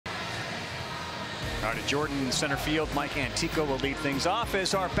All right, Jordan in center field. Mike Antico will lead things off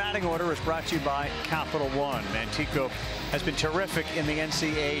as our batting order is brought to you by Capital One. Antico has been terrific in the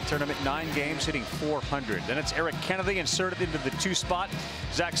NCAA tournament. 9 games, hitting .400. Then it's Eric Kennedy inserted into the 2 spot.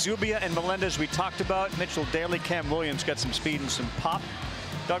 Zach Zubia and Melendez we talked about. Mitchell Daly, Cam Williams got some speed and some pop.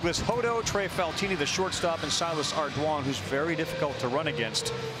 Douglas Hodo, Trey Faltini, the shortstop, and Silas Ardoin, who's very difficult to run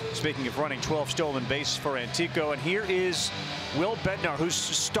against. Speaking of running, 12 stolen bases for Antico. And here is Will Bednar, whose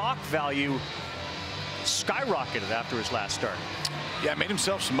stock value skyrocketed after his last start. Yeah, made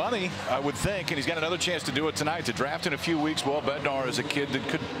himself some money, I would think, and he's got another chance to do it tonight. To draft in a few weeks, Will Bednar is a kid that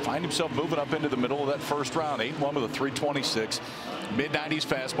could find himself moving up into the middle of that first round. 8-1 with a 326, mid-90s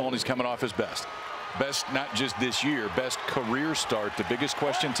fastball, and he's coming off his best. Best not just this year, best career start. The biggest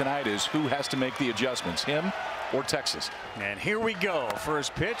question tonight is who has to make the adjustments, him or Texas? And here we go.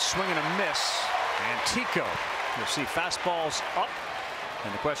 First pitch, swing and a miss. Antico. You'll see fastballs up.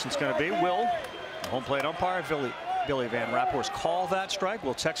 And the question's going to be, will the home plate umpire, Billy Van Rapphorst, call that strike?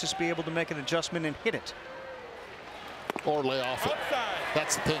 Will Texas be able to make an adjustment and hit it? Or lay off it.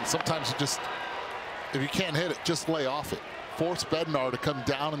 That's the thing. Sometimes you just, if you can't hit it, just lay off it. Force Bednar to come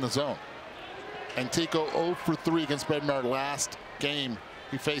down in the zone. Antico 0 for 3 against Bednar last game.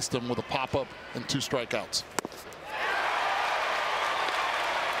 He faced him with a pop-up and 2 strikeouts.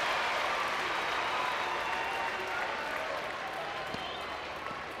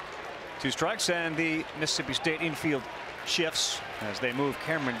 Two strikes, and the Mississippi State infield shifts as they move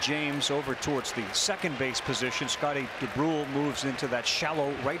Cameron James over towards the second base position. Scotty DeBrule moves into that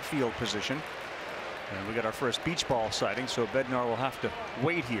shallow right field position. And we got our first beach ball sighting, so Bednar will have to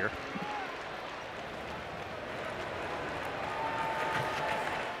wait here.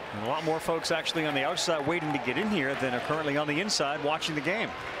 And a lot more folks actually on the outside waiting to get in here than are currently on the inside watching the game.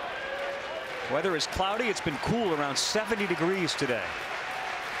 Weather is cloudy. It's been cool, around 70 degrees today.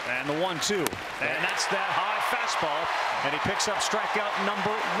 And the 1-2. And that's that high fastball. And he picks up strikeout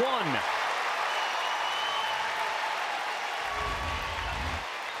number 1.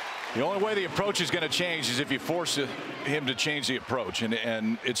 The only way the approach is going to change is if you force him to change the approach,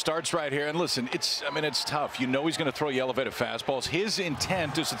 and it starts right here. And listen, it's tough. You know he's going to throw you elevated fastballs. His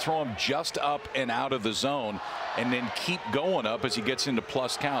intent is to throw him just up and out of the zone, and then keep going up as he gets into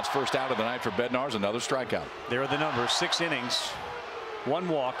plus counts. First out of the night for Bednar's, another strikeout. There are the numbers: 6 innings, 1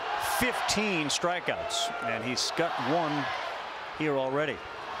 walk, 15 strikeouts, and he's got 1 here already.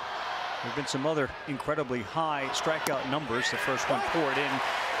 There have been some other incredibly high strikeout numbers. The first one poured in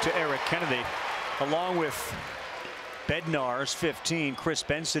to Eric Kennedy, along with Bednar's 15, Chris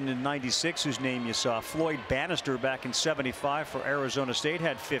Benson in 96, whose name you saw. Floyd Bannister back in 75 for Arizona State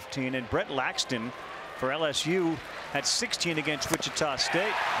had 15, and Brett Laxton for LSU had 16 against Wichita State,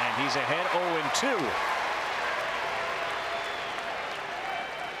 and he's ahead 0-2.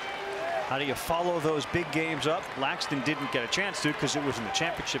 How do you follow those big games up? Laxton didn't get a chance to because it was in the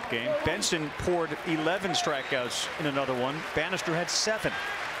championship game. Benson poured 11 strikeouts in another one. Bannister had 7.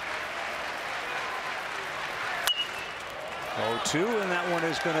 0-2, and that one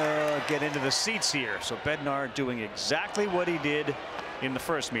is going to get into the seats here. So Bednar doing exactly what he did in the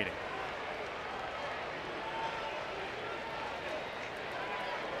first meeting.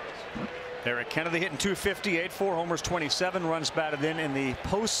 Eric Kennedy hitting .258, 4 homers, 27 runs batted in the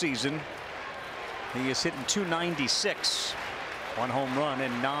postseason. He is hitting .296, 1 home run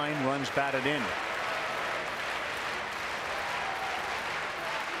and 9 runs batted in.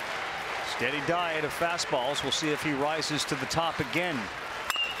 Steady diet of fastballs. We'll see if he rises to the top again.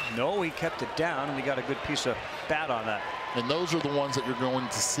 No, he kept it down, and he got a good piece of bat on that. And those are the ones that you're going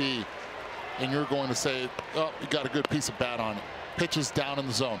to see, and you're going to say, oh, you got a good piece of bat on it. Pitches down in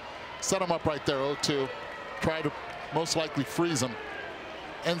the zone. Set him up right there, 0-2. Try to most likely freeze him.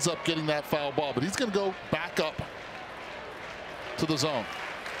 Ends up getting that foul ball, but he's going to go back up to the zone.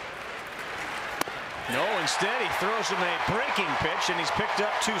 No, instead he throws him a breaking pitch, and he's picked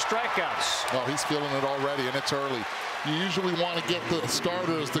up 2 strikeouts. Oh, he's feeling it already, and it's early. You usually want to get the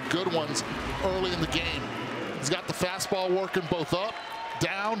starters, the good ones, early in the game. He's got the fastball working both up,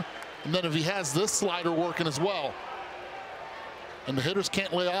 down, and then if he has this slider working as well, and the hitters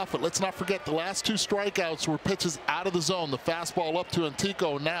can't lay off it. Let's not forget the last 2 strikeouts were pitches out of the zone. The fastball up to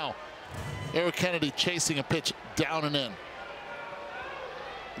Antico. Now Eric Kennedy chasing a pitch down and in.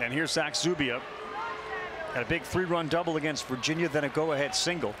 And here's Zach Zubia. Had a big 3-run double against Virginia, then a go-ahead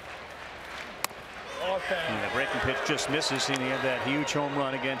single. And the breaking pitch just misses, and he had that huge home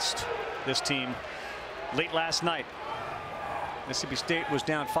run against this team late last night. Mississippi State was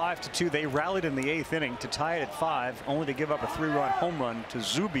down 5-2. They rallied in the 8th inning to tie it at 5, only to give up a 3-run home run to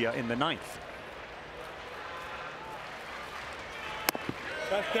Zubia in the 9th.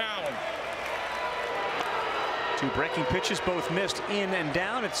 That's down. Two breaking pitches, both missed in and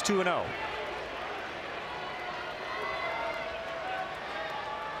down. It's 2-0.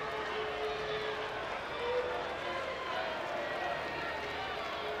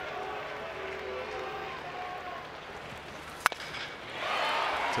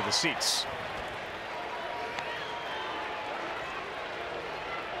 To the seats.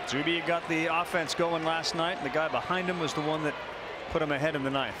 Zubia got the offense going last night, and the guy behind him was the one that put him ahead in the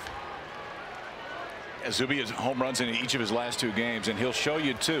ninth. Zubia's home runs in each of his last 2 games, and he'll show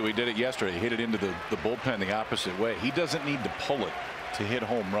you too. He did it yesterday. He hit it into the bullpen the opposite way. He doesn't need to pull it to hit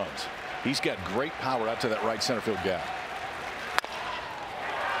home runs. He's got great power out to that right center field gap.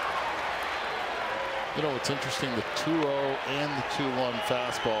 You know, it's interesting, the 2-0 and the 2-1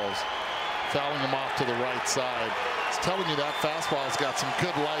 fastballs, fouling them off to the right side. It's telling you that fastball's got some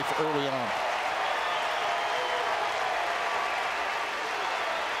good life early on.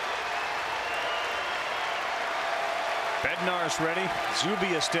 Bednar's ready.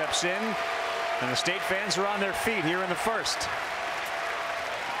 Zubia steps in, and the State fans are on their feet here in the first.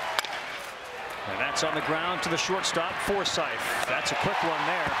 And that's on the ground to the shortstop, Forsythe. That's a quick one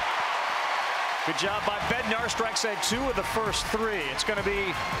there. Good job by Bednar. Strikes out 2 of the first 3. It's going to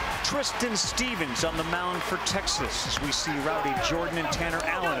be Tristan Stevens on the mound for Texas as we see Rowdy Jordan and Tanner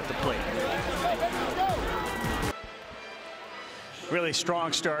Allen at the plate. Really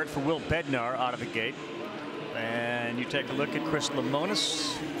strong start for Will Bednar out of the gate. And you take a look at Chris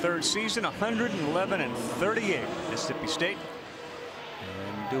Lemonis, 3rd season, 111 and 38, Mississippi State.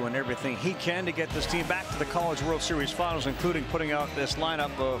 And doing everything he can to get this team back to the College World Series Finals, including putting out this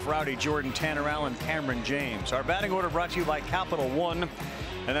lineup of Rowdy Jordan, Tanner Allen, Cameron James. Our batting order brought to you by Capital One.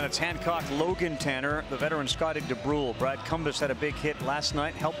 And then it's Hancock, Logan Tanner, the veteran Scotty DeBrule. Brad Cumbas had a big hit last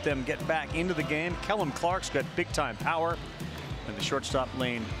night, helped them get back into the game. Kellum Clark's got big-time power. And the shortstop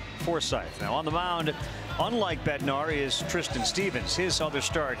Lane Forsythe. Now on the mound, unlike Bednar, is Tristan Stevens. His other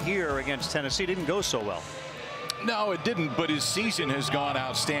start here against Tennessee didn't go so well. No, it didn't, but his season has gone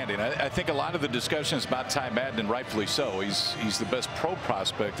outstanding. I think a lot of the discussion is about Ty Madden, and rightfully so. He's the best pro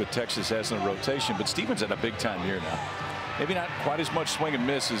prospect that Texas has in the rotation, but Stevens had a big-time year now. Maybe not quite as much swing and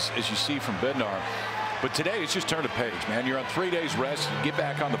miss as you see from Bednar. But today it's just turn a page, man. You're on 3 days rest. You get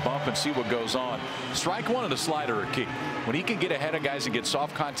back on the bump and see what goes on. Strike one and a slider are key. When he can get ahead of guys and get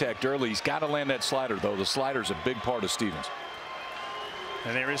soft contact early, he's got to land that slider, though. The slider's a big part of Stevens.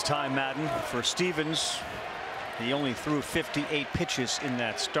 And there is Ty Madden for Stevens. He only threw 58 pitches in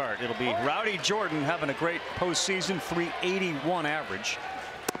that start. It'll be Rowdy Jordan having a great postseason, 381 average.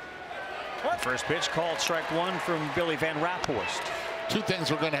 First pitch called strike 1 from Billy Van Raphorst. 2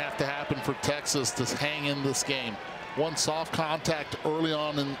 things are going to have to happen for Texas to hang in this game. One, soft contact early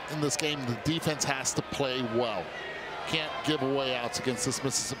on in this game. The defense has to play well. Can't give away outs against this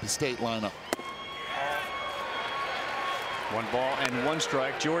Mississippi State lineup. 1 ball and 1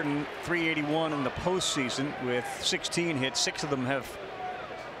 strike. Jordan 381 in the postseason with 16 hits. 6 of them have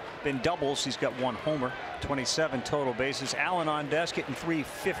been doubles. He's got 1 homer, 27 total bases. Allen on desk hitting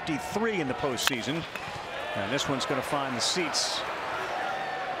 353 in the postseason. And this one's going to find the seats.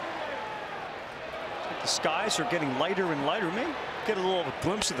 The skies are getting lighter and lighter. Maybe get a little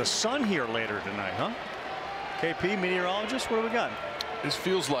glimpse of the sun here later tonight, huh? KP, meteorologist, what do we got? This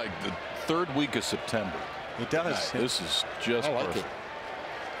feels like the 3rd week of September. It does. This is just perfect.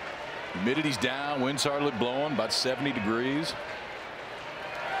 Humidity's down, winds hardly blowing, about 70 degrees.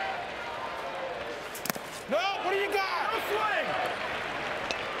 No, what do you got? No swing.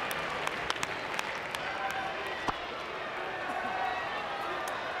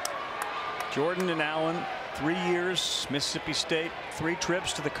 Jordan and Allen, 3 years, Mississippi State, 3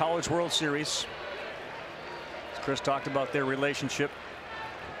 trips to the College World Series. As Chris talked about their relationship.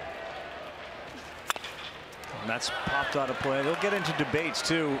 And that's popped out of play. They'll get into debates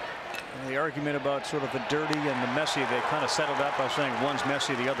too. The argument about sort of the dirty and the messy, they kind of settled out by saying one's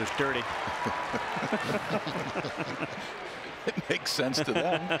messy, the other's dirty. It makes sense to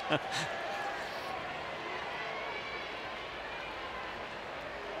them.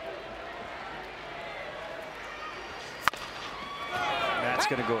 That's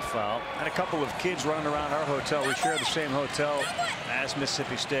going to go foul. Had a couple of kids running around our hotel. We share the same hotel as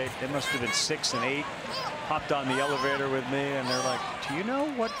Mississippi State. They must have been 6 and 8. Hopped on the elevator with me, and they're like, do you know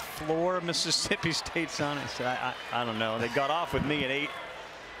what floor Mississippi State's on? I said, I don't know. They got off with me at 8,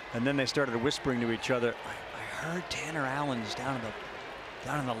 and then they started whispering to each other, I heard Tanner Allen's down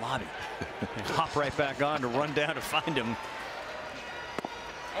in the lobby. And hop right back on to run down to find him.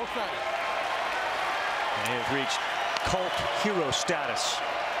 Okay. And he has reached cult hero status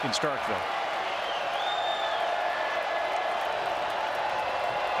in Starkville.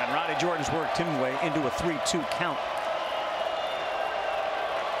 And And Roddy Jordan's worked him way into a 3-2 count.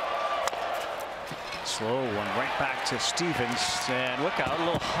 Slow one right back to Stevens, and look out, a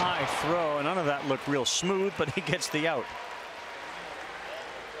little high throw, and none of that looked real smooth, but he gets the out.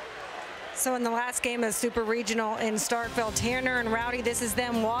 So in the last game of Super Regional in Starkville, Tanner and Rowdy, this is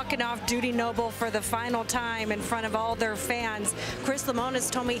them walking off Duty Noble for the final time in front of all their fans. Chris Lamonis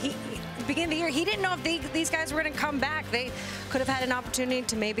told me beginning of the year, he didn't know if these guys were going to come back. They could have had an opportunity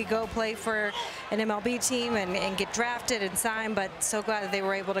to maybe go play for an MLB team and get drafted and signed, but so glad that they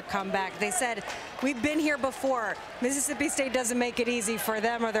were able to come back. They said, we've been here before. Mississippi State doesn't make it easy for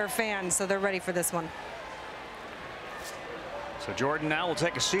them or their fans, so they're ready for this one. So Jordan now will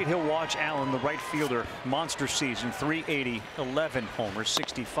take a seat. He'll watch Allen, the right fielder. Monster season, 380, 11 homers,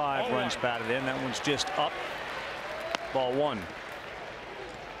 65 runs batted in. That one's just up. Ball one.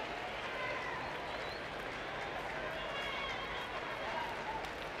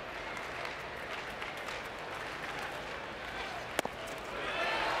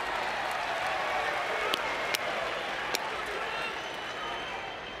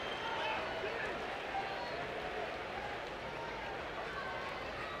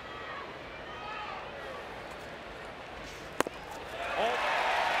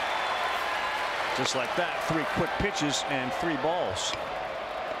 Just like that, 3 quick pitches and 3 balls.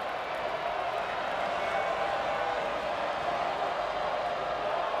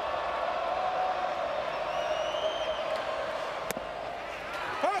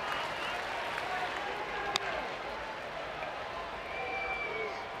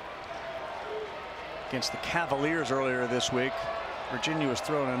 Against the Cavaliers earlier this week, Virginia was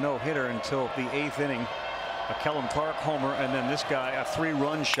throwing a no-hitter until the 8th inning. A Kellum Clark homer, and then this guy a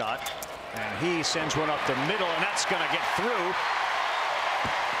 3-run shot. And he sends one up the middle, and that's going to get through.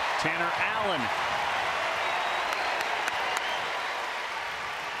 Tanner Allen.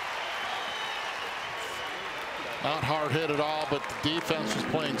 Not hard hit at all, but the defense was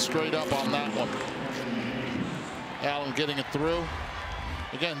playing straight up on that one. Allen getting it through.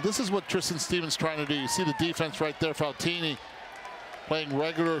 Again, this is what Tristan Stevens trying to do. You see the defense right there. Faltini playing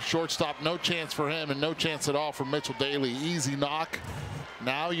regular shortstop. No chance for him and no chance at all for Mitchell Daly. Easy knock.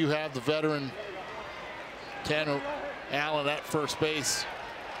 Now you have the veteran Tanner Allen at first base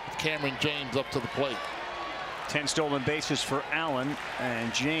with Cameron James up to the plate. 10 stolen bases for Allen,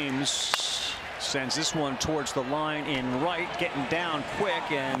 and James sends this one towards the line in right, getting down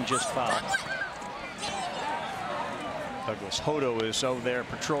quick and just fouled. Douglas Hodo is over there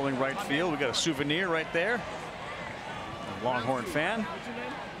patrolling right field. We got a souvenir right there. A Longhorn fan.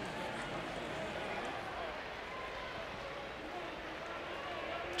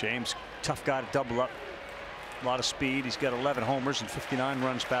 James, tough guy to double up. A lot of speed. He's got 11 homers and 59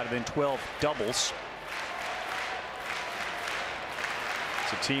 runs batted in, 12 doubles.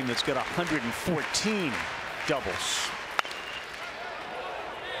 It's a team that's got 114 doubles.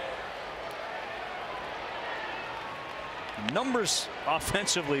 Numbers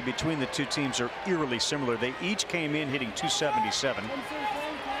offensively between the two teams are eerily similar. They each came in hitting 277.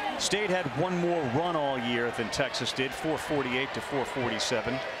 State had one more run all year than Texas did, 448 to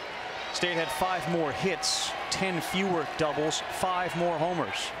 447. State had 5 more hits, 10 fewer doubles, 5 more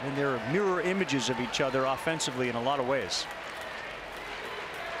homers, and they're mirror images of each other offensively in a lot of ways.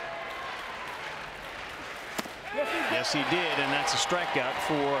 Yes, he did, and that's a strikeout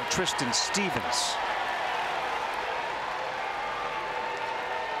for Tristan Stevens.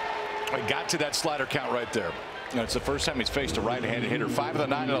 I got to that slider count right there. It's the first time he's faced a right-handed hitter. 5 of the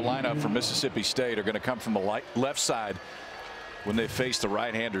 9 in the lineup for Mississippi State are going to come from the left side when they face the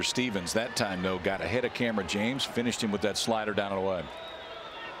right-hander Stevens. That time, though, got ahead of Cameron James, finished him with that slider down and away.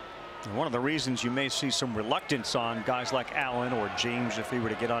 And one of the reasons you may see some reluctance on guys like Allen or James if he were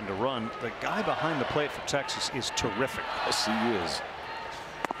to get on to run, the guy behind the plate for Texas is terrific. Yes, he is.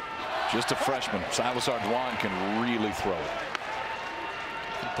 Just a freshman. Silas Ardoin can really throw it.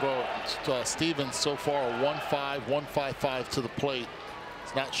 Stevens so far 1.5, 1.55 to the plate.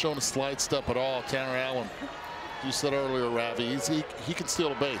 It's not shown a slide step at all. Tanner Allen, you said earlier, Ravi, he can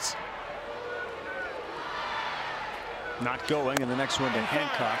steal a base. Not going, and the next one to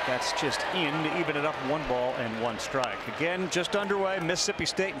Hancock. That's just in to even it up, 1 ball and 1 strike. Again, just underway. Mississippi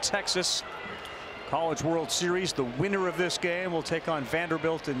State and Texas College World Series. The winner of this game will take on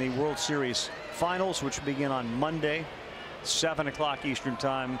Vanderbilt in the World Series Finals, which begin on Monday. 7 o'clock Eastern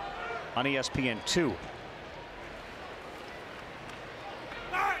Time on ESPN2.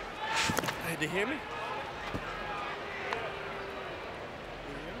 Hey, did you hear me?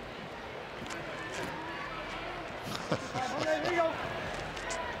 There you go.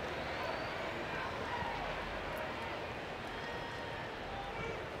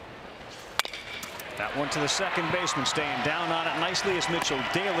 That one to the second baseman, staying down on it nicely as Mitchell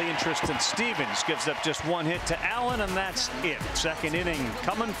Daly and Tristan Stevens gives up just one hit to Allen, and that's it. Second inning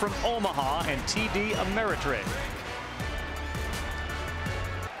coming from Omaha and TD Ameritrade.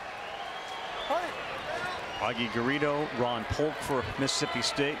 Augie Garrido, Ron Polk for Mississippi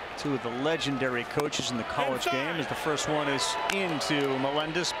State, two of the legendary coaches in the college game, as the first one is into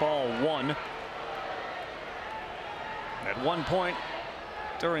Melendez, ball one. At one point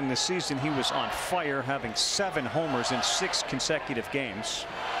during the season, he was on fire, having 7 homers in 6 consecutive games,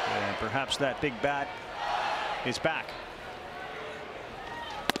 and perhaps that big bat is back.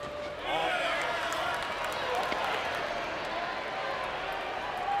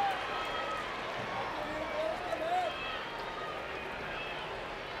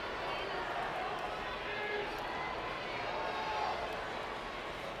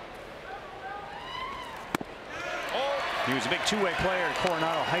 He was a big two-way player at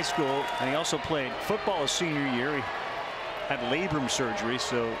Coronado High School, and he also played football his senior year. He had labrum surgery,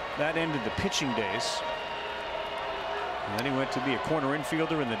 so that ended the pitching days. And then he went to be a corner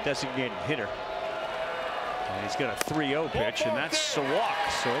infielder and the designated hitter. And he's got a 3-0 pitch, and that's a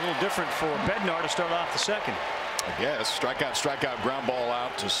walk. So a little different for Bednar to start off the second. I guess strikeout, ground ball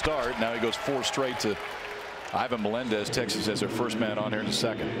out to start. Now he goes 4 straight to Ivan Melendez. Texas has their first man on here in the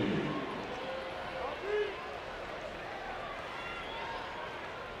second.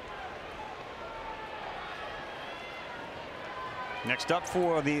 Next up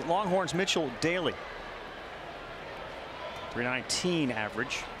for the Longhorns, Mitchell Daly. 319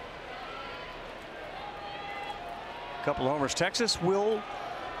 average. A couple of homers. Texas will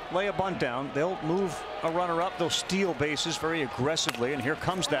lay a bunt down. They'll move a runner up. They'll steal bases very aggressively. And here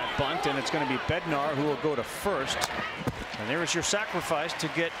comes that bunt, and it's going to be Bednar who will go to first. And there is your sacrifice to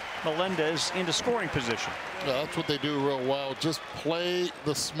get Melendez into scoring position. Yeah, that's what they do real well. Just play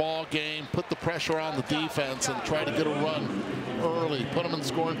the small game, put the pressure on the defense, and try to get a run early. Put them in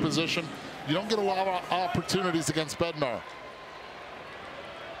scoring position. You don't get a lot of opportunities against Bednar.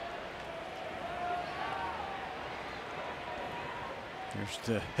 Here's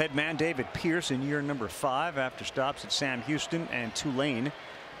the head man, David Pierce, in year number 5 after stops at Sam Houston and Tulane.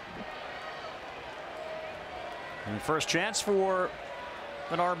 And first chance for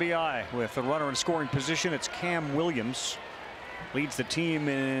an RBI with a runner in scoring position. It's Cam Williams. Leads the team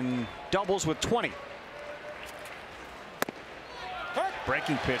in doubles with 20.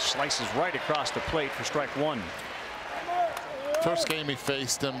 Breaking pitch slices right across the plate for strike 1. First game he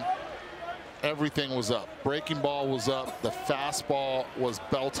faced him, everything was up. Breaking ball was up. The fastball was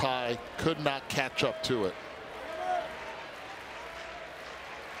belt high. Could not catch up to it.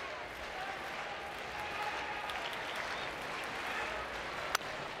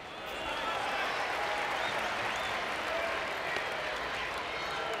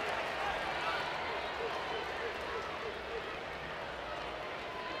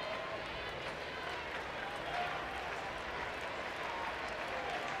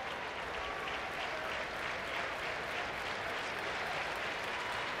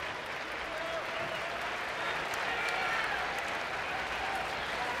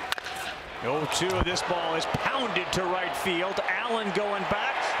 The 0-2 of this ball is pounded to right field. Allen going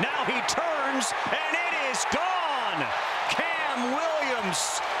back. Now he turns, and it is gone. Cam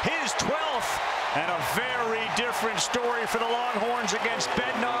Williams, his 12th, and a very different story for the Longhorns against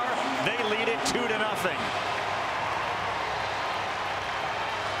Bednar. They lead it 2-0.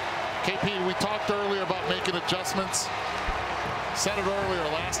 KP, we talked earlier about making adjustments. Said it earlier,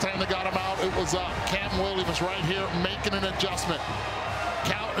 last time they got him out, it was up. Cam Williams right here making an adjustment.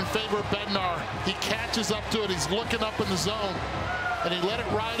 Count in favor of Bednar. He catches up to it. He's looking up in the zone, and he let it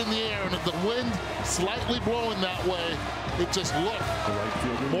ride in the air. And if the wind slightly blowing that way, it just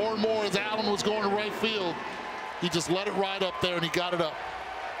looked more and more as Allen was going to right field. He just let it ride up there, and he got it up.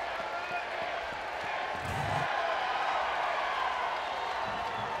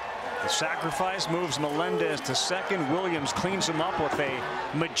 The sacrifice moves Melendez to second. Williams cleans him up with a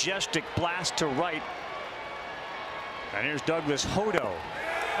majestic blast to right. And here's Douglas Hodo.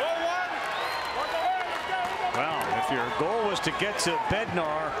 Well, if your goal was to get to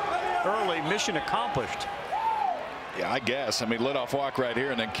Bednar early, mission accomplished. Yeah, I guess. I mean, leadoff walk right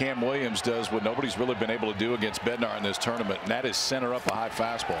here, and then Cam Williams does what nobody's really been able to do against Bednar in this tournament, and that is center up a high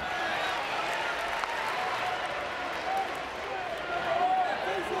fastball.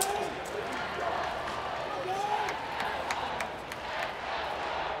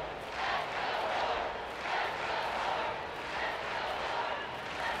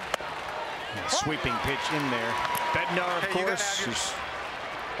 Sweeping pitch in there. Bednar, of course, his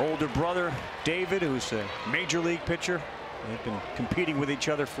older brother David, who's a major league pitcher, They've been competing with each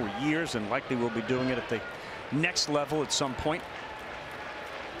other for years and likely will be doing it at the next level at some point.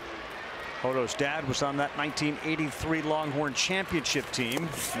 Hodo's dad was on that 1983 Longhorn championship team.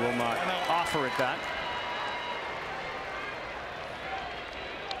 Will not offer it that.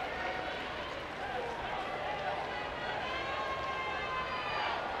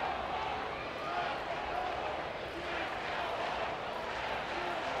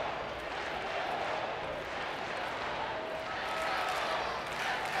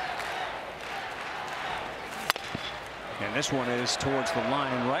 And this one is towards the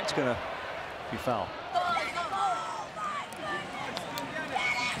line right. It's going to be foul.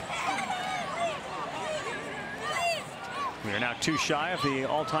 We are now 2 shy of the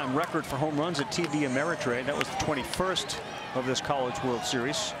all-time record for home runs at TD Ameritrade. That was the 21st of this College World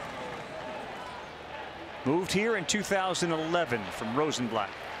Series. Moved here in 2011 from Rosenblatt.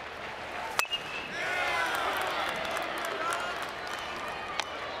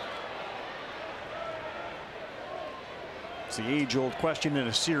 It's the age-old question in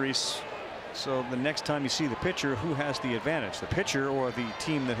a series. So the next time you see the pitcher, who has the advantage, the pitcher or the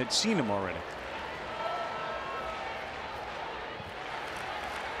team that had seen him already?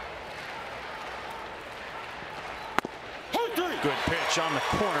 Good pitch on the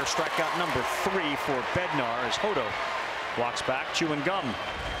corner. Strikeout number 3 for Bednar as Hodo walks back, chewing gum.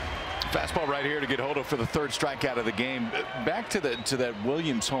 Fastball right here to get Hodo for the 3rd strikeout of the game. Back to that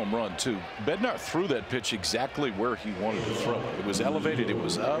Williams home run too. Bednar threw that pitch exactly where he wanted to throw it. It was elevated, it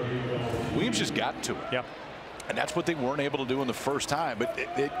was up. Williams just got to it. Yep. And that's what they weren't able to do in the first time. But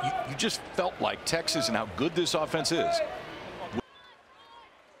you just felt like Texas and how good this offense is.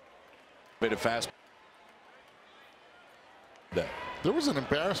 Bit of fastball. There was an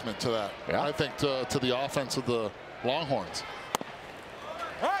embarrassment to that, I think, to the offense of the Longhorns.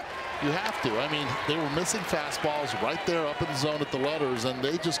 You have to. I mean, they were missing fastballs right there up in the zone at the letters, and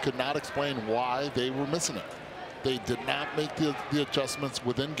they just could not explain why they were missing it. They did not make the adjustments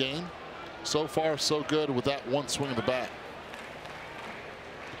within game. So far, so good with that one swing of the bat.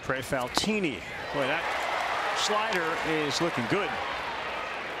 Trey Faltini. Boy, that slider is looking good.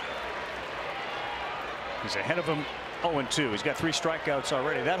 He's ahead of him 0-2. He's got 3 strikeouts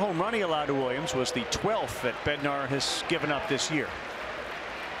already. That home run he allowed to Williams was the 12th that Bednar has given up this year.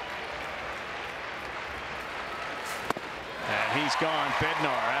 And he's gone. Bednar,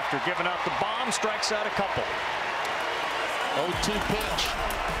 after giving up the bomb, strikes out a couple. 0-2 pitch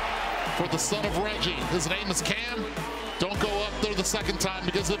for the son of Reggie. His name is Cam. Don't go up there the second time,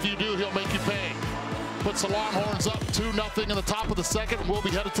 because if you do, he'll make you pay. Puts the Longhorns up 2-0 in the top of the second. We'll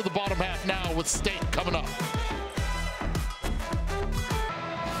be headed to the bottom half now with State coming up.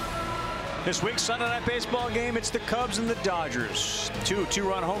 This week's Sunday Night Baseball game, it's the Cubs and the Dodgers. 2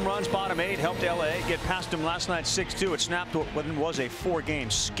 2-run home runs, bottom 8, helped LA get past them last night 6-2. It snapped what was a 4-game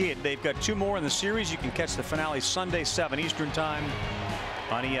skid. They've got 2 more in the series. You can catch the finale Sunday, 7 Eastern time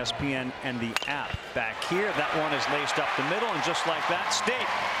on ESPN and the app. Back here, that one is laced up the middle, and just like that, State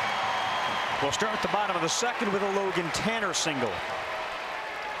will start at the bottom of the second with a Logan Tanner single.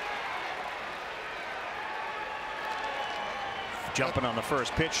 Jumping on the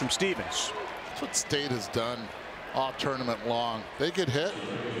first pitch from Stevens. That's what State has done all tournament long. They get hit,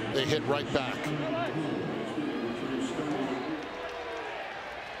 they hit right back.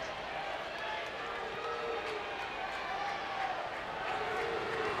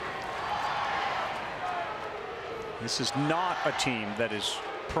 This is not a team that is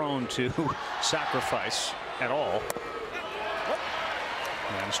prone to sacrifice at all.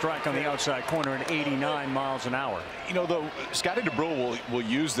 And a strike on the outside corner at 89 miles an hour. You know, though, Scotty DeBrule will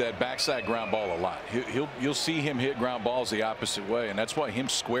use that backside ground ball a lot. You'll see him hit ground balls the opposite way, and that's why him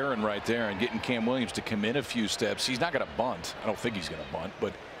squaring right there and getting Cam Williams to come in a few steps. He's not going to bunt. I don't think he's going to bunt,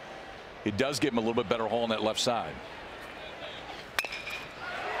 but it does give him a little bit better hole on that left side.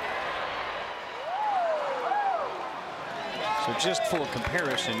 So just for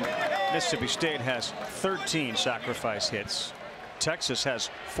comparison, Mississippi State has 13 sacrifice hits. Texas has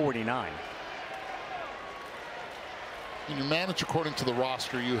 49. And you manage according to the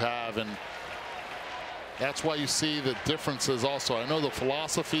roster you have, and that's why you see the differences also. I know the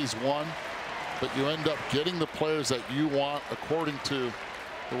philosophy's one, but you end up getting the players that you want according to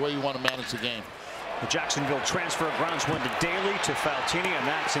the way you want to manage the game. The Jacksonville transfer grounds one to Daly to Faltini, and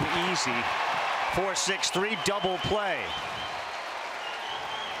that's an easy 4-6-3 double play.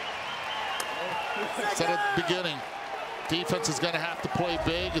 Said at the beginning, defense is going to have to play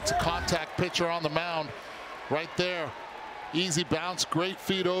big. It's a contact pitcher on the mound right there. Easy bounce, great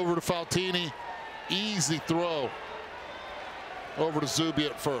feed over to Faltini. Easy throw over to Zuby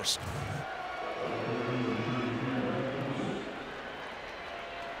at first.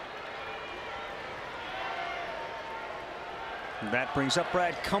 And that brings up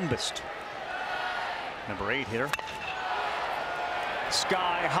Brad Cumbest, number 8 hitter.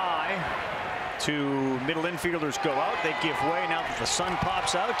 Sky high. 2 middle infielders go out. They give way now that the sun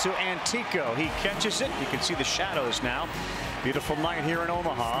pops out to Antico. He catches it. You can see the shadows now. Beautiful night here in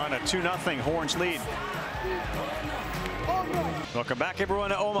Omaha, and a 2-0 Horns lead. Welcome back, everyone,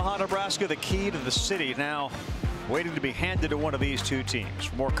 to Omaha, Nebraska, the key to the city. Now waiting to be handed to one of these two teams.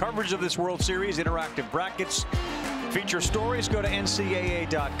 For more coverage of this World Series, interactive brackets, feature stories, go to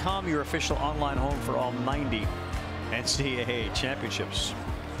NCAA.com, your official online home for all 90 NCAA championships.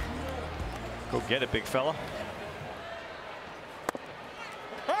 Go get it, big fella.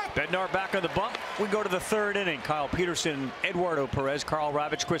 Bednar back on the bump. We go to the 3rd inning. Kyle Peterson, Eduardo Perez, Carl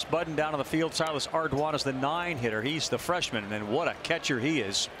Ravitch, Chris Budden down on the field. Silas Ardoin is the 9 hitter. He's the freshman, and what a catcher he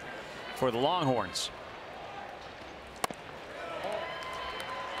is for the Longhorns.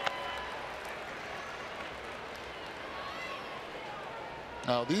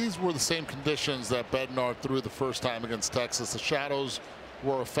 Now, these were the same conditions that Bednar threw the first time against Texas. The shadows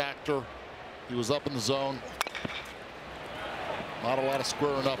were a factor. He was up in the zone. Not a lot of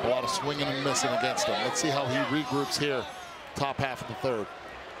squaring up, a lot of swinging and missing against him. Let's see how he regroups here, top half of the 3rd.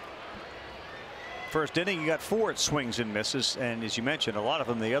 First inning, you got 4 swings and misses, and as you mentioned, a lot of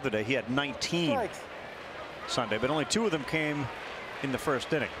them the other day. He had 19 Sunday, but only 2 of them came in the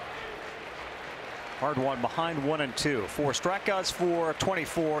first inning. Hard one behind 1 and 2. 4 strikeouts for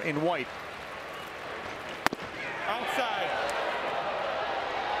 24 in White. Outside.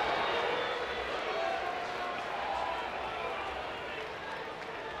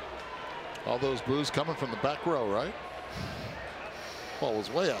 All those boos coming from the back row, right? Ball was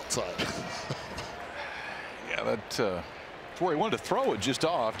way outside. Yeah, that's where he wanted to throw it just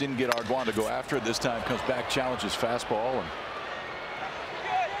off. Didn't get Ardoin to go after it. This time comes back, challenges fastball,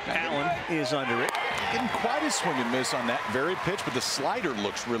 and Allen is under it. didn't quite as swing and miss on that very pitch, but the slider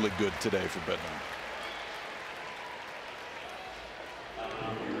looks really good today for Bednar.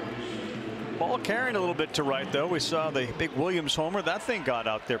 Ball carrying a little bit to right, though. We saw the big Williams homer. That thing got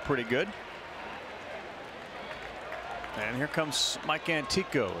out there pretty good. And here comes Mike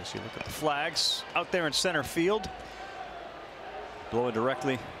Antico as you look at the flags out there in center field. Blowing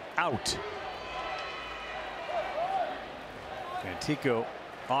directly out. Antico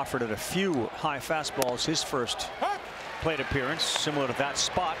offered it a few high fastballs his first plate appearance. Similar to that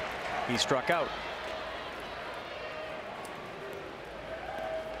spot, he struck out.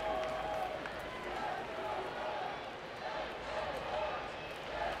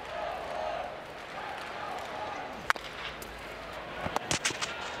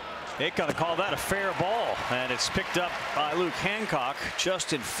 They're going to call that a fair ball, and it's picked up by Luke Hancock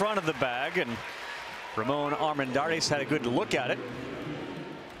just in front of the bag, and Ramon Armendariz had a good look at it.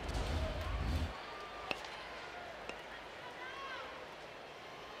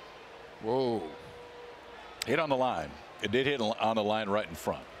 Whoa. Hit on the line. It did hit on the line right in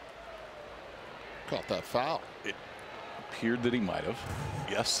front. Caught that foul. It appeared that he might have.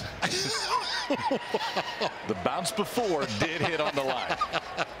 Yes. The bounce before did hit on the line.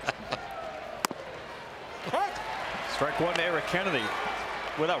 Strike 1 to Eric Kennedy.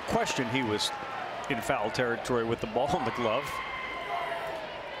 Without question, he was in foul territory with the ball in the glove.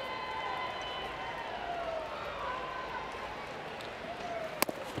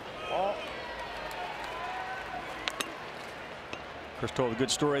 Chris told a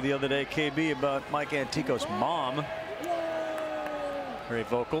good story the other day, KB, about Mike Antico's mom. Very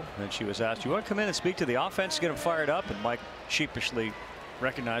vocal, and she was asked, "You want to come in and speak to the offense, get them fired up?" And Mike sheepishly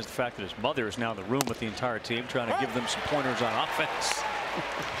recognized the fact that his mother is now in the room with the entire team, trying to give them some pointers on offense.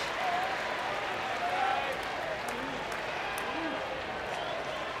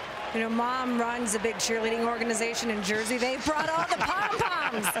 You know, Mom runs a big cheerleading organization in Jersey. They brought all the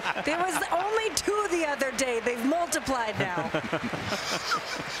pom-poms. There was only 2 the other day. They've multiplied now.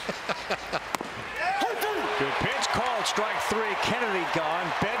 Good pitch called, strike 3. Kennedy gone.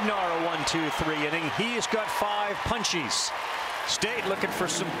 Bednar a 1-2-3 inning. He's got 5 punchies. State looking for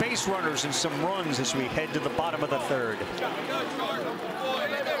some base runners and some runs as we head to the bottom of the 3rd.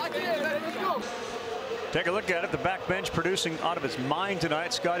 Take a look at it. The back bench producing out of its mind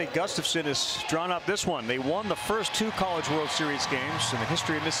tonight. Scotty Gustafson has drawn up this one. They won the first 2 College World Series games in the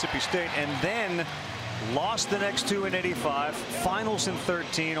history of Mississippi State, and then lost the next 2 in '85. Finals in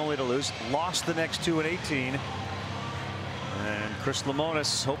 '13, only to lose. Lost the next 2 in '18. And Chris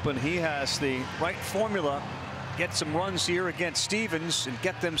Lemonis hoping he has the right formula. Get some runs here against Stevens and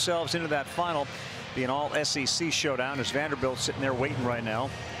get themselves into that final. Be an all SEC showdown as Vanderbilt's sitting there waiting right now.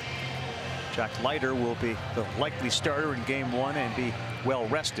 Jack Leiter will be the likely starter in game 1 and be well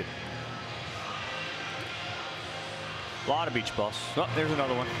rested. A lot of beach balls. Oh, there's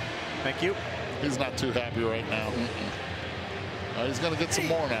another one. Thank you. He's not too happy right now. He's going to get some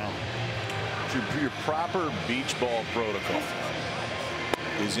more now. Your proper beach ball protocol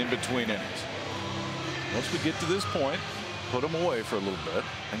is in between innings. Once we get to this point, put them away for a little bit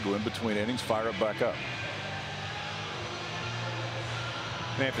and go in between innings, fire it back up.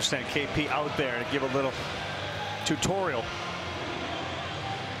 May have to send KP out there to give a little tutorial.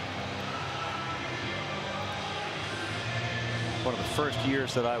 One of the first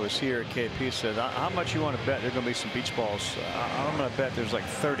years that I was here, KP said, how much you want to bet there are going to be some beach balls? I'm going to bet there's like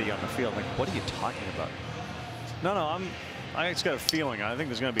 30 on the field. I'm like, what are you talking about? No, I just got a feeling. I think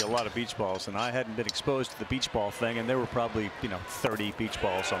there's going to be a lot of beach balls, and I hadn't been exposed to the beach ball thing, and there were probably 30 beach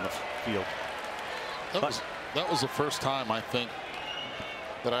balls on the field. That was the first time, I think,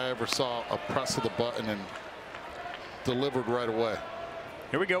 that I ever saw a press of the button and delivered right away.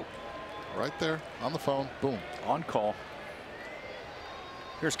 Here we go. Right there on the phone. Boom. On call.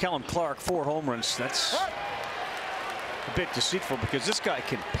 Here's Kellum Clark, 4 home runs. That's a bit deceitful because this guy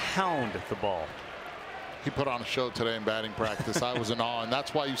can pound the ball. He put on a show today in batting practice. I was in awe, and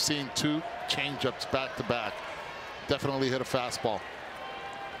that's why you've seen 2 changeups back to back. Definitely hit a fastball.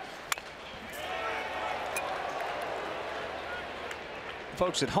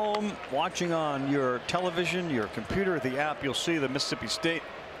 Folks at home watching on your television, your computer, the app, you'll see the Mississippi State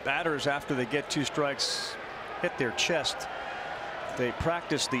batters, after they get 2 strikes, hit their chest. They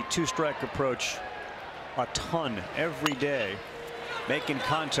practice the 2-strike approach a ton every day, making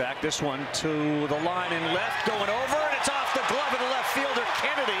contact. This one to the line and left, going over, and it's off the glove of the left fielder,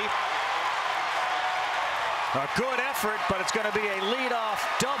 Kennedy. A good effort, but it's going to be a leadoff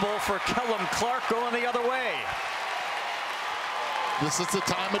double for Kellum Clark going the other way. This is the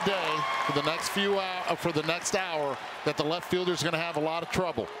time of day for the next hour that the left fielder is going to have a lot of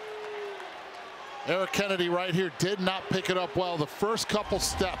trouble. Eric Kennedy right here did not pick it up well. The first couple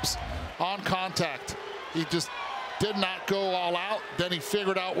steps on contact, he just did not go all out. Then he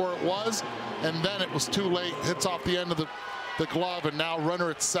figured out where it was, and then it was too late. Hits off the end of the glove, and now runner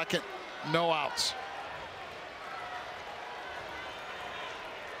at second, no outs.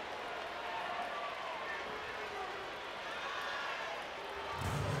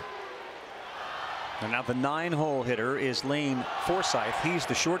 And now the 9-hole hitter is Lane Forsythe. He's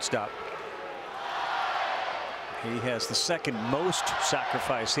the shortstop. He has the second most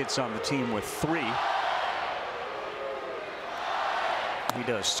sacrifice hits on the team with 3. He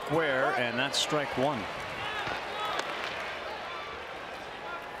does square, and that's strike 1.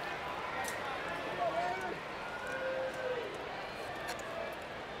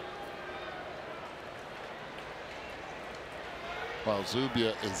 While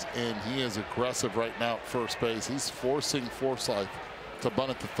Zubia is in, he is aggressive right now at first base. He's forcing Forsythe to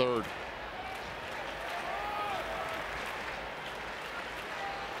bunt it to third.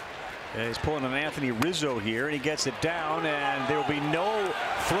 Yeah, he's pulling an Anthony Rizzo here, and he gets it down, and there will be no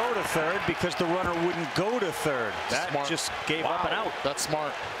throw to third because the runner wouldn't go to third. That smart. Just gave up and out. That's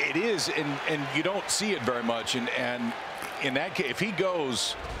smart. It is, and you don't see it very much. And in that case, if he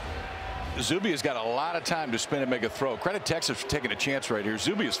goes, Zubia's got a lot of time to spin and make a throw. Credit Texas for taking a chance right here.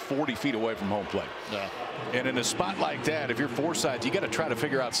 Zubia's 40 feet away from home plate. Yeah. And in a spot like that, if you're Forsythe, you got to try to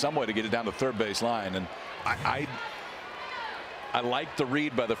figure out some way to get it down the third base line. And I like the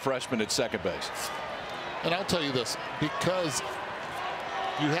read by the freshman at second base. And I'll tell you this, because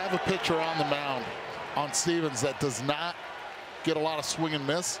you have a pitcher on the mound on Stevens that does not get a lot of swing and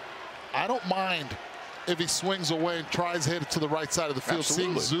miss, I don't mind if he swings away and tries to hit it to the right side of the field.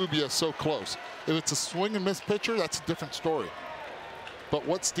 Absolutely. Seeing Zubia so close. If it's a swing and miss pitcher, that's a different story. But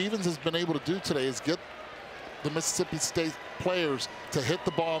what Stevens has been able to do today is get the Mississippi State players to hit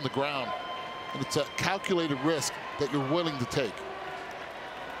the ball on the ground. And it's a calculated risk that you're willing to take.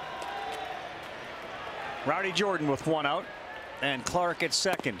 Rowdy Jordan with 1 out, and Clark at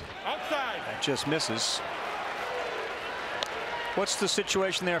second. Outside. That just misses. What's the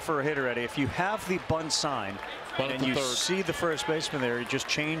situation there for a hitter, Eddie? If you have the bunt sign and you see the first baseman there, you just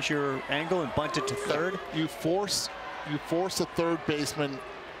change your angle and bunt it to third? You force a third baseman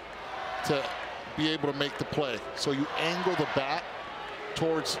to be able to make the play. So you angle the bat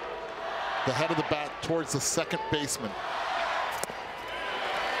towards the head of the bat towards the second baseman.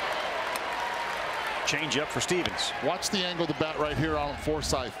 Change up for Stevens. Watch the angle of the bat right here on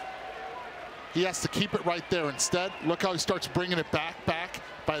Forsythe. He has to keep it right there. Instead, look how he starts bringing it back.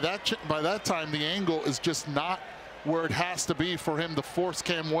 By that time, the angle is just not where it has to be for him to force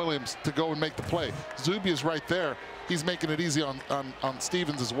Cam Williams to go and make the play. Zubia's right there. He's making it easy on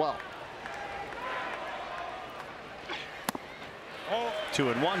Stevens as well.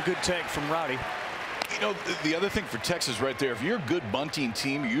 2-1. Good take from Rowdy. You know, the other thing for Texas right there, if you're a good bunting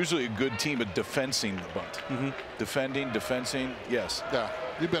team, you're usually a good team at defensing the bunt. Defending, yes. Yeah,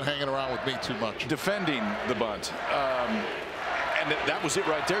 you've been hanging around with me too much. Defending the bunt. And that was it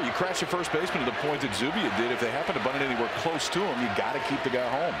right there. You crash your first baseman to the point that Zubia did. If they happen to bunt it anywhere close to him, you got to keep the guy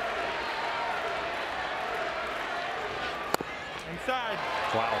home. Inside.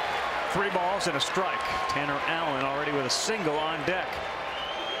 Wow. 3 balls and a strike. Tanner Allen already with a single on deck.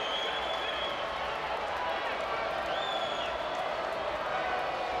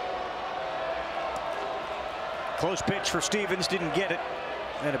 Close pitch for Stevens, didn't get it.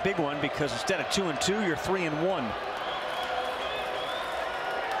 And a big one because instead of 2-2, you're 3-1.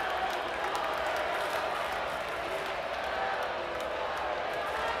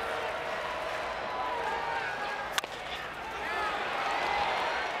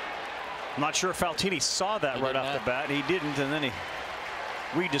 I'm not sure if Faltini saw that right off the bat. He didn't, and then he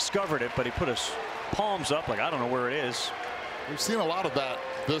rediscovered it, but he put his palms up like, I don't know where it is. We've seen a lot of that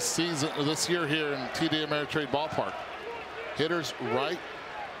this season, this year here in TD Ameritrade Ballpark. Hitters right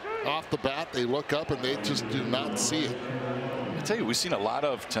off the bat, they look up and they just do not see it. I tell you, we've seen a lot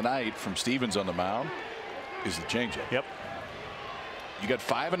of tonight from Stevens on the mound is the changeup. Yep. You got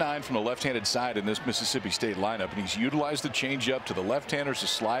 5 of 9 from the left-handed side in this Mississippi State lineup, and he's utilized the changeup to the left-handers, the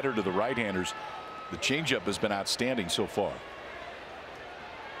slider to the right-handers. The changeup has been outstanding so far.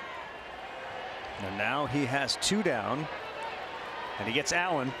 And now he has 2 down, and he gets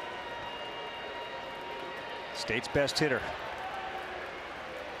Allen, State's best hitter.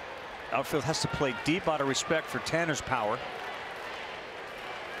 Outfield has to play deep out of respect for Tanner's power.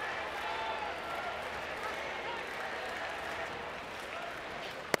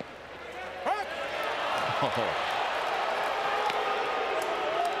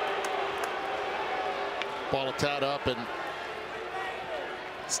 Ball tied up, and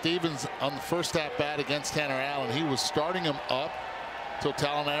Stevens on the first at bat against Tanner Allen, he was starting him up until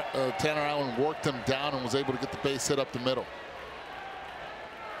Tanner Allen worked him down and was able to get the base hit up the middle.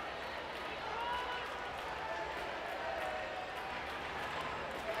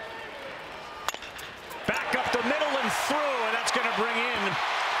 Back up the middle and through, and that's going to bring in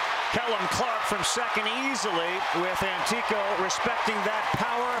Kellum Clark from second easily, with Antico respecting that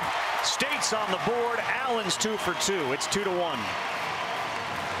power. State's on the board. Allen's 2 for 2. It's 2-1.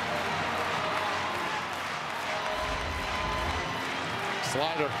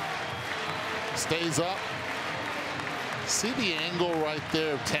 Slider stays up. See the angle right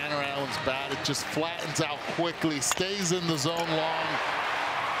there of Tanner Allen's bat. It just flattens out quickly, stays in the zone long.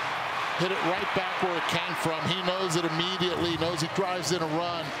 Hit it right back where it came from. He knows it immediately, knows he drives in a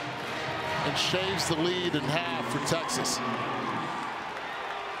run, and shaves the lead in half for Texas.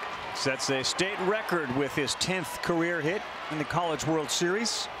 Sets a state record with his 10th career hit in the College World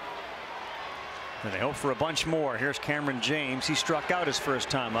Series. And they hope for a bunch more. Here's Cameron James. He struck out his first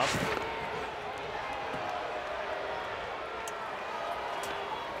time up.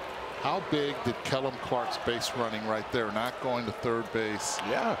 How big did Kellum Clark's base running right there, not going to third base?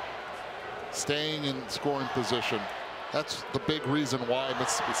 Yeah. Staying in scoring position. That's the big reason why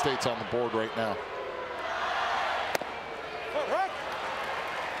Mississippi State's on the board right now.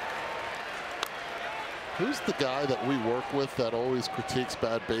 Who's the guy that we work with that always critiques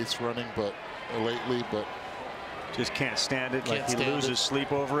bad base running, but lately, but just can't stand it, like he loses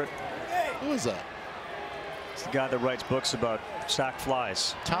sleep over it? Who is that? It's the guy that writes books about sack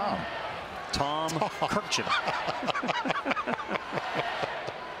flies. Tom Kirchen.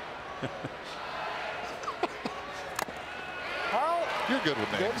 You're good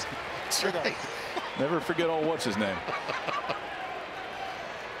with names. Right. Never forget old what's his name.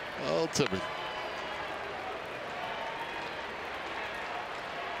 Oh, Timmy.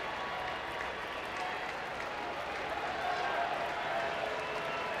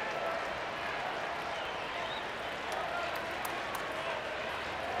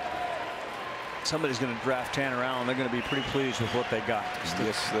 Somebody's going to draft Tanner Allen. They're going to be pretty pleased with what they got.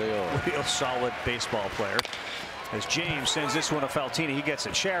 Yes, they are. Real solid baseball player. As James sends this one to Faltini, he gets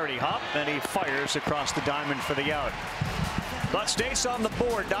a charity hop, and he fires across the diamond for the out. But State's on the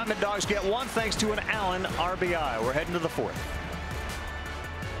board. Diamond Dogs get 1 thanks to an Allen RBI. We're heading to the 4th.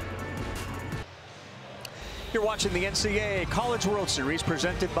 You're watching the NCAA College World Series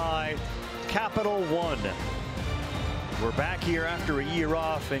presented by Capital One. We're back here after a year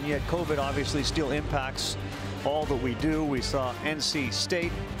off, and yet COVID obviously still impacts all that we do. We saw NC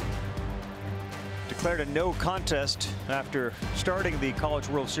State declared a no contest after starting the College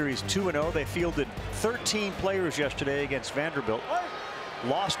World Series 2-0. They fielded 13 players yesterday against Vanderbilt.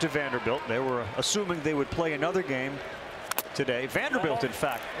 Lost to Vanderbilt. They were assuming they would play another game today. Vanderbilt, in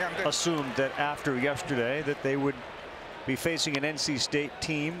fact, assumed that after yesterday that they would be facing an NC State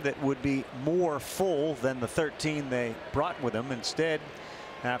team that would be more full than the 13 they brought with them. Instead,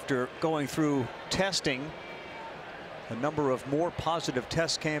 after going through testing, a number of more positive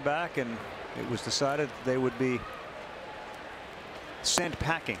tests came back, and it was decided they would be sent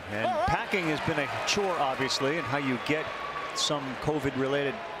packing. And packing has been a chore, obviously, and how you get some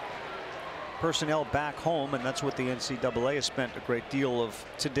COVID-related personnel back home, and that's what the NCAA has spent a great deal of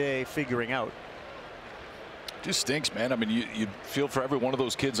today figuring out. Just stinks, man. I mean, you feel for every one of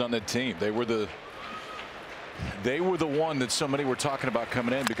those kids on that team. They were the one that so many were talking about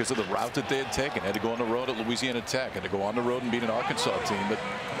coming in because of the route that they had taken. Had to go on the road at Louisiana Tech, had to go on the road and beat an Arkansas team that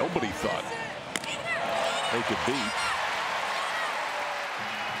nobody thought they could beat.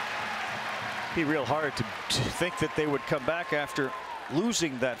 Be real hard to think that they would come back after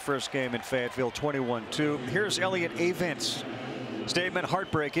losing that first game in Fayetteville 21-2. Here's Elliott Avent's statement.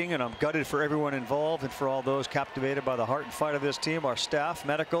 Heartbreaking, and I'm gutted for everyone involved and for all those captivated by the heart and fight of this team. Our staff,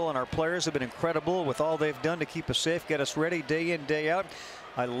 medical, and our players have been incredible with all they've done to keep us safe, get us ready day in, day out.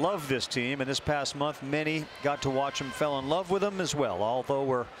 I love this team, and this past month many got to watch them, fell in love with them as well. Although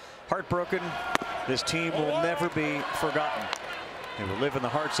we're heartbroken, this team will never be forgotten. It will live in the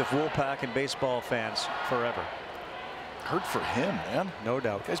hearts of Wolfpack and baseball fans forever. Hurt for him, man. No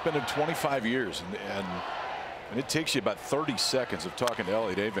doubt. He's been in 25 years, and it takes you about 30 seconds of talking to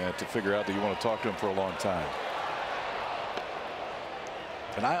Elliott Avent to figure out that you want to talk to him for a long time.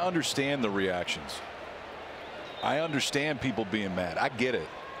 And I understand the reactions. I understand people being mad. I get it.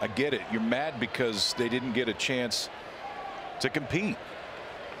 I get it. You're mad because they didn't get a chance to compete.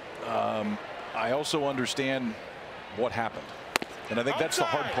 I also understand what happened. And I think that's the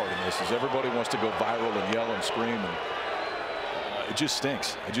hard part in this, is everybody wants to go viral and yell and scream, and it just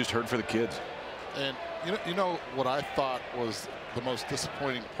stinks. I just heard for the kids. And you know what I thought was the most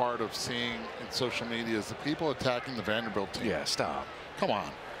disappointing part of seeing in social media is the people attacking the Vanderbilt team. Yeah, stop. Come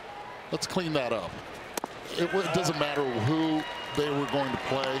on, let's clean that up. It doesn't matter who they were going to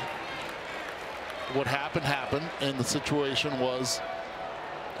play. What happened happened, and the situation was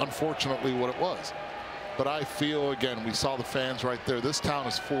unfortunately what it was. But I feel, again, we saw the fans right there. This town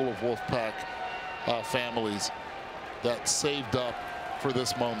is full of Wolfpack families that saved up for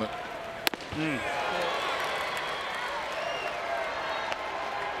this moment.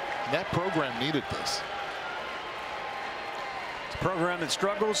 That program needed this. It's a program that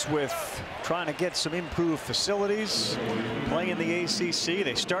struggles with trying to get some improved facilities, playing in the ACC.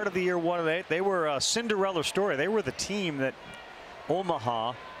 They started the year 1-8. They were a Cinderella story. They were the team that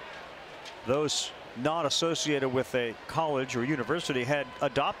Omaha, those not associated with a college or university, had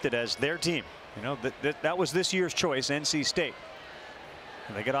adopted as their team. You know, that was this year's choice, NC State.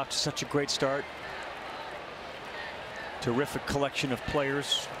 And they got off to such a great start. Terrific collection of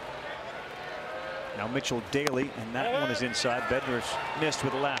players. Now Mitchell Daly, and that one is inside. Bednar's missed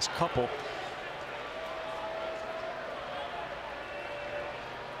with the last couple.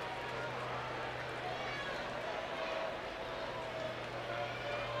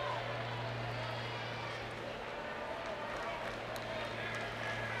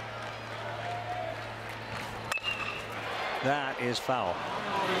 That is foul.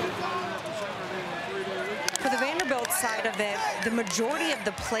 For the Vanderbilt side of it, the majority of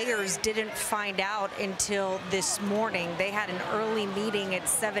the players didn't find out until this morning. They had an early meeting at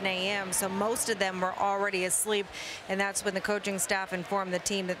 7 a.m., so most of them were already asleep, and that's when the coaching staff informed the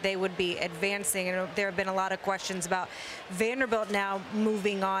team that they would be advancing. And there have been a lot of questions about Vanderbilt now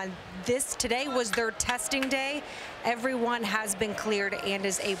moving on. Today was their testing day. Everyone has been cleared and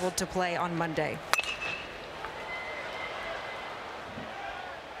is able to play on Monday.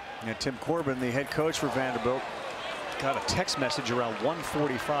 And Tim Corbin, the head coach for Vanderbilt, got a text message around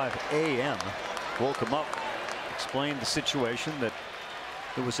 1:45 a.m. Woke him up, explained the situation, that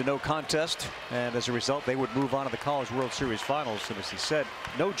it was a no contest, and as a result they would move on to the College World Series Finals. And as he said,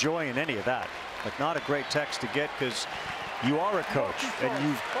 no joy in any of that. Like, not a great text to get, because you are a coach and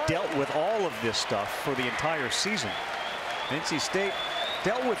you've dealt with all of this stuff for the entire season. NC State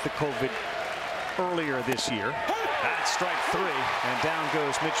dealt with the COVID earlier this year. That's strike 3, and down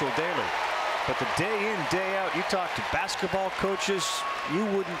goes Mitchell Daly. But the day in, day out, you talk to basketball coaches, you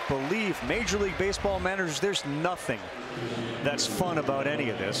wouldn't believe, Major League Baseball managers, there's nothing that's fun about any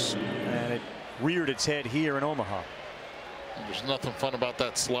of this. And it reared its head here in Omaha. There's nothing fun about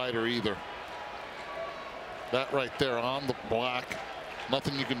that slider either. That right there on the block.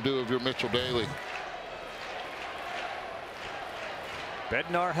 Nothing you can do if you're Mitchell Daly.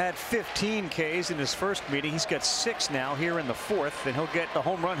 Bednar had 15 Ks in his first meeting. He's got 6 now here in the 4th, and he'll get the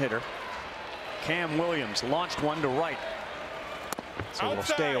home run hitter. Cam Williams launched one to right. So we'll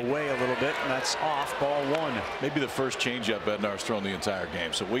stay away a little bit, and that's off, ball one. Maybe the first changeup Bednar's thrown the entire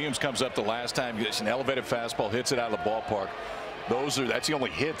game. So Williams comes up the last time, gets an elevated fastball, hits it out of the ballpark. That's the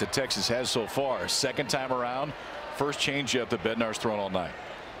only hit that Texas has so far. Second time around, first changeup that Bednar's thrown all night.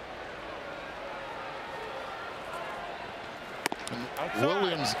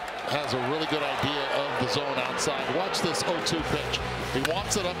 Williams has a really good idea of the zone outside. Watch this 0-2 pitch. He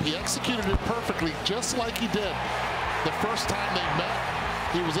wants it up. He executed it perfectly, just like he did the first time they met.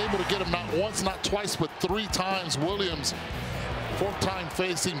 He was able to get him not once, not twice, but 3 times. Williams, 4th time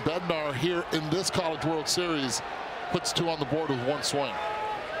facing Bednar here in this College World Series, puts 2 on the board with 1 swing.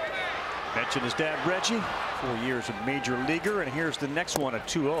 Mentioned his dad, Reggie, 4 years of major leaguer, and here's the next one, a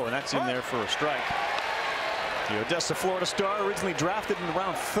 2-0, and that's in there for a strike. The Odessa, Florida star, originally drafted in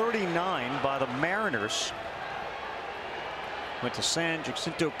round 39 by the Mariners. Went to San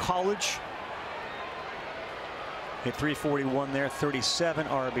Jacinto College. Hit .341 there, 37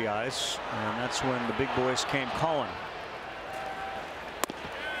 RBIs, and that's when the big boys came calling.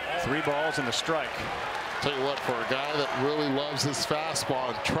 3 balls and a strike. Tell you what, for a guy that really loves his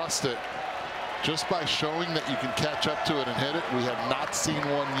fastball and trusts it, just by showing that you can catch up to it and hit it, we have not seen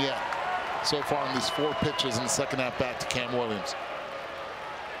one yet so far in these 4 pitches in the second at bat to Cam Williams.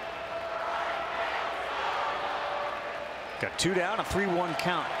 Got 2 down, a 3-1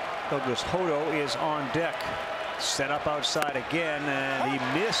 count. Douglas Hodo is on deck. Set up outside again, and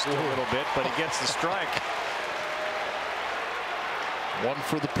he missed a little bit, but he gets the strike. 1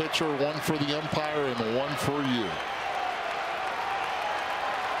 for the pitcher, 1 for the umpire, and 1 for you.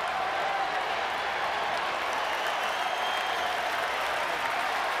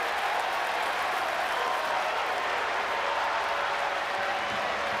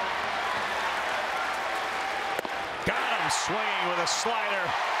 Got him swinging with a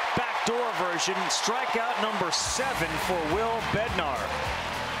slider. Backdoor version. Strikeout number 7 for Will Bednar.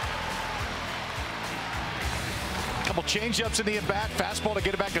 Couple changeups in the at-bat. Fastball to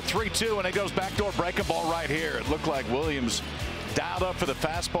get it back to 3-2, and it goes backdoor breaking ball right here. It looked like Williams dialed up for the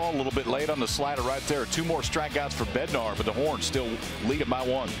fastball, a little bit late on the slider right there. 2 more strikeouts for Bednar, but the Horns still lead it by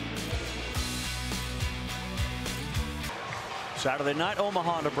 1. Saturday night,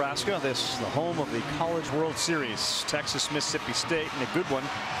 Omaha, Nebraska. This is the home of the College World Series. Texas, Mississippi State, and a good one.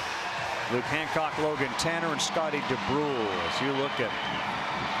 Luke Hancock, Logan Tanner, and Scotty DeBrule. As you look at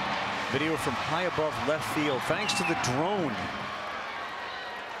video from high above left field, thanks to the drone.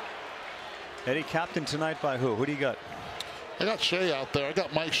 Eddie, captain tonight by who? Who do you got? I got Shea out there. I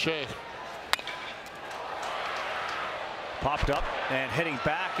got Mike Shea. Popped up, and heading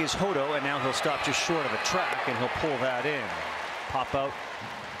back is Hodo, and now he'll stop just short of the track, and he'll pull that in. Pop out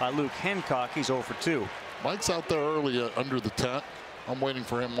by Luke Hancock. He's 0 for 2. Mike's out there early under the tent. I'm waiting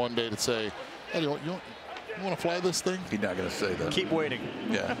for him one day to say, hey, you want to fly this thing? He's not going to say that. Keep waiting.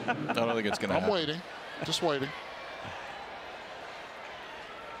 Yeah, I don't think it's going to happen. I'm waiting. Just waiting.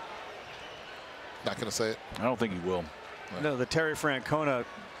 Not going to say it. I don't think he will. No, the Terry Francona,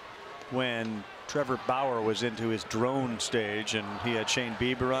 when Trevor Bauer was into his drone stage and he had Shane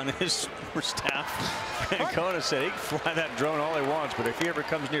Bieber on his staff, Francona said he can fly that drone all he wants, but if he ever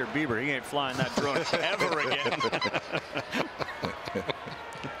comes near Bieber, he ain't flying that drone ever again.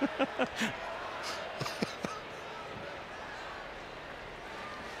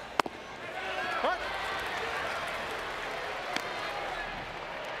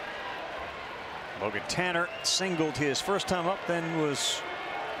 Logan Tanner singled his first time up, then was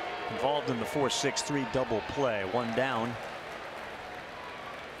involved in the 4-6-3 double play. 1 down.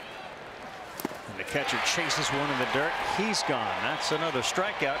 And the catcher chases one in the dirt. He's gone. That's another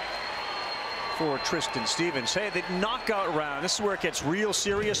strikeout for Tristan Stevens. Hey, the knockout round. This is where it gets real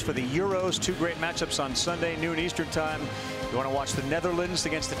serious for the Euros. 2 great matchups on Sunday, noon Eastern time. You want to watch the Netherlands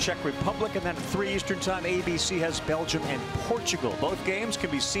against the Czech Republic, and then at 3 Eastern time, ABC has Belgium and Portugal. Both games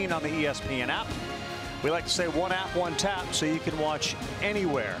can be seen on the ESPN app. We like to say 1 app, 1 tap, so you can watch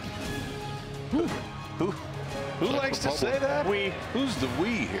anywhere. Who likes to say that? We. Who's the we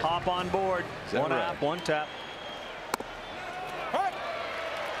here? Hop on board. 1 right? app, 1 tap.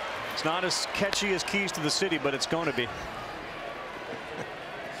 It's not as catchy as Keys to the City, but it's going to be.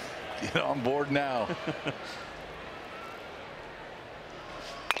 Get on board now.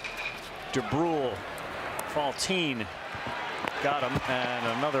 DeBrule, Faltine got him,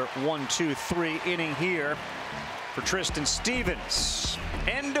 and another 1-2-3 inning here for Tristan Stevens.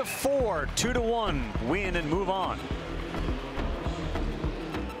 End of 4, 2-1, win and move on.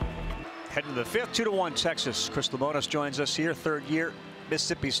 Heading to the 5th, 2-1 Texas. Chris Lemonis joins us here, 3rd year,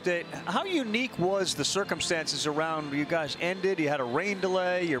 Mississippi State. How unique was the circumstances around you guys ended? You had a rain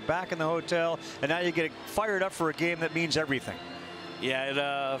delay, you're back in the hotel, and now you get fired up for a game that means everything.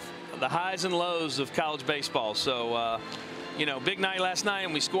 Yeah, the highs and lows of college baseball. So, you know, big night last night,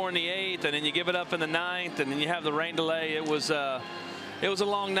 and we score in the 8th, and then you give it up in the 9th, and then you have the rain delay. It was a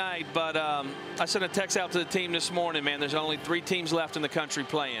long night, but I sent a text out to the team this morning, man. There's only 3 teams left in the country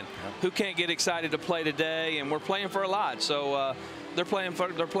playing. Yep. Who can't get excited to play today? And we're playing for a lot, so they're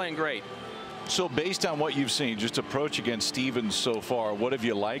playing great. So based on what you've seen, just approach against Stevens so far, what have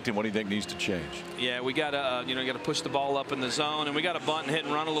you liked and what do you think needs to change? Yeah, we got to you got to push the ball up in the zone, and we got to bunt and hit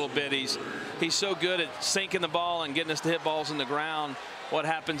and run a little bit. He's so good at sinking the ball and getting us to hit balls in the ground. What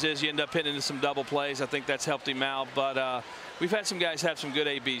happens is you end up hitting into some double plays. I think that's helped him out, but we've had some guys have some good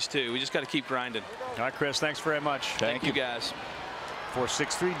ABs too. We just got to keep grinding. All right, Chris, thanks very much. Thank you guys.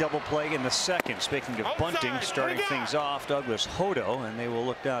 4-6-3 double play in the second. Speaking of bunting, starting things off, Douglas Hodo, and they will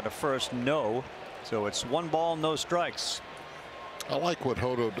look down to first. No, so it's 1 ball, no strikes. I like what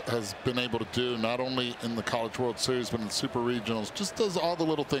Hodo has been able to do, not only in the College World Series but in the Super Regionals. Just does all the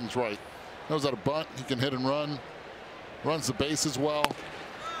little things right. Knows how to bunt. He can hit and run. Runs the bases well.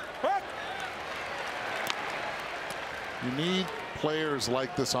 You need players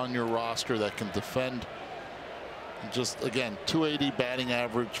like this on your roster that can defend. Just, again, 280 batting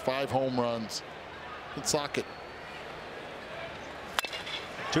average, 5 home runs. Good socket.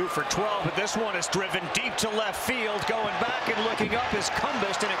 2 for 12, but this one is driven deep to left field. Going back and looking up is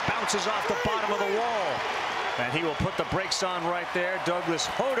Cumbest, and it bounces off the bottom of the wall. And he will put the brakes on right there. Douglas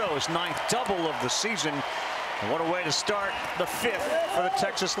Hodo's 9th double of the season. And what a way to start the 5th for the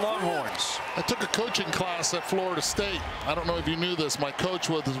Texas Longhorns. I took a coaching class at Florida State. I don't know if you knew this. My coach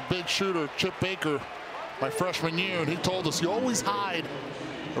was this big shooter, Chip Baker, my freshman year, and he told us you always hide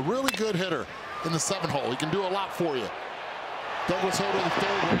a really good hitter in the 7 hole. He can do a lot for you. Douglas Hodo, the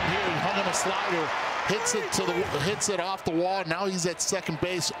 3rd right here, he hung on a slider, hits it off the wall. Now he's at second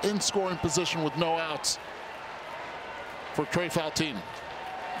base in scoring position with no outs for Trey Faltini.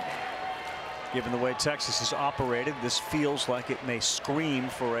 Given the way Texas has operated, this feels like it may scream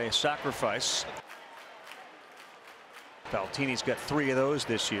for a sacrifice. Faltini's got 3 of those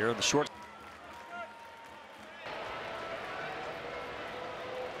this year. The short.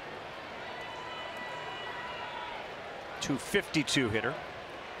 .252 hitter.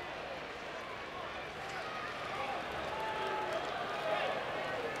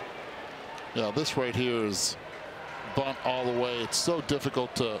 Yeah, this right here is bunt all the way. It's so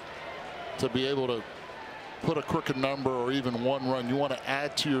difficult to be able to put a crooked number or even 1 run. You want to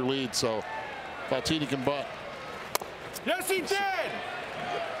add to your lead, so Faltini can bunt. Yes, he did.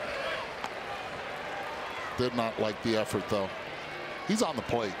 Did not like the effort, though. He's on the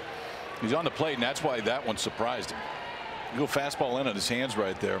plate. He's on the plate, and that's why that one surprised him. You go fastball in on his hands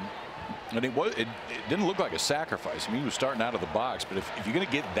right there. And it didn't look like a sacrifice. I mean, he was starting out of the box, but if you're going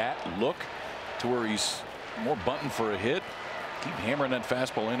to get that look to where he's more bunting for a hit, keep hammering that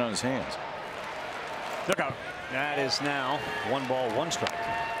fastball in on his hands. Look out. That is now 1 ball, 1 strike.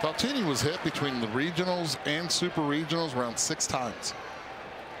 Faltini was hit between the regionals and super regionals around 6 times.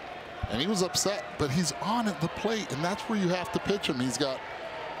 And he was upset, but he's on at the plate, and that's where you have to pitch him. He's got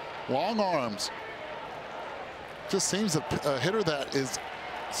long arms. Just seems a hitter that is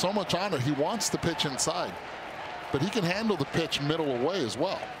so much on it. He wants to pitch inside, but he can handle the pitch middle away as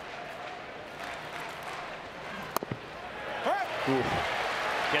well. Ooh.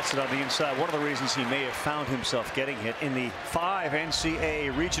 Gets it on the inside. One of the reasons he may have found himself getting hit in the 5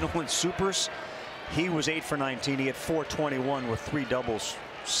 NCAA regional and supers, he was 8 for 19. He had 421 with 3 doubles,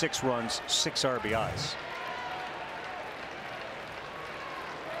 6 runs, 6 RBIs.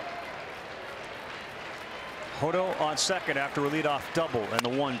 Hodo on second after a leadoff double and the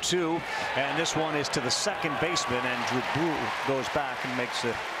 1-2, and this one is to the second baseman, and Drew goes back and makes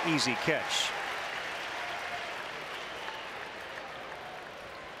an easy catch.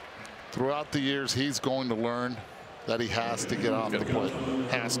 Throughout the years, he's going to learn that he has to get off the plate.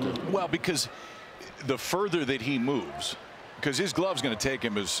 Has to. Well, because the further that he moves, because his glove's going to take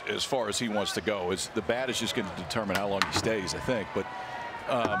him as far as he wants to go. The bat is just going to determine how long he stays, I think. But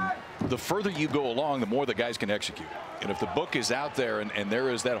the further you go along, the more the guys can execute. And if the book is out there and there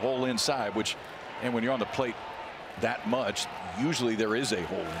is that hole inside, and when you're on the plate that much, usually there is a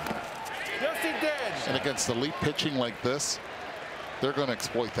hole in there. Yes, he did. And against elite pitching like this, they're going to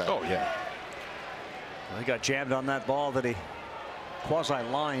exploit that. Oh, yeah. Well, he got jammed on that ball that he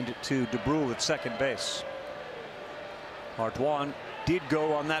quasi-lined to DeBrule at second base. Ardoin did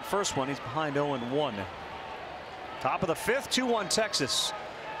go on that first one. He's behind 0-1. Top of the 5th, 2-1 Texas.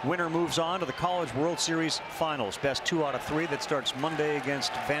 Winner moves on to the College World Series Finals. Best 2 out of 3. That starts Monday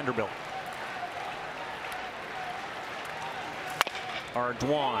against Vanderbilt.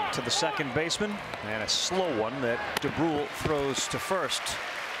 Ardwan to the second baseman, and a slow one that DeBrule throws to first.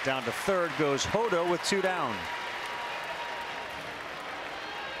 Down to third goes Hodo with 2 down.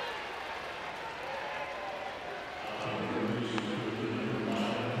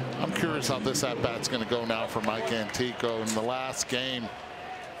 I'm curious how this at-bat's going to go now for Mike Antico. In the last game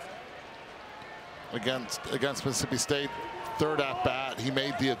against Mississippi State, third at-bat, he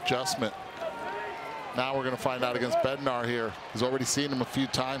made the adjustment. Now we're going to find out against Bednar here. He's already seen him a few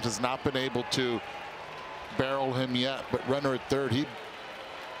times, has not been able to barrel him yet, but runner at third, he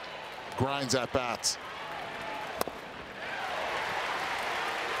grinds at-bats.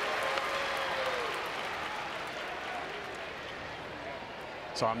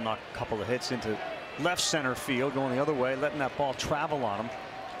 Saw him knock a couple of hits into left center field, going the other way, letting that ball travel on him.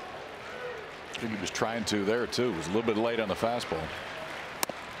 I think he was trying to there too. Was a little bit late on the fastball.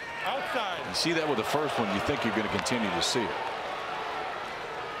 Outside. You see that with the first one, you think you're going to continue to see it.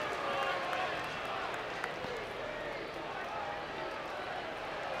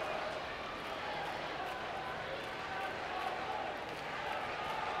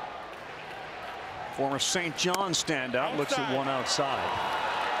 Former St. John standout looks at one outside.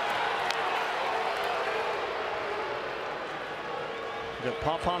 Got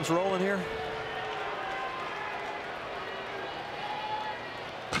pom-poms rolling here.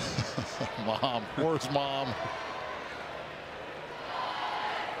 Mom, where's Mom?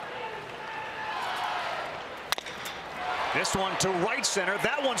 This one to right center.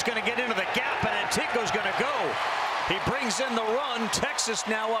 That one's going to get into the gap, and Antico's going to go. He brings in the run. Texas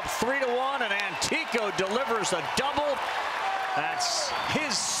now up 3-1, and Antico delivers a double. That's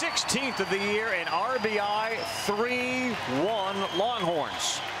his 16th of the year, and RBI. 3-1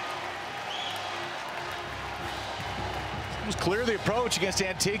 Longhorns. It was clear the approach against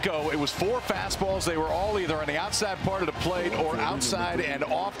Antico. It was 4 fastballs. They were all either on the outside part of the plate or outside and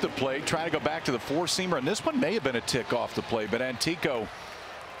off the plate, trying to go back to the 4-seamer. And this one may have been a tick off the plate, but Antico,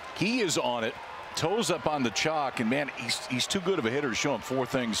 he is on it. Toes up on the chalk, and man, he's too good of a hitter to show him 4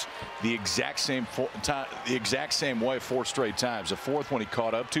 things the exact same way 4 straight times. The 4th one he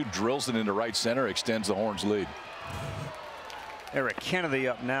caught up to, drills it into right center, extends the Horns' lead. Eric Kennedy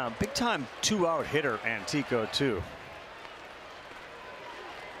up now. Big time 2-out hitter, Antico too.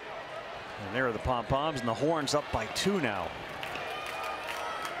 And there are the pom-poms, and the Horns up by 2 now.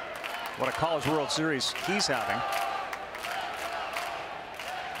 What a College World Series he's having.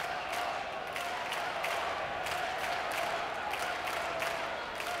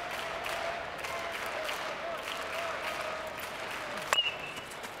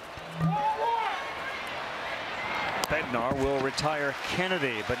 Bednar will retire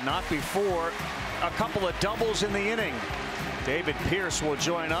Kennedy, but not before a couple of doubles in the inning. David Pierce will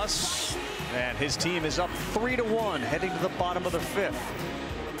join us, and his team is up 3-1 heading to the bottom of the 5th.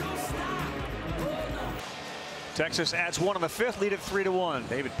 Texas adds 1 in the 5th, lead at 3-1.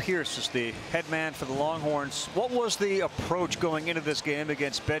 David Pierce is the head man for the Longhorns. What was the approach going into this game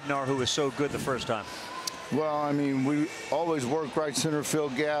against Bednar, who was so good the first time? Well, I mean, we always work right center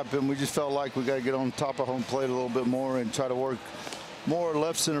field gap, and we just felt like we got to get on top of home plate a little bit more and try to work more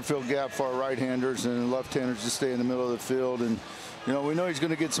left center field gap for our right-handers and left-handers to stay in the middle of the field. And, you know, we know he's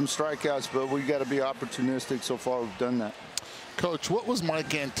going to get some strikeouts, but we got to be opportunistic. So far, we've done that. Coach, what was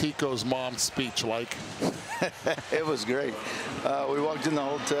Mike Antico's mom's speech like? It was great. We walked in the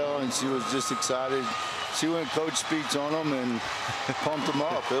hotel, and she was just excited. She went coach speech on him and pumped him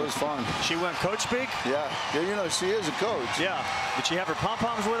up. It was fun. She went coach speak? Yeah. You know, she is a coach. Yeah. Did she have her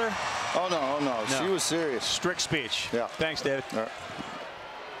pom-poms with her? Oh, no, no. She was serious. Strict speech. Yeah. Thanks, David. All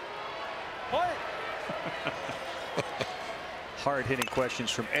right. Hard-hitting questions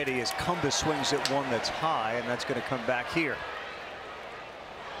from Eddie as Cumbus swings at one that's high, and that's going to come back here.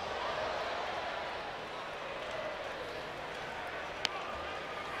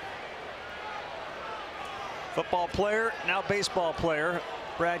 Football player, now baseball player,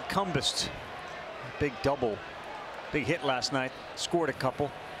 Brad Cumbest. Big double. Big hit last night. Scored a couple.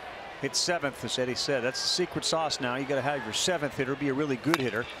 Hit 7th, as Eddie said. That's the secret sauce now. You got to have your 7th hitter be a really good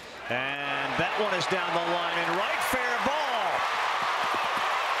hitter. And that one is down the line in right. Fair ball.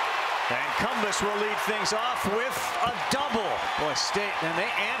 And Cumbest will lead things off with a double. Boy, State, and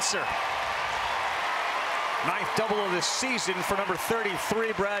they answer. 9th double of the season for number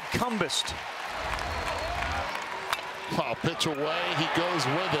 33, Brad Cumbest. Oh, pitch away, he goes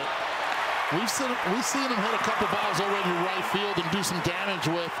with it. We've seen him hit a couple balls already to right field and do some damage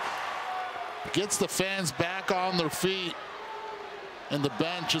with. Gets the fans back on their feet, and the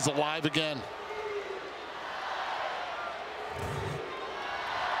bench is alive again.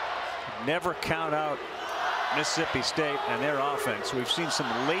 Never count out Mississippi State and their offense. We've seen some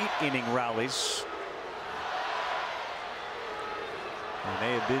late inning rallies. And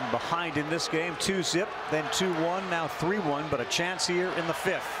they have been behind in this game, 2-zip, then 2-1, now 3-1, but a chance here in the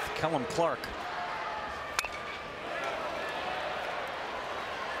 5th. Kellum Clark.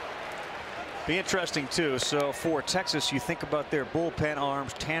 Be interesting too. So for Texas, you think about their bullpen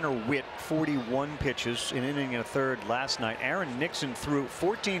arms. Tanner Witt, 41 pitches, an inning and a third last night. Aaron Nixon threw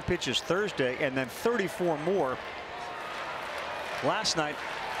 14 pitches Thursday and then 34 more last night.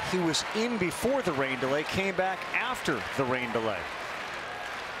 He was in before the rain delay, came back after the rain delay.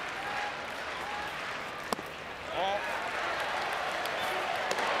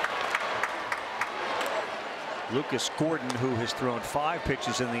 Lucas Gordon, who has thrown 5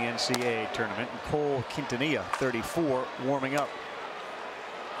 pitches in the NCAA tournament, and Cole Quintanilla, 34, warming up.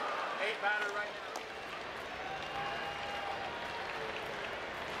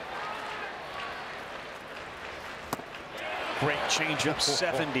 Great changeup,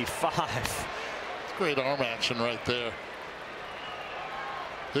 75. Great arm action right there.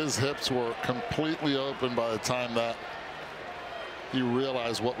 His hips were completely open by the time that he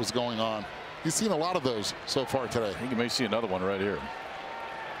realized what was going on. He's seen a lot of those so far today. I think you may see another one right here.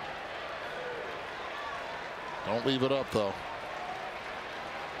 Don't leave it up, though.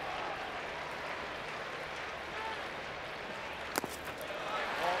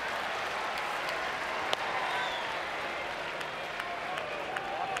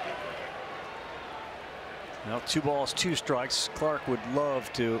 Well, 2 balls, 2 strikes. Clark would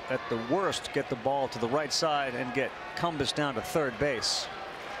love to, at the worst, get the ball to the right side and get Cumbus down to third base.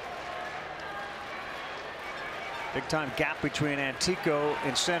 Big time gap between Antico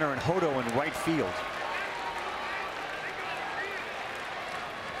in center and Hodo in right field.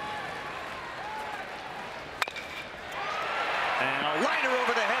 And a liner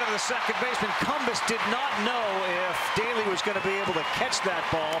over the head of the second baseman. Cumbus did not know if Daly was going to be able to catch that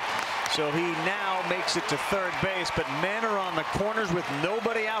ball, so he now makes it to third base, but men are on the corners with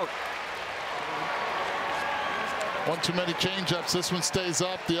nobody out. One too many changeups. This one stays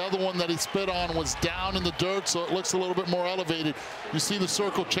up. The other one that he spit on was down in the dirt, so it looks a little bit more elevated. You see the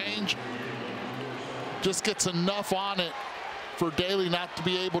circle change? Just gets enough on it for Daly not to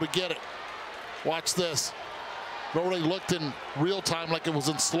be able to get it. Watch this. Already looked in real time like it was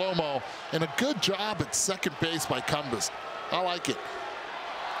in slow-mo, and a good job at second base by Cumbus. I like it.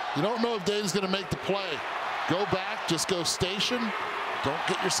 You don't know if Daly's going to make the play. Go back, just go station. Don't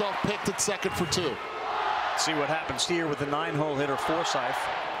get yourself picked at second for 2. See what happens here with the 9-hole hitter Forsythe.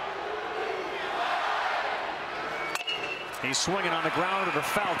 He's swinging on the grounder to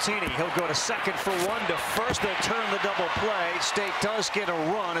Faltini. He'll go to second for 1, to first. They'll turn the double play. State does get a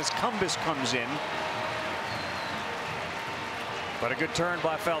run as Cumbus comes in. But a good turn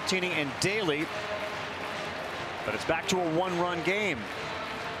by Faltini and Daly. But it's back to a 1-run game.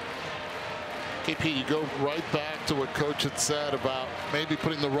 KP, you go right back to what Coach had said about maybe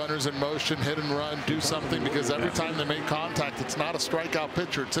putting the runners in motion, hit and run, do something, because every time they make contact, it's not a strikeout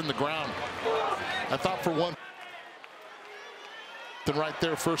pitcher, it's in the ground. I thought for one, then right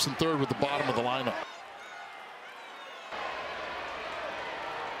there, first and third with the bottom of the lineup.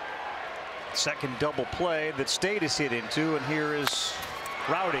 Second double play that State is hit into, and here is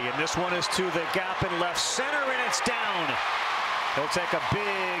Rowdy, and this one is to the gap in left center, and it's down. He'll take a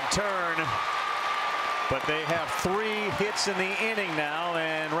big turn. But they have 3 hits in the inning now,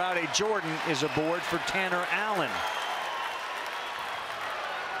 and Rowdy Jordan is aboard for Tanner Allen.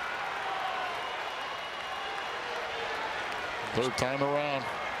 Third time around.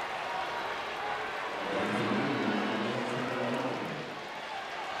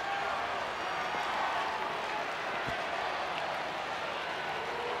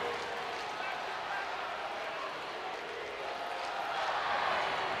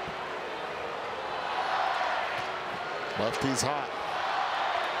 Lefty's hot.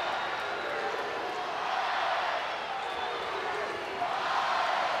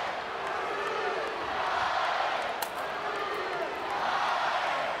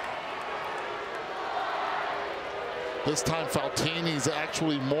 This time Faltini's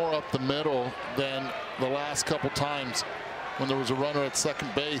actually more up the middle than the last couple times when there was a runner at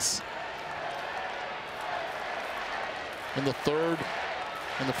second base. In the third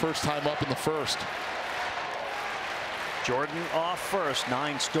and the first time up in the first. Jordan off first,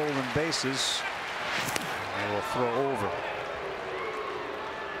 9 stolen bases. They will throw over.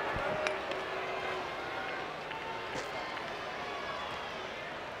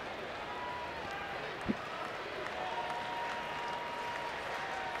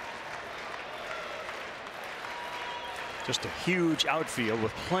 Just a huge outfield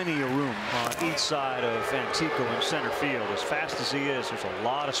with plenty of room on each side of Antico in center field. As fast as he is, there's a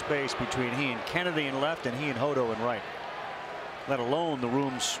lot of space between he and Kennedy in left and he and Hodo in right, let alone the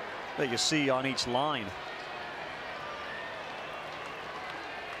rooms that you see on each line.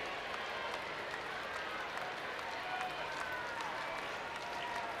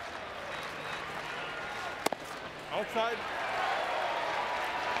 Outside.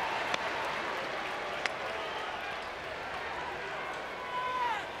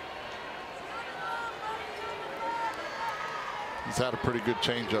 He's had a pretty good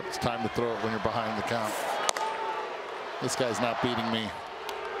changeup. It's time to throw it when you're behind the count. This guy's not beating me.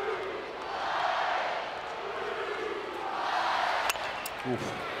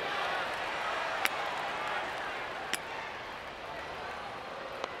 Oof.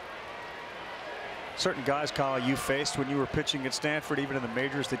 Certain guys, Kyle, you faced when you were pitching at Stanford, even in the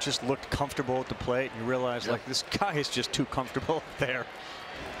majors, that just looked comfortable at the plate, and you realize, like, this guy is just too comfortable there.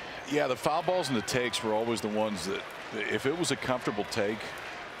 Yeah, the foul balls and the takes were always the ones that, if it was a comfortable take,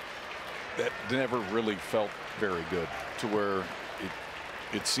 that never really felt very good, to where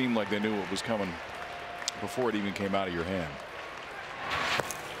it seemed like they knew what was coming before it even came out of your hand.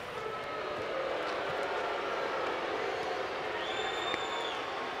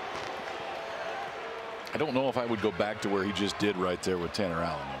 I don't know if I would go back to where he just did right there with Tanner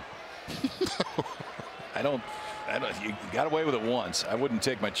Allen. I don't. You got away with it once. I wouldn't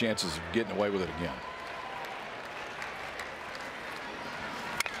take my chances of getting away with it again.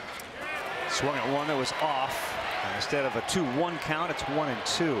 Swung at one that was off. And instead of a 2-1 count, it's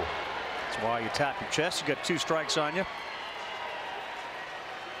 1-2. That's why you tap your chest. You got 2 strikes on you.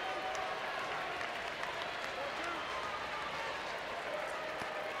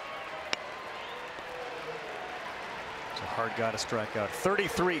 It's a hard guy to strike out.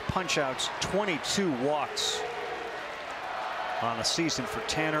 33 punch outs, 22 walks on the season for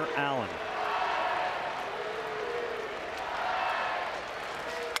Tanner Allen.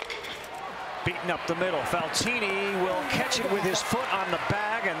 Beating up the middle. Faltini will catch it with his foot on the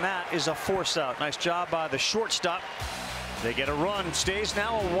bag, and that is a force out. Nice job by the shortstop. They get a run. Stays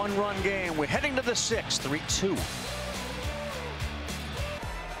now a 1-run game. We're heading to the 6th, 3-2.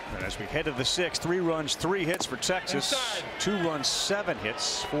 And as we head to the 6th, 3 runs, 3 hits for Texas. Inside. 2 runs, 7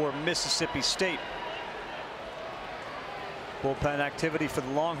 hits for Mississippi State. Bullpen activity for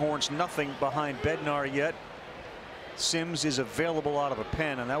the Longhorns, nothing behind Bednar yet. Sims is available out of a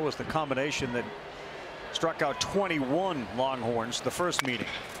pen, and that was the combination that struck out 21 Longhorns the first meeting.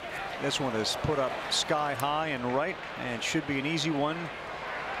 This one is put up sky high and right, and should be an easy one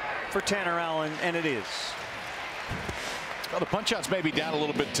for Tanner Allen, and it is. Well, the punch outs may be down a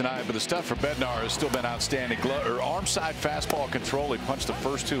little bit tonight, but the stuff for Bednar has still been outstanding. Arm side fastball control. He punched the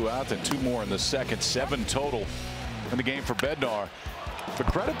first 2 out, then 2 more in the second. 7 total in the game for Bednar. But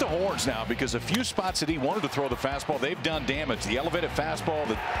credit the Horns now, because a few spots that he wanted to throw the fastball, they've done damage. The elevated fastball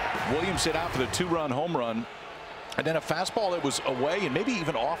that Williams hit out for the 2-run home run, and then a fastball that was away and maybe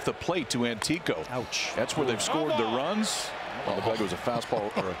even off the plate to Antico. Ouch. That's where they've scored the runs. It looked like it was a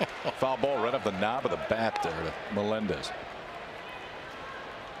fastball or a foul ball right up the knob of the bat there to Melendez.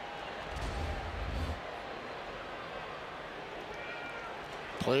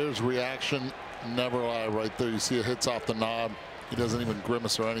 Player's reaction never lie. Right there, you see it hits off the knob. He doesn't even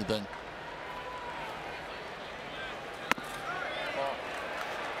grimace or anything.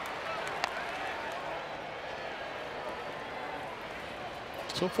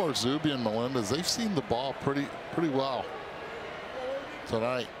 So far, Zuby and Melendez, they've seen the ball pretty well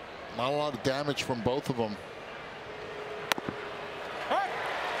tonight. Not a lot of damage from both of them.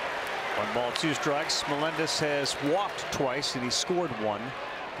 1 ball, 2 strikes. Melendez has walked twice, and he scored 1.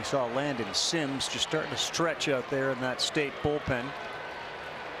 You saw Landon Sims just starting to stretch out there in that State bullpen.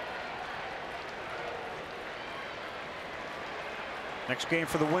 Next game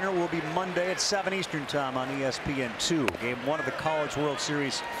for the winner will be Monday at 7 Eastern time on ESPN2. Game 1 of the College World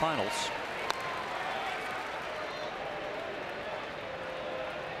Series Finals.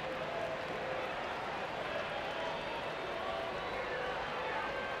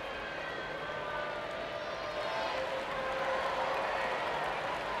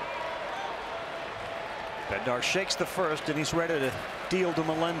 Bednar shakes the first, and he's ready to deal to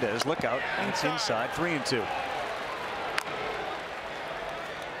Melendez. Look out. It's inside. 3-2.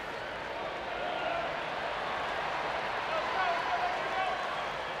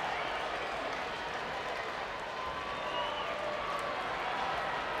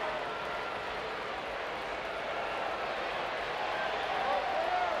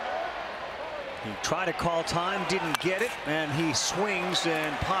 He tried to call time, didn't get it, and he swings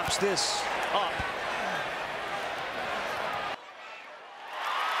and pops this up.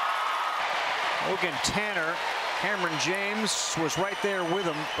 Logan Tanner. Cameron James was right there with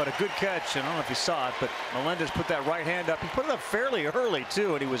him, but a good catch. I don't know if you saw it, but Melendez put that right hand up. He put it up fairly early,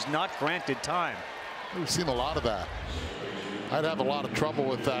 too, and he was not granted time. We've seen a lot of that. I'd have a lot of trouble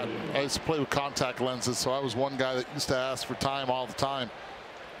with that. I used to play with contact lenses, so I was one guy that used to ask for time all the time.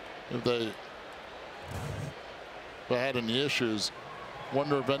 If they had any issues,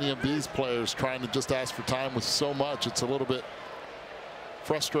 wonder if any of these players trying to just ask for time with so much, it's a little bit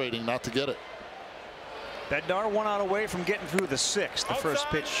frustrating not to get it. Bednar 1 out away from getting through the 6th. The first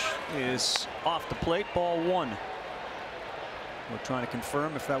pitch is off the plate, ball 1. We're trying to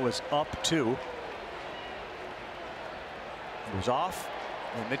confirm if that was up 2. It was off,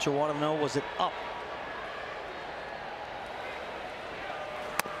 and Mitchell wanted to know, was it up?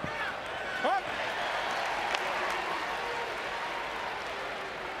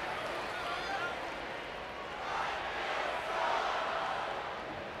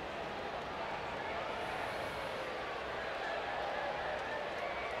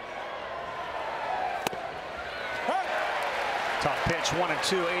 Top pitch,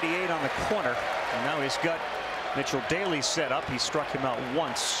 1-2, 88 on the corner. And now he's got Mitchell Daly set up. He struck him out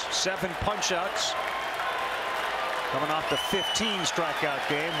once. 7 punch-outs. Coming off the 15 strikeout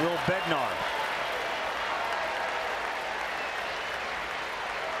game, Will Bednar.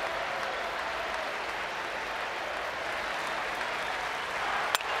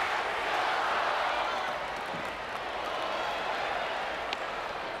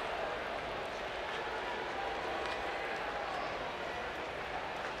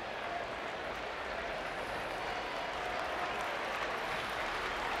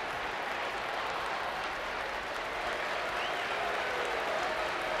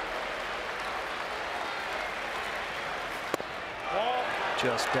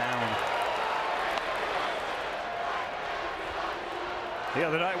 Just down. The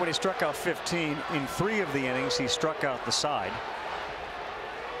other night when he struck out 15, in 3 of the innings he struck out the side.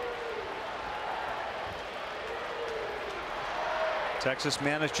 Texas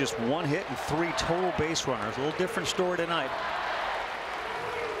managed just 1 hit and 3 total base runners. A little different story tonight.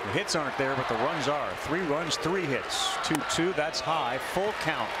 The hits aren't there, but the runs are. 3 runs, 3 hits. 2-2, that's high. Full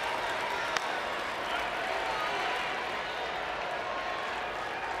count.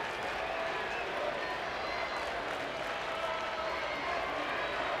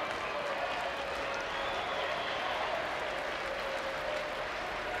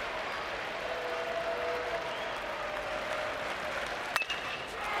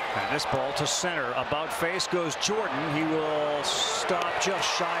 And this ball to center. About face goes Jordan. He will stop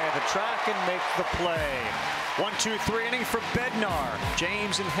just shy of the track and make the play. 1-2-3 inning for Bednar.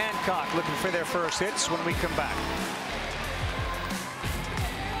 James and Hancock looking for their first hits when we come back.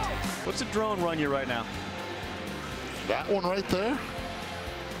 What's the drone run you right now? That one right there?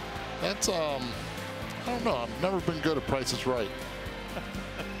 That's, I don't know. I've never been good at Price is Right.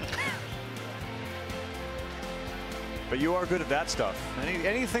 But you are good at that stuff.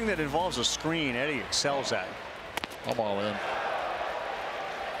 Anything that involves a screen, Eddie excels at. I'm all in.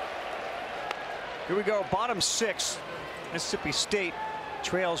 Here we go, bottom 6. Mississippi State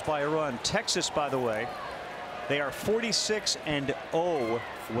trails by a run. Texas, by the way, they are 46-0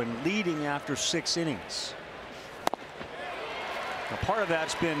 when leading after 6 innings. Now, part of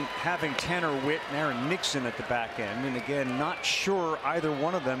that's been having Tanner Witt and Aaron Nixon at the back end. And again, not sure either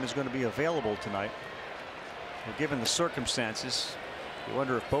one of them is going to be available tonight. Well, given the circumstances, you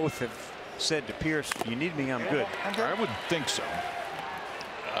wonder if both have said to Pierce, you need me, I'm good. I would think so.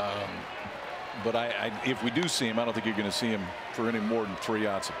 But if we do see him, I don't think you're going to see him for any more than 3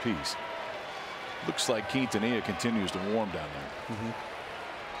 outs apiece. Looks like Quintanilla continues to warm down there.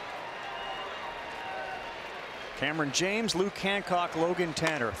 Cameron James, Luke Hancock, Logan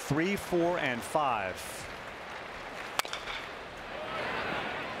Tanner, 3, 4, and 5.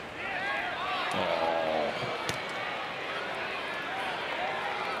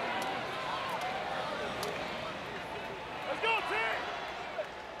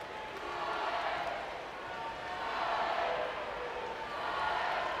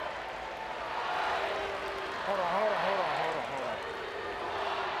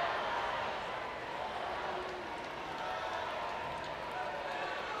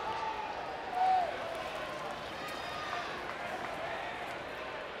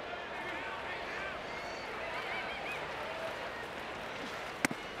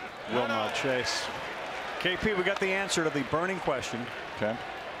 Will not chase. KP, we got the answer to the burning question. Okay.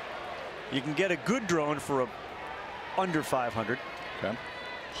 You can get a good drone for under 500. Okay.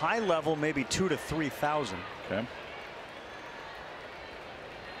 High level, maybe 2,000 to 3,000. Okay.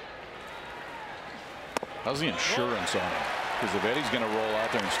 How's the insurance on it? because if Eddie's going to roll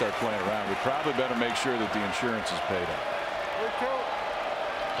out there and start playing around, we probably better make sure that the insurance is paid up.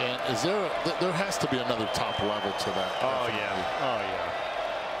 And is there has to be another top level to that. Oh, yeah. Oh, yeah.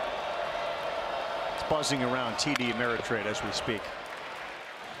 It's buzzing around TD Ameritrade as we speak.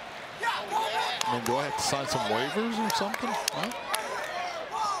 I mean, do I have to sign some waivers or something?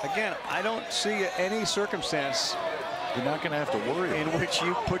 Huh? Again, I don't see any circumstance you're not going to have to worry in which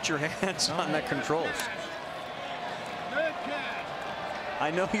you put your hands on the controls. I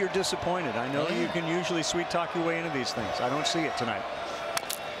know you're disappointed. I know you can usually sweet talk your way into these things. I don't see it tonight.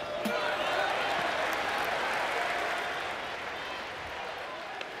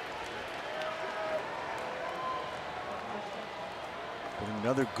 But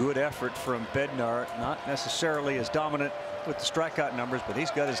another good effort from Bednar, not necessarily as dominant with the strikeout numbers, but he's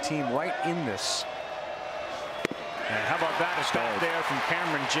got his team right in this. And how about that? A stop there from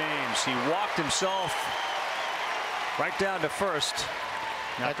Cameron James. He walked himself right down to first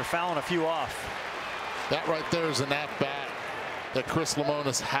after fouling a few off. That right there is an at-bat that Chris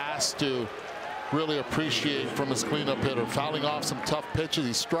Lemonis has to really appreciate from his cleanup hitter. Fouling off some tough pitches.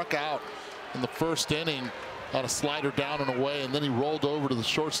 He struck out in the first inning on a slider down and away, and then he rolled over to the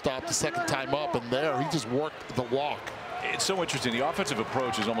shortstop the second time up, and there he just worked the walk. It's so interesting. The offensive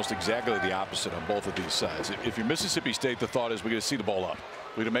approach is almost exactly the opposite on both of these sides. If you're Mississippi State, the thought is we're going to see the ball up.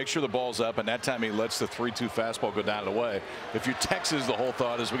 We're going to make sure the ball's up, and that time he lets the 3-2 fastball go down and away. If you're Texas, the whole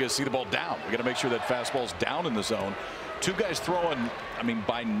thought is we're going to see the ball down. We're going to make sure that fastball's down in the zone. Two guys throwing, I mean,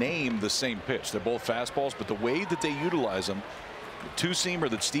 by name the same pitch. They're both fastballs, but the way that they utilize them, the two-seamer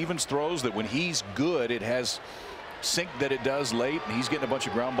that Stevens throws, that when he's good, it has sink that it does late, and he's getting a bunch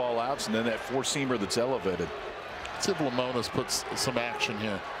of ground ball outs, and then that four-seamer that's elevated. See if Lemonis puts some action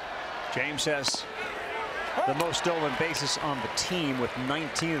here. James has the most stolen bases on the team with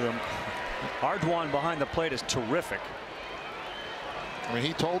 19 of them. Ardoin behind the plate is terrific. I mean,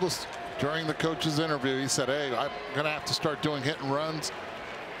 he told us during the coach's interview, he said, hey, I'm going to have to start doing hit and runs,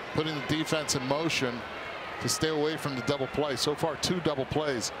 putting the defense in motion to stay away from the double play. So far, 2 double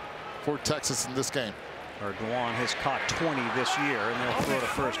plays for Texas in this game. Ardoin has caught 20 this year, and they'll throw to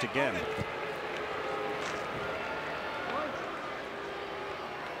first again.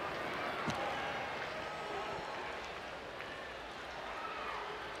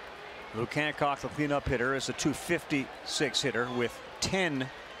 Luke Hancock, the cleanup hitter, is a .256 hitter with 10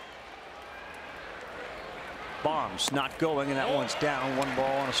 bombs not going, and that one's down. 1 ball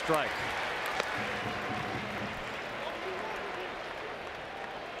and a strike.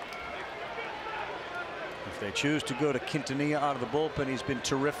 If they choose to go to Quintanilla out of the bullpen, he's been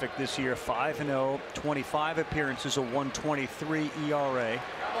terrific this year. 5-0, 25 appearances, a 1.23 ERA.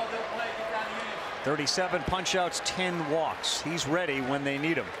 37 punch-outs, 10 walks. He's ready when they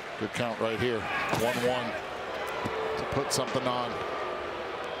need him. Good count right here. 1-1 to put something on.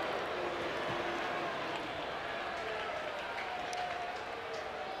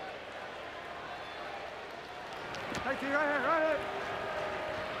 Thank you. Right here, right here.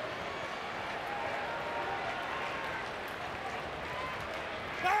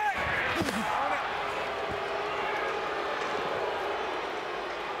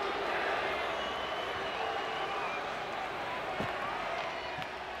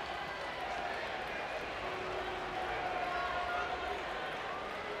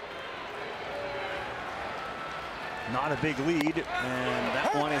 Not a big lead, and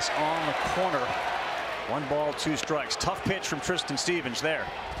that one is on the corner. 1 ball, 2 strikes. Tough pitch from Tristan Stevens there.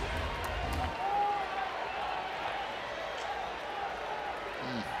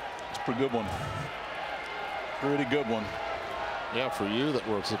 It's a pretty good one. Pretty good one. Yeah, for you that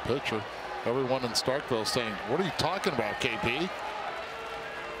was a pitcher. Everyone in Starkville saying, what are you talking about, KP?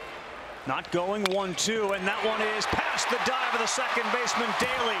 Not going, 1-2, and that one is past the dive of the second baseman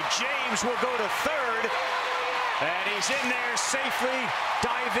Daly. James will go to third. And he's in there safely,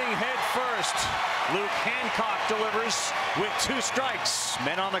 diving head first. Luke Hancock delivers with 2 strikes.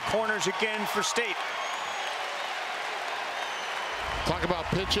 Men on the corners again for State. Talk about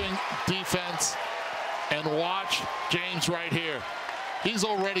pitching, defense, and watch James right here. He's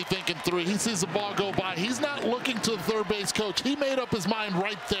already thinking 3. He sees the ball go by. He's not looking to the third base coach. He made up his mind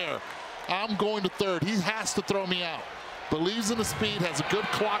right there. I'm going to third. He has to throw me out. Believes in the speed, has a good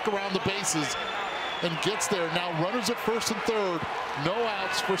clock around the bases, and gets there. Now runners at first and third. No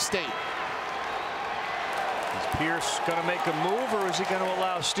outs for State. Is Pierce going to make a move, or is he going to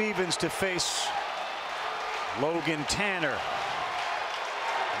allow Stevens to face Logan Tanner?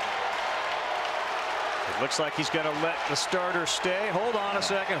 It looks like he's going to let the starter stay. Hold on a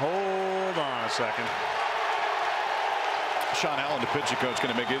second. Hold on a second. Sean Allen, the pitching coach,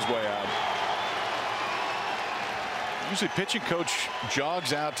 going to make his way out. Usually pitching coach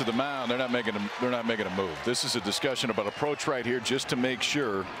jogs out to the mound. They're not making a move. This is a discussion about approach right here just to make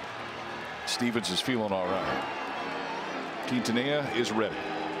sure Stevens is feeling all right. Quintanilla is ready.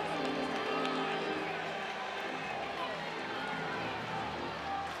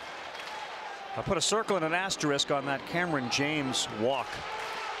 I put a circle and an asterisk on that Cameron James walk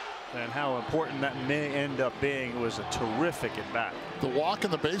and how important that may end up being. It was a terrific at bat. The walk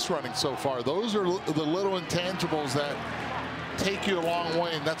and the base running so far, those are the little intangibles that take you a long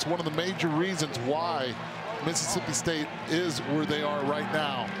way, and that's one of the major reasons why Mississippi State is where they are right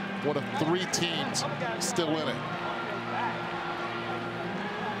now. One of 3 teams still in it.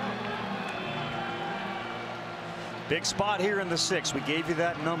 Big spot here in the 6th. We gave you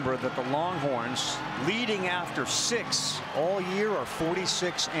that number that the Longhorns, leading after 6 all year, are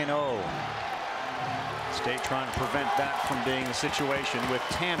 46-0. State trying to prevent that from being the situation with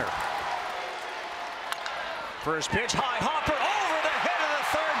Tanner. First pitch, high hopper over the head of the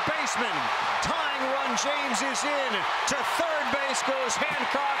third baseman. Tying run, James is in. To third base goes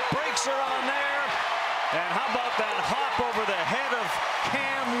Hancock, breaks her on there. And how about that hop over the head of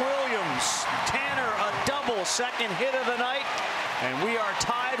Cam Williams? Tanner, a double, second hit of the night. And we are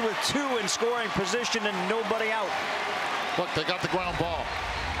tied with 2 in scoring position and nobody out. Look, they got the ground ball.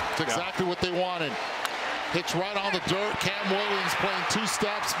 It's exactly what they wanted. Hits right on the dirt. Cam Williams playing 2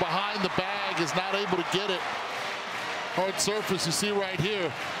 steps behind the bag, is not able to get it. Hard surface, you see right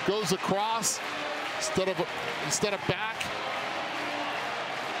here. Goes across instead of back.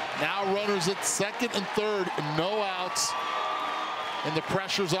 Now runners at second and third, and no outs, and the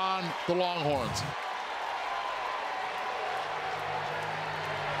pressure's on the Longhorns.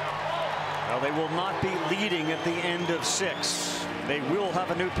 Well, they will not be leading at the end of 6. They will have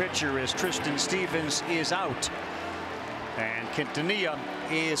a new pitcher as Tristan Stevens is out, and Quintanilla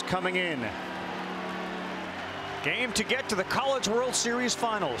is coming in. Game to get to the College World Series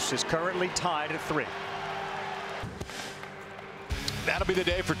Finals is currently tied at 3. That'll be the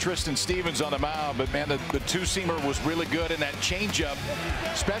day for Tristan Stevens on the mound, but man, the two-seamer was really good, and that changeup,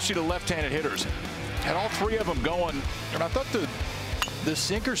 especially to left-handed hitters, had all 3 of them going. And I thought the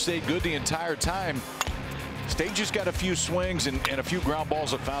sinker stayed good the entire time. State just got a few swings and a few ground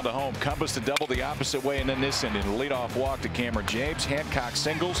balls that found a home. Compass to double the opposite way, and then this ended. A leadoff walk to Cameron James. Hancock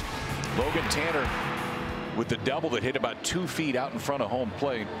singles. Logan Tanner with the double that hit about 2 feet out in front of home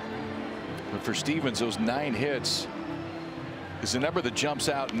plate. But for Stevens, those 9 hits is the number that jumps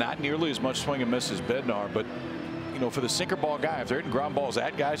out. Not nearly as much swing and miss as Bednar, but you know, for the sinker ball guy, if they're hitting ground balls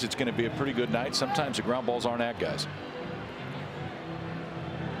at guys, it's going to be a pretty good night. Sometimes the ground balls aren't at guys.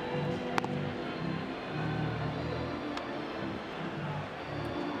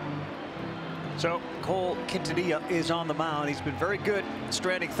 So Cole Quintanilla is on the mound. He's been very good,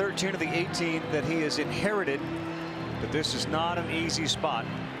 stranding 13 of the 18 that he has inherited, but this is not an easy spot.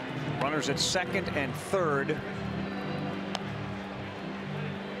 Runners at second and third.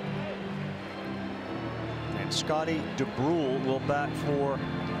 Scotty DeBrule will bat for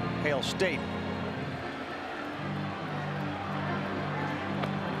Hail State.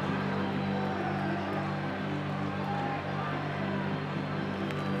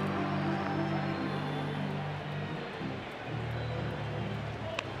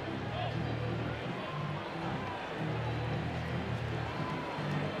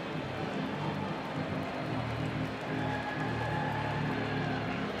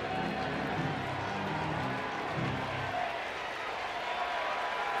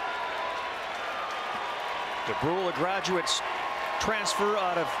 DeBrule, a graduate transfer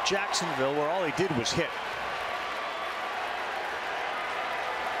out of Jacksonville, where all he did was hit.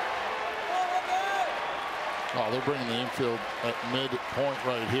 Oh, they're bringing the infield at midpoint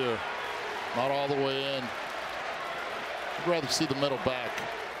right here. Not all the way in. I'd rather see the middle back.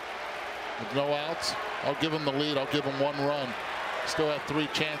 With no outs, I'll give him the lead. I'll give him 1 run. Still have 3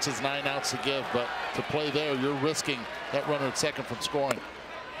 chances, 9 outs to give, but to play there, you're risking that runner at second from scoring.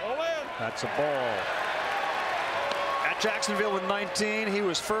 That's a ball. Jacksonville with 19. He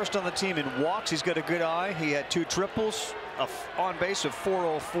was first on the team in walks. He's got a good eye. He had 2 triples, on base of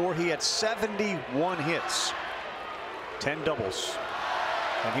 404. He had 71 hits, 10 doubles,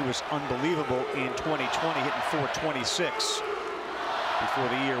 and he was unbelievable in 2020, hitting 426 before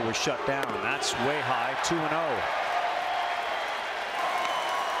the year was shut down. That's way high. 2-0.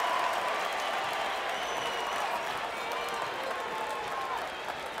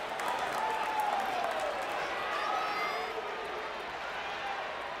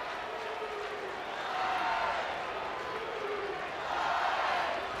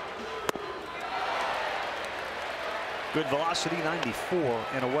 Good velocity, 94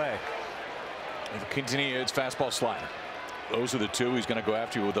 and away. Quintanilla, it's fastball, slider. Those are the two he's going to go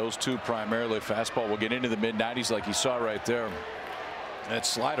after you with. Those two primarily. Fastball will get into the mid-90s like you saw right there. That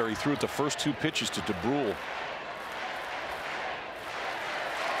slider, he threw it the first two pitches to DeBrule.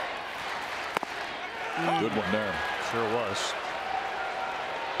 Good one there. Sure was.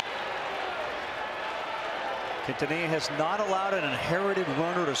 Quintanilla has not allowed an inherited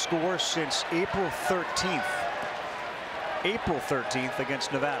runner to score since April 13th. April 13th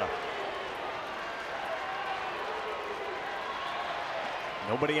against Nevada.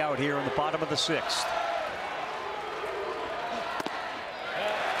 Nobody out here in the bottom of the 6th.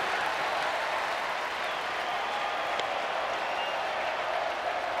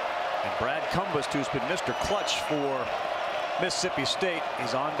 And Brad Cumbest, who's been Mr. Clutch for Mississippi State,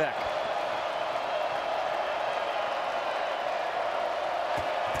 is on deck.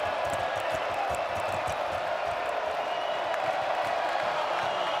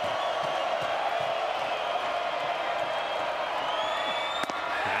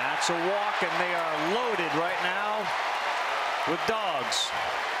 It's a walk, and they are loaded right now with dogs.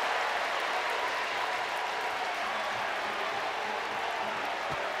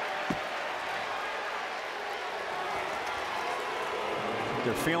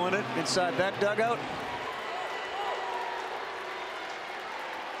 They're feeling it inside that dugout.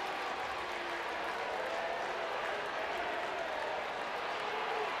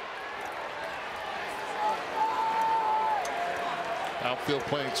 Outfield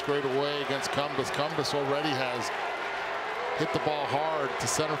playing straight away against Cumbest. Cumbest already has hit the ball hard to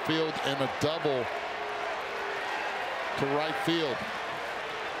center field and a double to right field.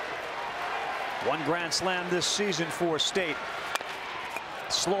 One grand slam this season for State.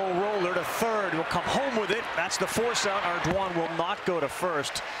 Slow roller to third. Will come home with it. That's the force out. Ardoin will not go to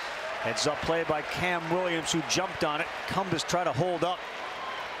first. Heads up play by Cam Williams, who jumped on it. Cumbest try to hold up.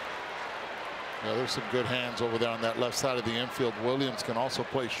 Yeah, there's some good hands over there on that left side of the infield. Williams can also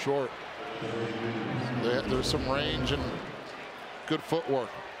play short. There's some range and good footwork.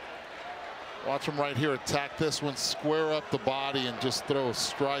 Watch him right here attack this one, square up the body, and just throw a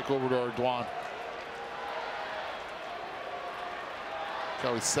strike over to Ardoin. Look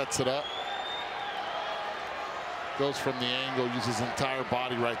how he sets it up. Goes from the angle, uses his entire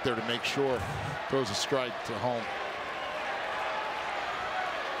body right there to make sure. Throws a strike to home.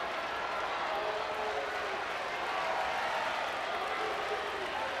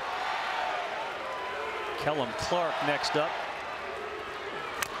 Kellum Clark next up.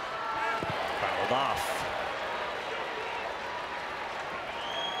 Fouled off.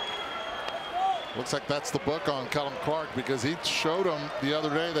 Looks like that's the book on Kellum Clark, because he showed him the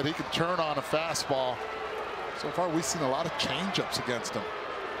other day that he could turn on a fastball. So far, we've seen a lot of changeups against him.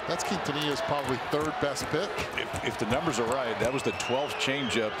 That's Quintanilla's probably third best pitch. If the numbers are right, that was the 12th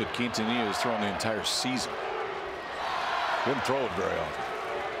changeup that Quintanilla has thrown the entire season. Didn't throw it very often.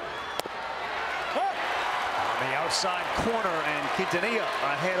 On the outside corner, and Quintanilla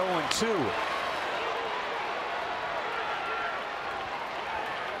ahead 0-2.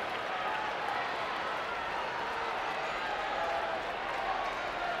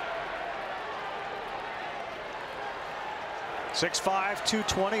 .65,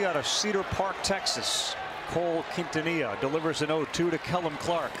 220 out of Cedar Park, Texas. Cole Quintanilla delivers an 0-2 to Kellum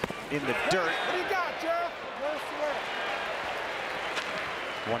Clark in the dirt. What do you got, Jeff?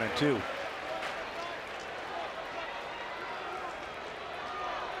 1-2.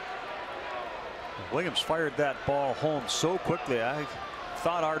 Williams fired that ball home so quickly. I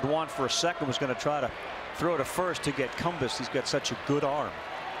thought Ardoin for a second was going to try to throw to first to get Cumbest. He's got such a good arm.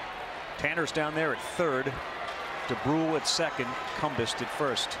 Tanner's down there at third. DeBrule at second. Cumbest at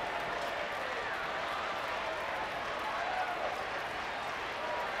first.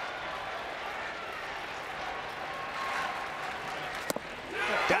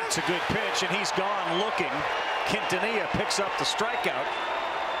 That's a good pitch, and he's gone looking. Quintanilla picks up the strikeout.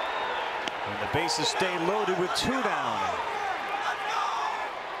 And the bases stay loaded with 2 down.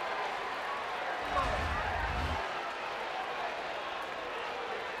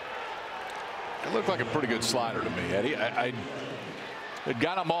 It looked like a pretty good slider to me, Eddie. It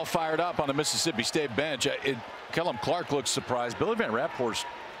got him all fired up on the Mississippi State bench. Kellum Clark looked surprised. Billy Van Rapport's,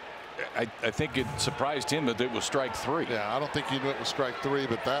 I think it surprised him that it was strike 3. Yeah, I don't think he knew it was strike 3,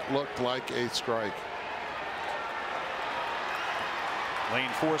 but that looked like a strike. Lane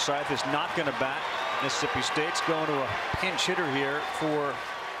Forsythe is not going to bat. Mississippi State's going to a pinch hitter here for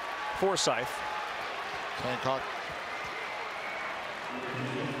Forsythe. Hancock.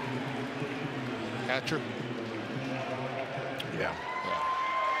 Catcher. Yeah.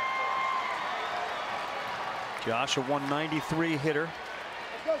 Josh, a 193 hitter.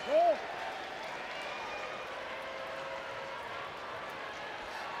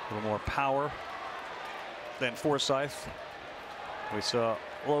 A little more power than Forsyth. We saw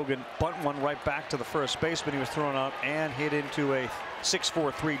Logan bunt one right back to the first baseman. He was thrown out and hit into a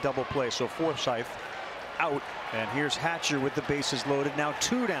 6-4-3 double play. So Forsyth out. And here's Hatcher with the bases loaded. Now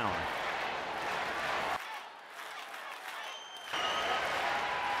 2 down.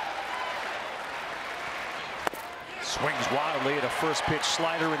 Swings wildly at a first pitch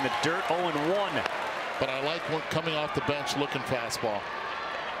slider in the dirt. 0-1. But I like one coming off the bench looking fastball.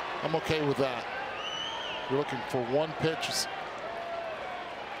 I'm okay with that. You're looking for one pitch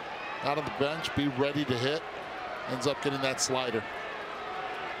out of the bench, be ready to hit. Ends up getting that slider.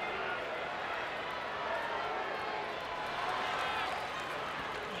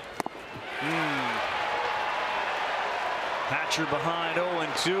 Hatcher behind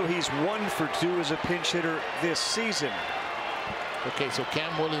 0-2. He's 1 for 2 as a pinch hitter this season. Okay, so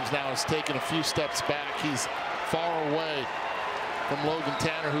Cam Williams now has taken a few steps back. He's far away from Logan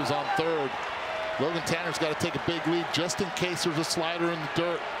Tanner, who's on third. Logan Tanner's got to take a big lead just in case there's a slider in the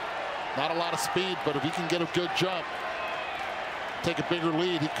dirt. Not a lot of speed, but if he can get a good jump, take a bigger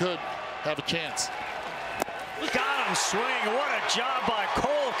lead, he could have a chance. Got him swing. What a job by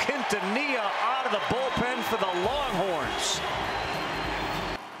Cole Quintanilla out of the bullpen for the Longhorns.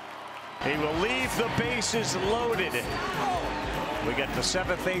 He will leave the bases loaded. We get the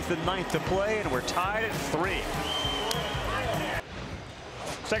 7th, 8th, and 9th to play, and we're tied at 3.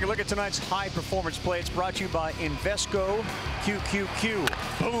 Let's take a look at tonight's high performance play. It's brought to you by Invesco QQQ.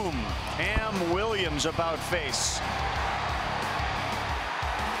 Boom. Cam Williams about face.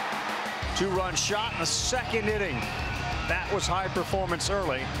 2-run shot in the 2nd inning. That was high performance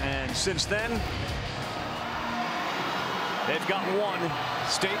early, and since then they've got 1.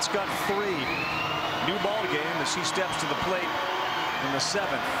 State's got 3. New ball game as he steps to the plate in the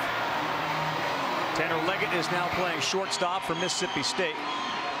 7th. Tanner Leggett is now playing shortstop for Mississippi State.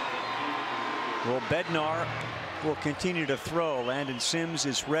 Well, Bednar will continue to throw. Landon Sims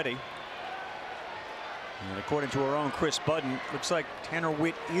is ready. And according to our own Chris Budden, looks like Tanner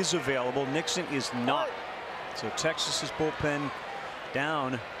Witt is available. Nixon is not. So Texas's bullpen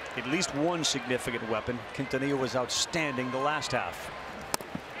down at least 1 significant weapon. Quintanilla was outstanding the last half.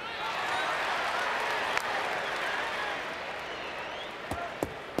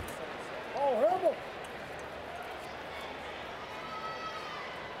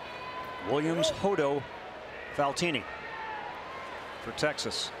 Williams, Hodo, Valtini for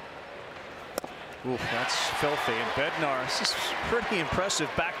Texas. Ooh, that's filthy. And Bednar, this is pretty impressive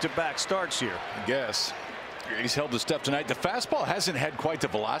back-to-back starts here. I guess he's held the step tonight. The fastball hasn't had quite the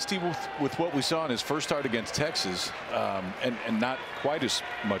velocity with what we saw in his first start against Texas, and not quite as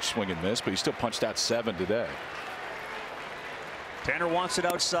much swing and miss, but he still punched out 7 today. Tanner wants it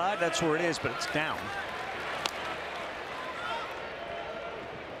outside. That's where it is, but it's down.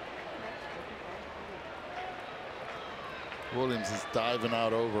 Williams is diving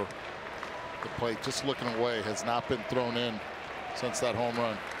out over the plate, just looking away, has not been thrown in since that home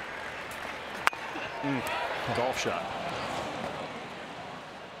run. Golf shot.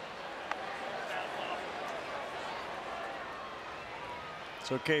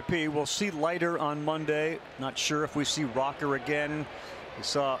 So KP, we'll see Leiter on Monday. Not sure if we see Rocker again. We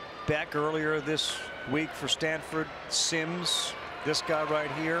saw Beck earlier this week for Stanford. Sims, this guy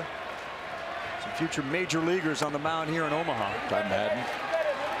right here. Some future major leaguers on the mound here in Omaha. Ty Madden.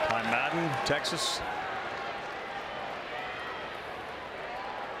 Ty Madden, Texas.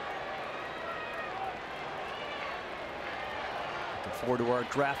 Looking forward to our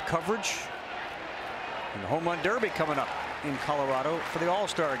draft coverage. And the Home Run Derby coming up in Colorado for the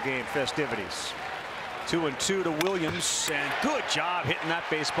All-Star Game festivities. 2-2 to Williams, and good job hitting that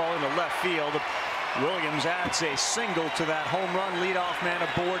baseball into left field. Williams adds a single to that home run. Leadoff man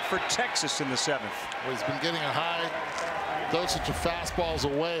aboard for Texas in the 7th. Well, he's been getting a high dosage of fastballs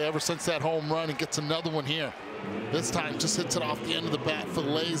away ever since that home run. He gets another one here. This time just hits it off the end of the bat,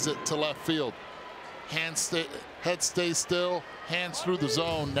 fillets it to left field. Head stays still, hands through the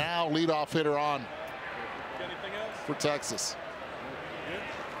zone. Now leadoff hitter on for Texas.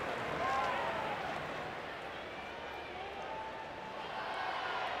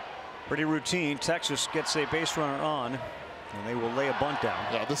 Pretty routine. Texas gets a base runner on, and they will lay a bunt down.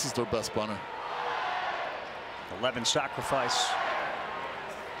 Yeah, this is their best bunter. 11 sacrifice.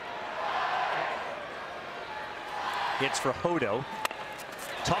 Hits for Hodo.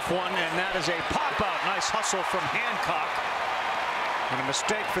 Tough one, and that is a pop out. Nice hustle from Hancock, and a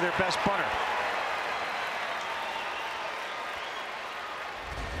mistake for their best bunter.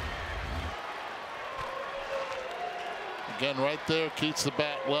 Again, right there, keeps the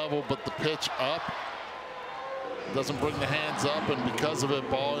bat level, but the pitch up. Doesn't bring the hands up, and because of it,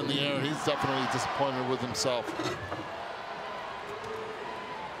 ball in the air. He's definitely disappointed with himself.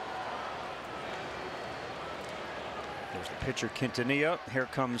 There's the pitcher, Quintanilla. Here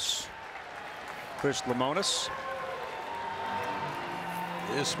comes Chris Lemonis.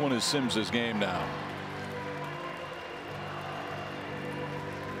 This one is Sims's game now.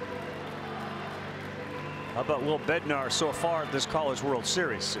 How about Will Bednar so far at this College World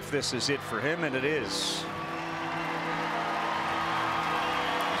Series? If this is it for him, and it is.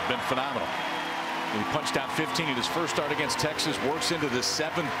 He's been phenomenal. He punched out 15 at his first start against Texas, works into the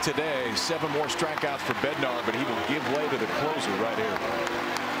 7th today. 7 more strikeouts for Bednar, but he will give way to the closer right here.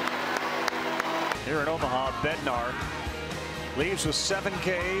 Here in Omaha, Bednar leaves with 7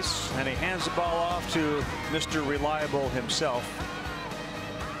 Ks, and he hands the ball off to Mr. Reliable himself.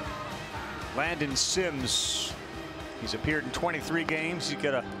 Landon Sims. He's appeared in 23 games. He's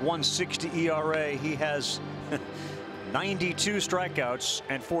got a 1.60 ERA. He has 92 strikeouts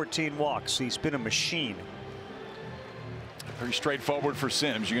and 14 walks. He's been a machine. Pretty straightforward for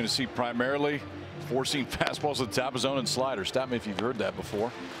Sims. You're going to see primarily forcing fastballs at the top of zone and sliders. Stop me if you've heard that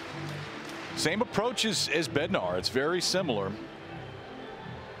before. Same approach as Bednar. It's very similar.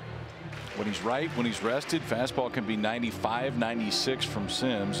 When he's right, when he's rested, fastball can be 95, 96 from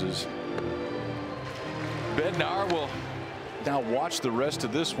Sims. As Bednar will now watch the rest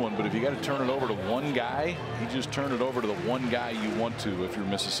of this one, but if you got to turn it over to one guy, you just turn it over to the one guy you want to if you're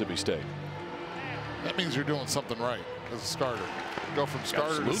Mississippi State. That means you're doing something right as a starter. Go from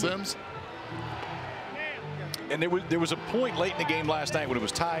starter to Sims. And there was a point late in the game last night when it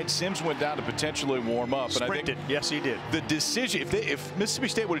was tied. Sims went down to potentially warm up. Sprinted. And I think yes, he did. The decision, if Mississippi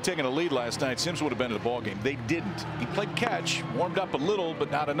State would have taken a lead last night, Sims would have been in the ball game. They didn't. He played catch, warmed up a little, but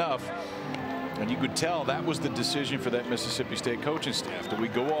not enough. And you could tell that was the decision for that Mississippi State coaching staff. Do we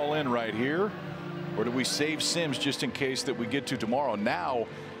go all in right here, or do we save Sims just in case that we get to tomorrow? Now,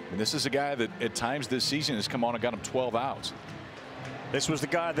 and this is a guy that at times this season has come on and got him 12 outs. This was the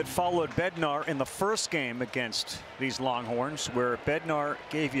guy that followed Bednar in the first game against these Longhorns, where Bednar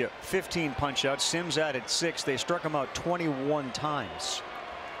gave you 15 punch outs. Sims added 6. They struck him out 21 times.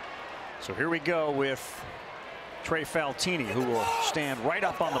 So here we go with Trey Faltini, who will stand right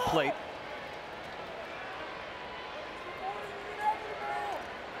up on the plate.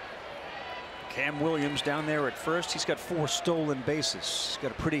 Cam Williams down there at first. He's got 4 stolen bases. He's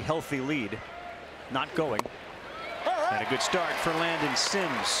got a pretty healthy lead. Not going. And a good start for Landon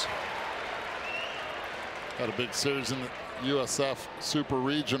Sims. Had a big series in the USF Super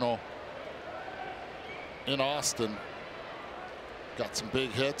Regional in Austin. Got some big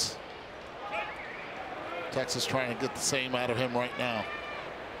hits. Texas trying to get the same out of him right now.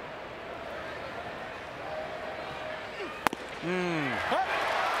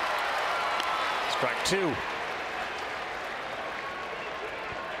 Strike 2.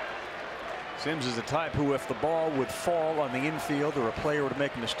 Sims is the type who, if the ball would fall on the infield or a player would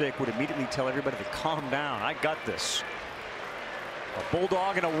make a mistake, would immediately tell everybody to calm down. I got this. A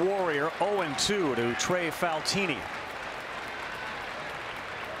Bulldog and a Warrior. 0-2 to Trey Faltini.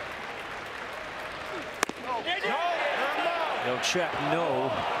 No check,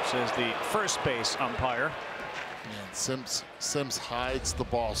 no, says the first base umpire. Man, Sims hides the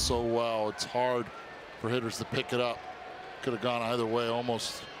ball so well. It's hard for hitters to pick it up. Could have gone either way.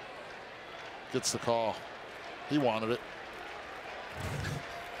 Almost gets the call. He wanted it.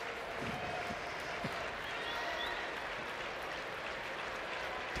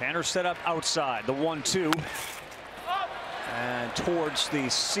 Tanner set up outside. The 1-2. And towards the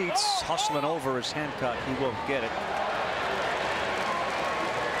seats, hustling over is Hancock. He will get it.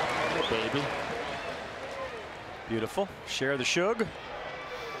 Hey, baby. Beautiful. Share the shug.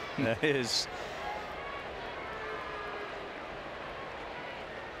 That is.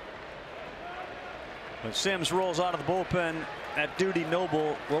 When Sims rolls out of the bullpen at Duty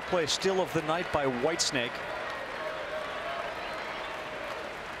Noble, will play Still of the Night by Whitesnake.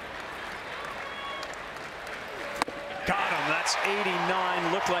 Got him. That's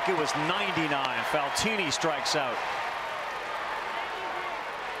 89. Looked like it was 99. Faltini strikes out.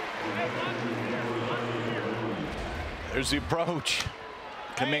 There's the approach.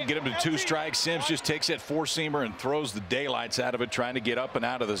 Come in, get him to 2 strikes. Sims just takes that 4-seamer and throws the daylights out of it, trying to get up and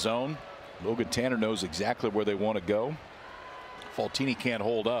out of the zone. Logan Tanner knows exactly where they want to go. Faltini can't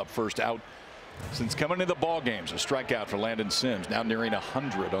hold up. First out since coming into the ball games. A strikeout for Landon Sims, now nearing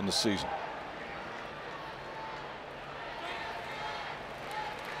 100 on the season.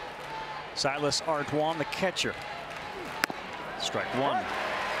 Silas Artois, the catcher. Strike 1.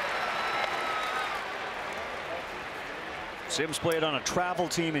 Sims played on a travel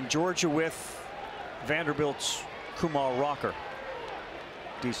team in Georgia with Vanderbilt's Kumar Rocker.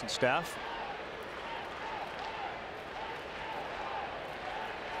 Decent staff.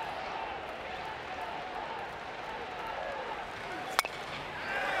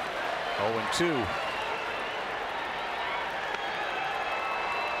 Oh, 2.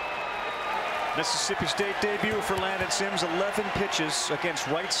 Mississippi State debut for Landon Sims. 11 pitches against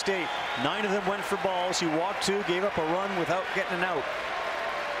Wright State. 9 of them went for balls. He walked 2, gave up a run without getting an out.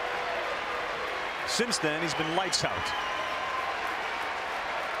 Since then, he's been lights out.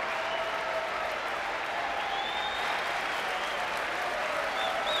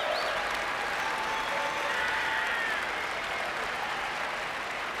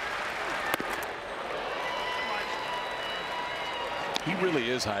 He really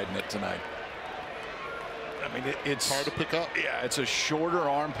is hiding it tonight. I mean, it's hard to pick up. Yeah, it's a shorter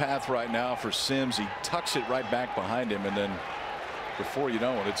arm path right now for Sims. He tucks it right back behind him, and then before you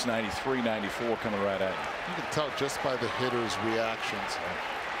know it, it's 93, 94 coming right at him. You can tell just by the hitter's reactions.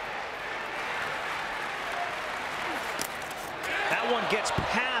 That one gets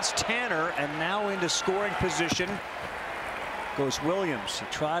past Tanner and now into scoring position goes Williams. He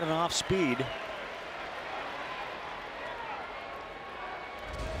tried an off speed.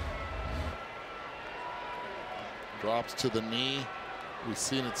 Drops to the knee. We've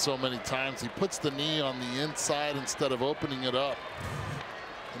seen it so many times. He puts the knee on the inside instead of opening it up.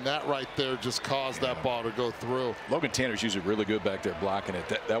 And that right there just caused that ball to go through. Logan Tanner's usually really good back there blocking it.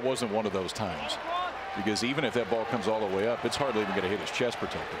 That wasn't one of those times. Because even if that ball comes all the way up, it's hardly even going to hit his chest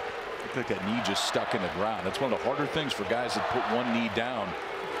protector. I think that knee just stuck in the ground. That's one of the harder things for guys that put one knee down,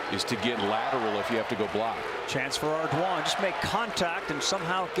 is to get lateral if you have to go block. Chance for Ardoin. Just make contact and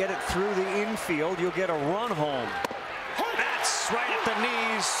somehow get it through the infield. You'll get a run home. That's right at the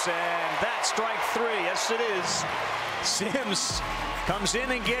knees, and that's strike 3. Yes, it is. Sims comes in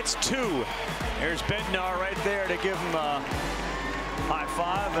and gets 2. There's Bednar right there to give him a high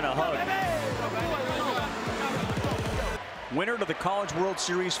five and a hug. Winner to the College World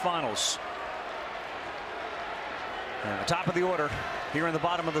Series Finals. And the top of the order here in the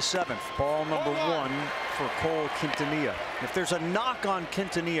bottom of the 7th. Ball number 1 for Cole Quintanilla. If there's a knock on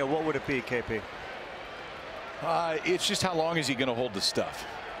Quintanilla, what would it be, KP? It's just how long is he going to hold the stuff?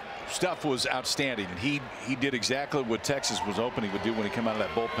 Stuff was outstanding, and he did exactly what Texas was hoping he would do when he came out of that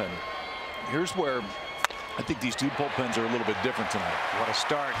bullpen. Here's where I think these two bullpens are a little bit different tonight. What a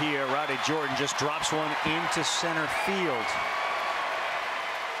start here. Rowdy Jordan just drops one into center field.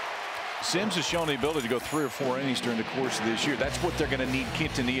 Sims has shown the ability to go 3 or 4 innings during the course of this year. That's what they're going to need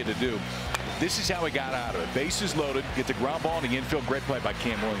Quintanilla to do. This is how he got out of it. Bases loaded, get the ground ball in the infield. Great play by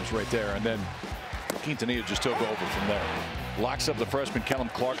Cam Williams right there. And then Quintanilla just took over from there. Locks up the freshman Kellum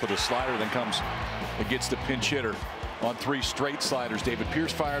Clark with a slider, then comes and gets the pinch hitter on 3 straight sliders. David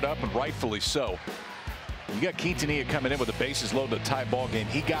Pierce fired up, and rightfully so. You got Quintanilla coming in with the bases loaded, a tie ball game.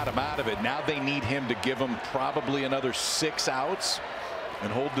 He got him out of it. Now they need him to give him probably another 6 outs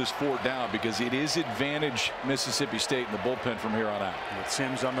and hold this 4 down, because it is advantage Mississippi State in the bullpen from here on out. With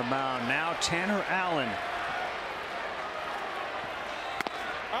Sims on the mound, now Tanner Allen.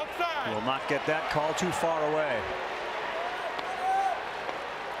 Outside. Will not get that call too far away.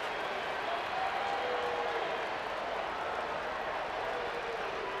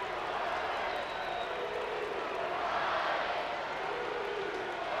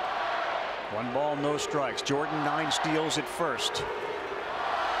 One ball, no strikes. Jordan 9 steals at first.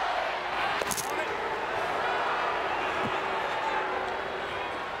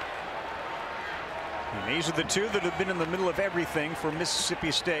 And these are the two that have been in the middle of everything for Mississippi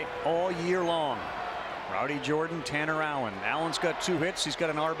State all year long. Rowdy Jordan, Tanner Allen. Allen's got 2 hits. He's got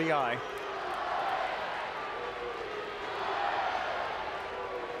an RBI.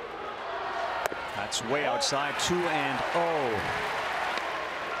 That's way outside. 2-0.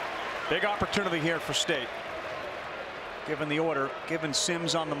 Big opportunity here for State. Given the order, given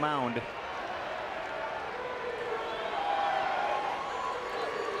Sims on the mound.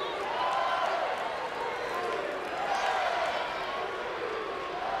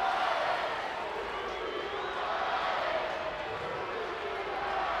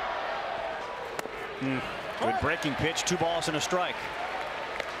 Good breaking pitch. 2 balls and a strike.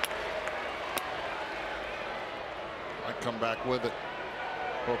 I come back with it.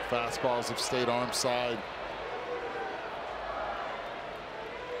 Both fastballs have stayed arm side.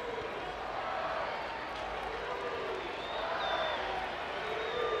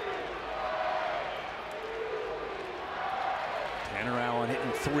 Tanner Allen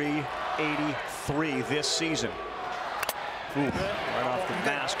hitting .383 this season. Ooh, right off the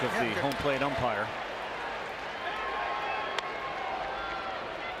mask of the home plate umpire.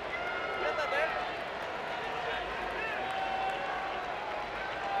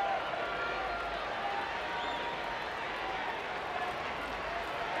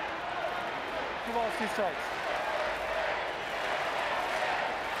 balls, 2 strikes.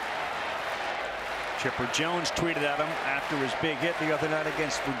 Chipper Jones tweeted at him after his big hit the other night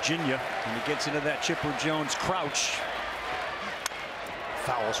against Virginia, and he gets into that Chipper Jones crouch.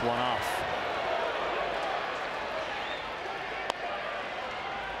 Fouls one off.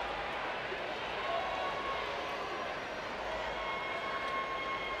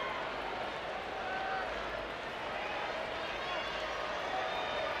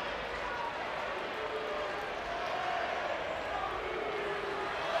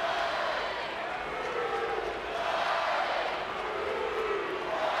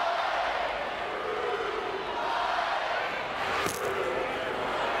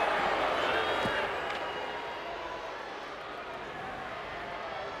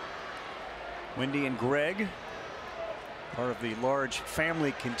 Wendy and Greg, part of the large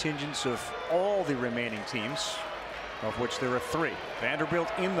family contingents of all the remaining teams, of which there are 3. Vanderbilt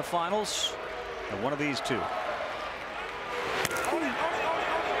in the finals, and one of these 2.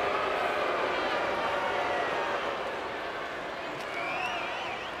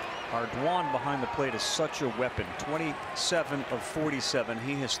 Ardoin behind the plate is such a weapon. 27 of 47.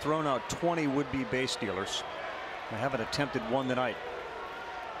 He has thrown out 20 would-be base stealers. They haven't attempted one tonight.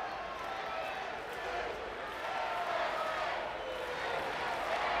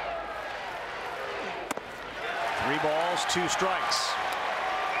 3 balls, 2 strikes.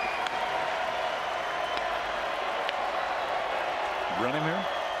 Run him here.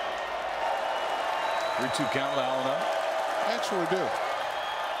 3-2 count. Allen up. Actually, do.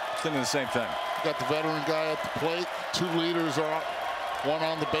 Thinking the same thing. You got the veteran guy at the plate. 2 leaders are up. One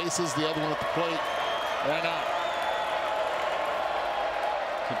on the bases, the other one at the plate. Why not?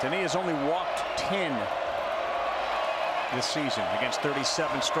 Quintanilla has only walked 10 this season against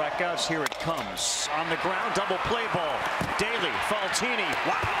 37 strikeouts. Here it comes on the ground, double play ball. Daly, Faltini,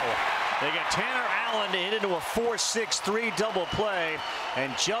 wow! They get Tanner Allen to hit into a 4-6-3 double play,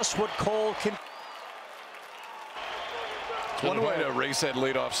 and just what Cole can. One way to race that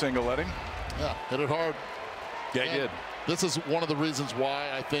leadoff single, Eddie. Yeah, hit it hard. Yeah, he did. This is one of the reasons why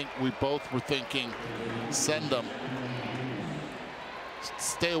I think we both were thinking send them.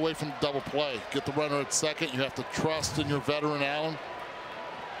 Stay away from the double play. Get the runner at second. You have to trust in your veteran Allen,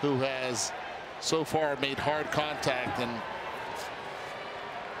 who has so far made hard contact. And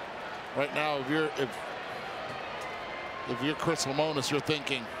right now, if you're Chris Lemonis, you're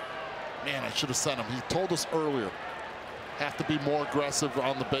thinking, man, I should have sent him. He told us earlier, have to be more aggressive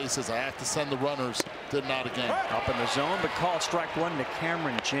on the bases. I have to send the runners. Did not again. Up in the zone, but call strike 1 to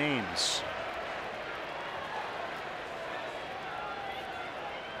Cameron James.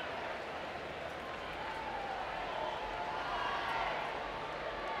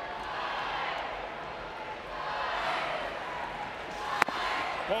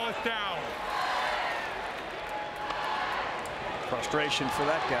 Ball is down. Frustration for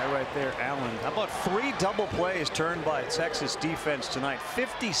that guy right there, Allen. How about 3 double plays turned by Texas defense tonight?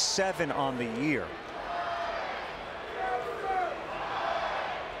 57 on the year.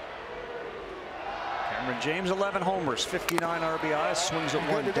 Cameron James, 11 homers, 59 RBIs, swings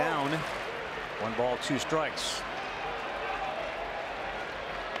at 1 down. 1 ball, 2 strikes.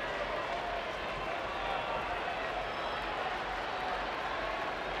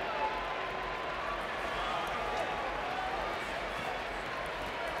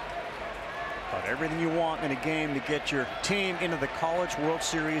 But everything you want in a game to get your team into the College World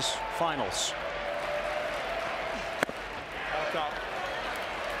Series finals.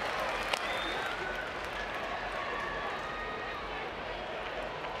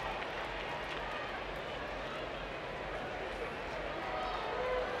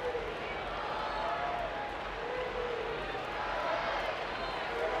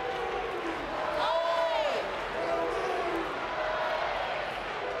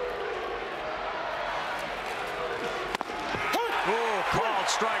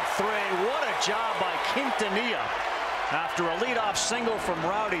 Strike 3. What a job by Quintanilla. After a leadoff single from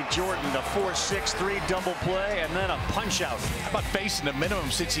Rowdy Jordan, the 4-6-3 double play, and then a punch out. How about facing the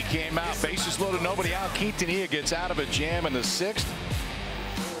minimum since he came out? Bases loaded, nobody out. Quintanilla gets out of a jam in the 6th.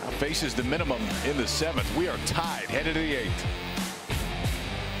 Now faces the minimum in the 7th. We are tied, headed to the 8th.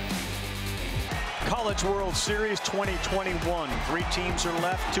 College World Series 2021. 3 teams are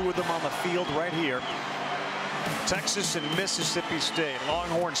left, 2 of them on the field right here. Texas and Mississippi State.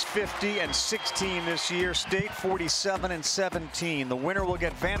 Longhorns 50 and 16 this year. State 47 and 17. The winner will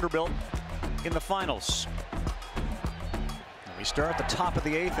get Vanderbilt in the finals. And we start at the top of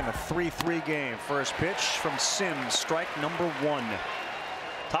the 8th in a 3-3 game. First pitch from Sims, strike number 1.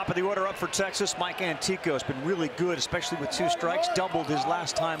 Top of the order up for Texas. Mike Antico has been really good, especially with 2 strikes. Doubled his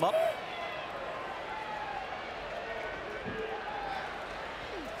last time up.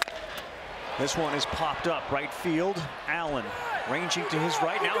 This one is popped up right field. Allen ranging to his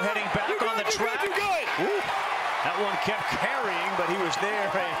right, now heading back on the track. Ooh, that one kept carrying, but he was there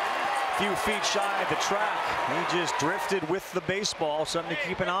a few feet shy of the track. He just drifted with the baseball. Something to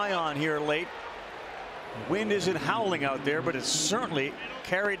keep an eye on here late. Wind isn't howling out there, but it certainly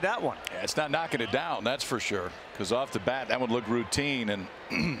carried that one. Yeah, it's not knocking it down, that's for sure. Because off the bat, that one looked routine, and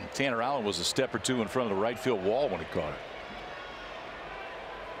Tanner Allen was a step or two in front of the right field wall when he caught it.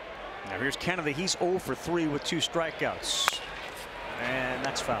 Now here's Kennedy. He's 0 for 3 with 2 strikeouts. And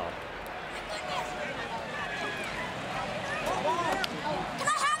that's foul. Can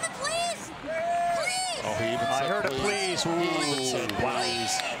I have it, please? Please! Oh, he even I said heard please. a please. He even said Wow.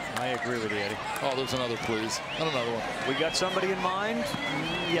 please. I agree with you, Eddie. Oh, there's another please. And another one. We got somebody in mind?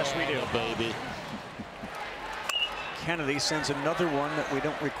 Yes, we do. Oh, baby. Kennedy sends another one that we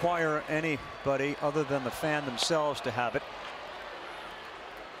don't require anybody other than the fan themselves to have it.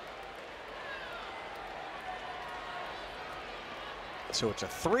 So it's a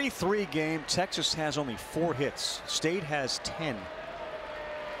 3-3 game. Texas has only 4 hits. State has 10.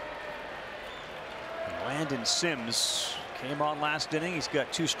 And Landon Sims came on last inning. He's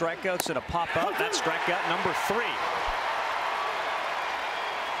got 2 strikeouts and a pop out. That's strikeout number 3.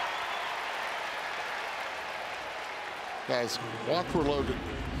 Guys, watch where Logan.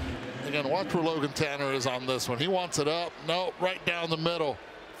 Again, watch where Logan Tanner is on this one. He wants it up. No, right down the middle.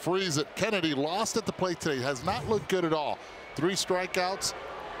 Freeze it. Kennedy lost at the plate today. Has not looked good at all. 3 strikeouts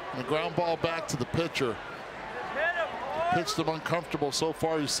and a ground ball back to the pitcher. Pitched him uncomfortable so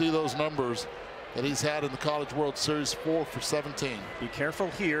far. You see those numbers that he's had in the College World Series, 4 for 17. Be careful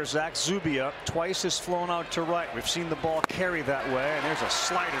here. Zach Zubia twice has flown out to right. We've seen the ball carry that way, and there's a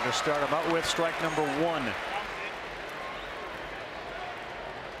slider to start him out with. Strike number 1.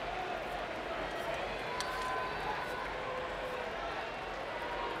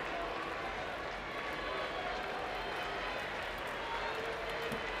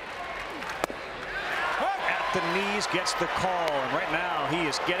 The knees, gets the call, and right now he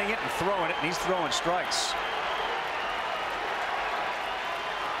is getting it and throwing it, and he's throwing strikes.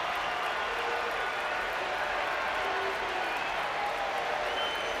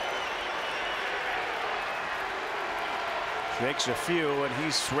 Shakes a few, and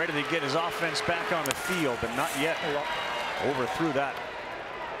he's ready to get his offense back on the field, but not yet. Overthrew that.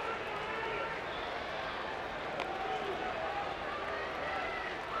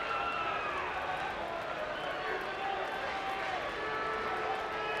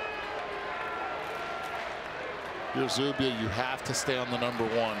 You're Zubia, you have to stay on the number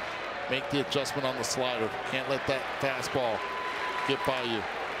 1. Make the adjustment on the slider. Can't let that fastball get by you.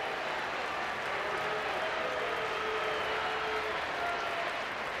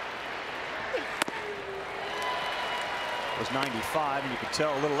 It was 95, and you could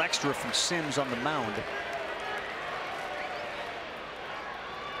tell a little extra from Sims on the mound.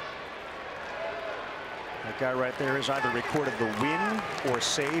 That guy right there has either recorded the win or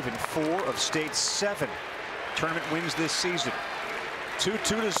save in 4 of State's 7 tournament wins this season. 2-2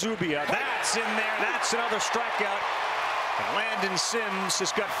 to Zubia. That's in there. That's another strikeout. And Landon Sims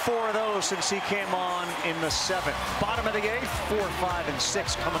has got 4 of those since he came on in the 7th. Bottom of the 8th, 4, 5, and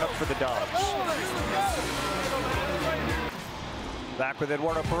 6 coming up for the Dogs. Back with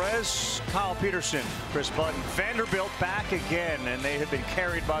Eduardo Perez, Kyle Peterson, Chris Budden. Vanderbilt back again, and they have been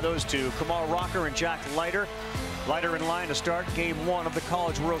carried by those two. Kamal Rocker and Jack Leiter. Leiter in line to start Game 1 of the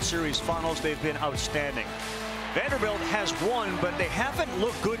College World Series Finals. They've been outstanding. Vanderbilt has won, but they haven't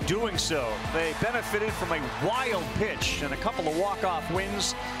looked good doing so. They benefited from a wild pitch and a couple of walk-off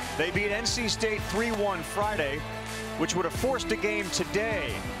wins. They beat NC State 3-1 Friday, which would have forced a game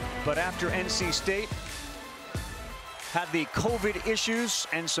today. But after NC State had the COVID issues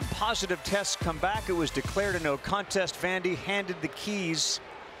and some positive tests come back, it was declared a no contest. Vandy handed the keys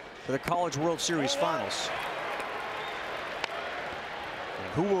to the College World Series Finals. And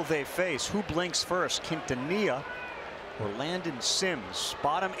who will they face? Who blinks first? Quintanilla or Landon Sims?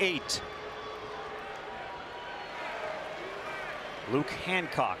 Bottom 8. Luke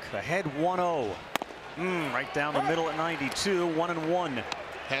Hancock ahead 1-0. Right down the middle at 92, 1-1.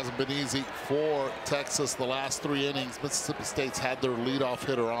 Hasn't been easy for Texas the last 3 innings. Mississippi State's had their leadoff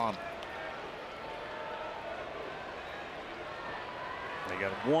hitter on. They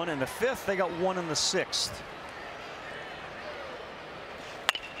got 1 in the 5th. They got 1 in the 6th.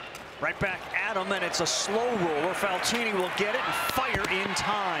 Right back at him, and it's a slow roller. Faltini will get it and fire in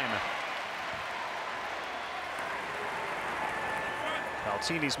time.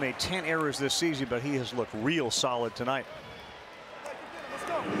 Faltini's made 10 errors this season, but he has looked real solid tonight.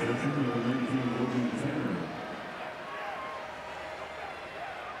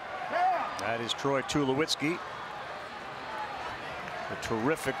 That is Troy Tulowitzki, a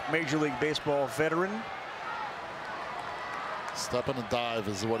terrific Major League Baseball veteran. Step and a dive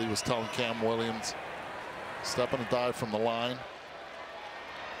is what he was telling Cam Williams. Step and a dive from the line.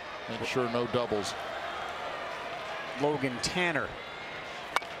 Make sure no doubles. Logan Tanner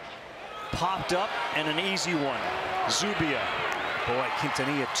popped up and an easy one. Zubia. Boy,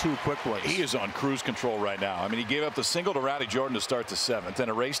 Quintanilla, 2 quick ones. He is on cruise control right now. I mean, he gave up the single to Rowdy Jordan to start the 7th and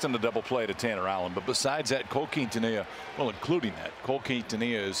erased in the double play to Tanner Allen. But besides that, Cole Quintanilla, well, including that, Cole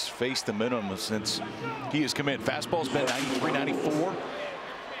Quintanilla has faced the minimum since he has come in. Fastball's been 93, 94.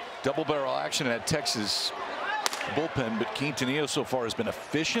 Double barrel action in that Texas bullpen. But Quintanilla so far has been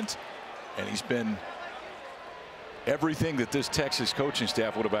efficient, and he's been everything that this Texas coaching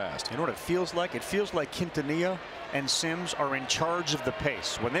staff would have asked. You know what it feels like? It feels like Quintanilla and Sims are in charge of the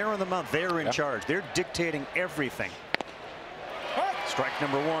pace. When they're on the mound, they're in charge. They're dictating everything. Strike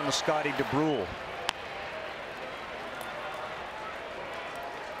number 1 to Scotty DeBrule.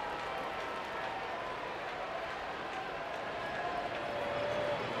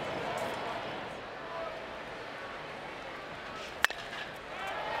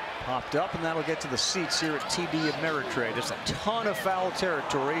 Popped up, and that'll get to the seats here at TD Ameritrade. There's a ton of foul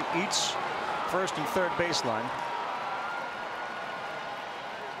territory, each first and third baseline.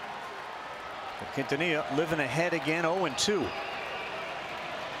 Quintanilla living ahead again, 0-2.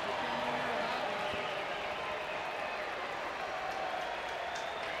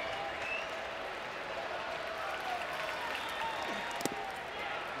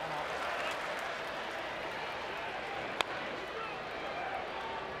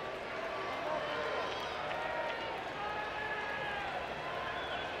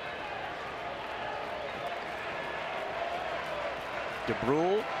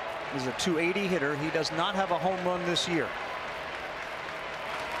 DeBrule is a .280 hitter. He does not have a home run this year.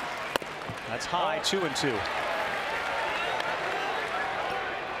 That's high, 2-2.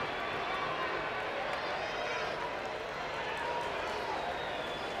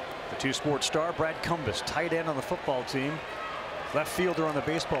 The two-sport star, Brad Cumbas, tight end on the football team, left fielder on the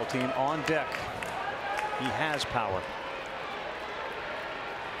baseball team, on deck. He has power.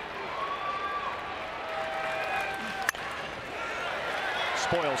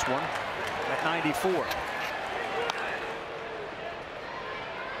 Spoils one at 94.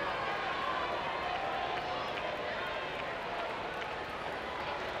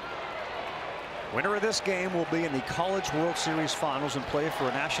 Winner of this game will be in the College World Series Finals and play for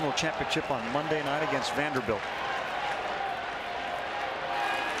a national championship on Monday night against Vanderbilt.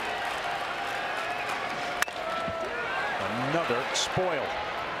 Another spoil.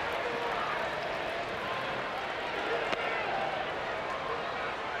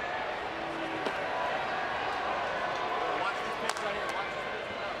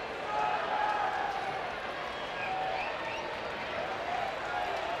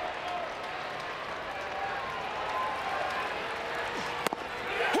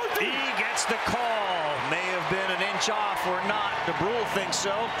 The call may have been an inch off or not. DeBrule thinks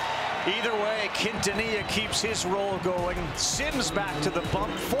so. Either way, Quintanilla keeps his roll going. Sims back to the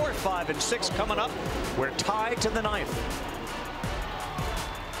bump. 4, 5, and 6 coming up. We're tied to the 9th.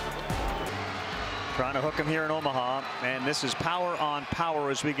 Trying to hook him here in Omaha, and this is power on power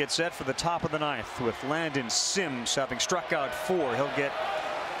as we get set for the top of the 9th with Landon Sims having struck out 4. He'll get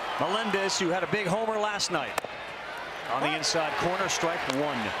Melendez, who had a big homer last night. On the inside corner, strike 1.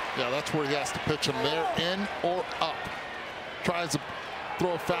 Yeah, that's where he has to pitch him there, in or up. Tries to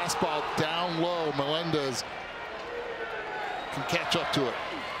throw a fastball down low. Melendez can catch up to it.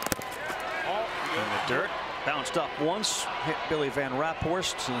 In the dirt, bounced up once, hit Billy Van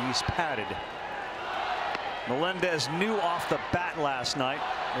Raphorst, and he's padded. Melendez knew off the bat last night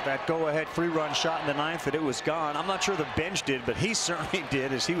with that go-ahead 3-run shot in the 9th that it was gone. I'm not sure the bench did, but he certainly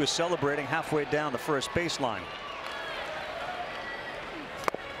did as he was celebrating halfway down the first baseline.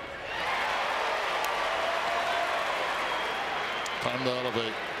 Time to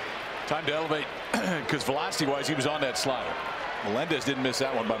elevate. Time to elevate because velocity-wise, he was on that slider. Melendez didn't miss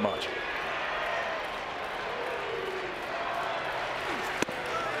that one by much.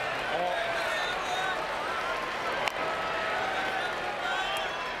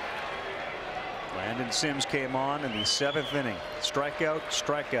 Landon Sims came on in the 7th inning. Strikeout,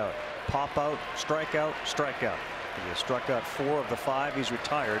 strikeout, pop out, strikeout, strikeout. He has struck out 4 of the 5. He's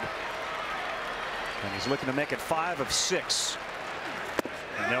retired. And he's looking to make it 5 of 6.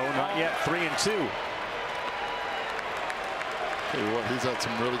 No, not yet. 3-2. Tell you what, he's had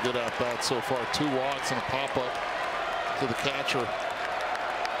some really good at-bats so far. 2 walks and a pop-up to the catcher.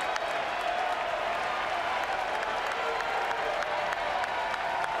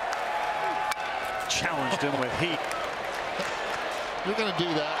 challenged him with heat. You're going to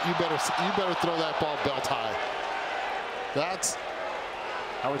do that. You better throw that ball belt high.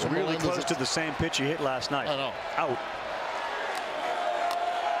 I was really close to the same pitch he hit last night. I know. Out.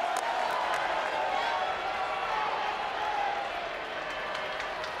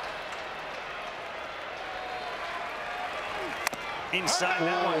 Inside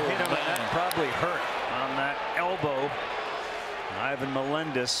that one hit him, and that probably hurt on that elbow. Ivan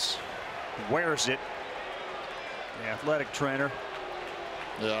Melendez wears it. The athletic trainer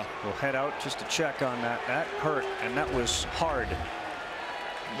will head out just to check on that. That hurt, and that was hard.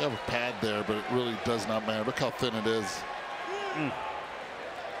 You have a pad there, but it really does not matter. Look how thin it is.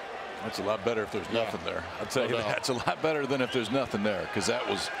 That's a lot better if there's nothing there. I'll tell you, that's a lot better than if there's nothing there, because that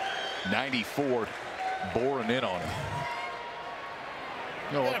was 94 boring in on him.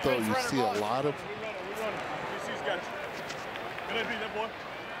 You know what, though? You see a lot of.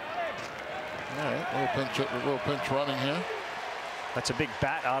 All right, little pinch running here. That's a big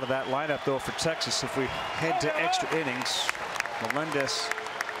bat out of that lineup, though, for Texas. If we head to extra innings, Melendez.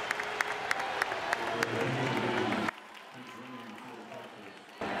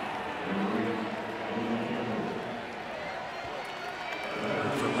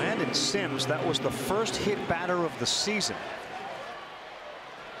 For Landon Sims, that was the first hit batter of the season.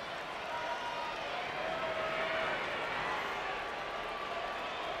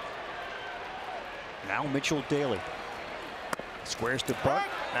 Now Mitchell Daly squares to butt.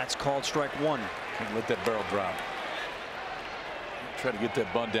 That's called strike one. Can't let that barrel drop. Try to get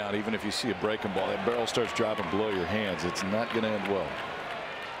that bunt down, even if you see a breaking ball. That barrel starts dropping below your hands. It's not going to end well.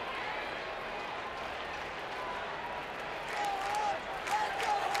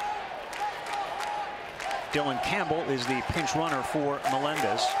 Dylan Campbell is the pinch runner for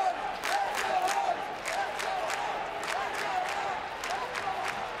Melendez.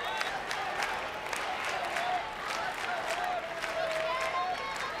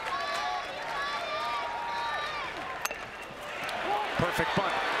 Perfect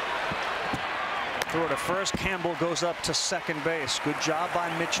bunt. Throw to first. Campbell goes up to second base. Good job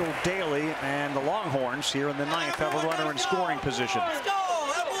by Mitchell Daly, and the Longhorns here in the ninth have a runner in scoring position.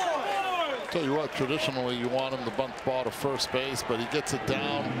 Tell you what, traditionally you want him to bunt the ball to first base, but he gets it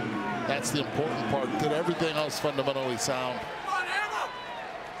down. That's the important part. Did everything else fundamentally sound.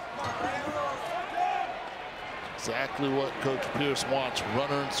 Exactly what Coach Pierce wants.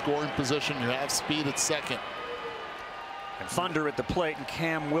 Runner in scoring position. You have speed at second. And Thunder at the plate, and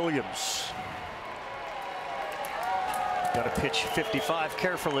Cam Williams. Got to pitch 55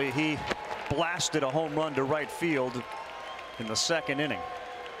 carefully. He blasted a home run to right field in the second inning.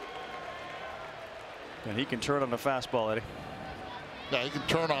 And he can turn on the fastball, Eddie. Yeah, he can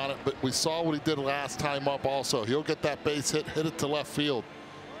turn on it, but we saw what he did last time up also. He'll get that base hit it to left field.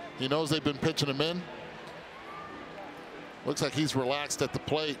 He knows they've been pitching him in. Looks like he's relaxed at the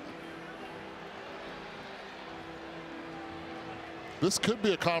plate. This could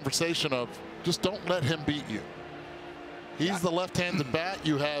be a conversation of just don't let him beat you. He's the left-handed bat.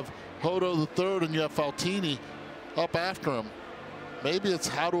 You have Hodo the third, and you have Faltini up after him. Maybe it's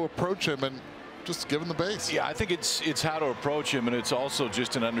how to approach him and just give him the base. Yeah, I think it's how to approach him, and it's also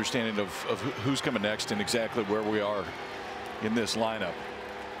just an understanding of who's coming next and exactly where we are in this lineup.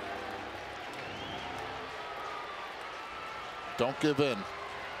 Don't give in.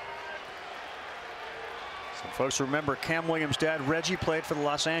 Some folks remember Cam Williams' dad, Reggie, played for the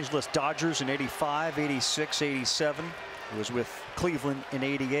Los Angeles Dodgers in '85, '86, '87. He was with Cleveland in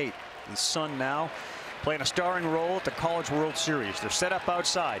 '88. His son now playing a starring role at the College World Series. They're set up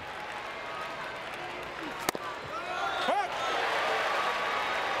outside.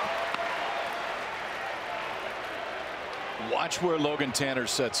 Watch where Logan Tanner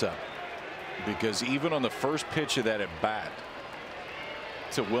sets up, because even on the first pitch of that at bat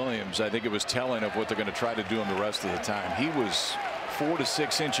to Williams, I think it was telling of what they're going to try to do him the rest of the time. He was 4 to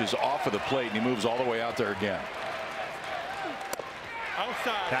 6 inches off of the plate, and he moves all the way out there again.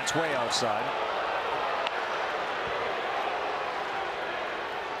 Outside. That's way outside.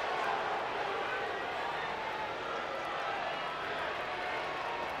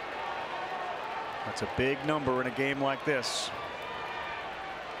 That's a big number in a game like this.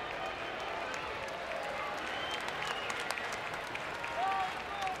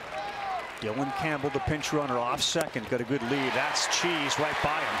 Dylan Campbell, the pinch runner, off second, got a good lead. That's Cheese right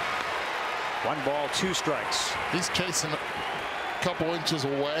by him. 1 ball, 2 strikes. He's chasing a couple inches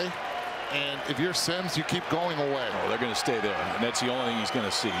away, and if you're Sims, you keep going away. Oh, they're going to stay there, and that's the only thing he's going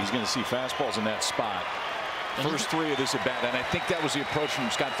to see. He's going to see fastballs in that spot. First 3 of this at bat, and I think that was the approach from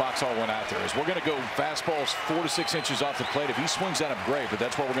Scott Foxhall went out there. Is we're going to go fastballs 4 to 6 inches off the plate. If he swings at him, great, but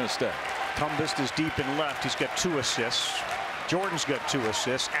that's where we're going to stay. Cumbest is deep in left. He's got 2 assists. Jordan's got 2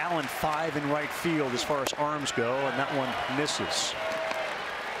 assists. Allen 5 in right field as far as arms go, and that one misses.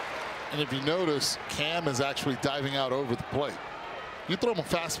 And if you notice, Cam is actually diving out over the plate. You throw him a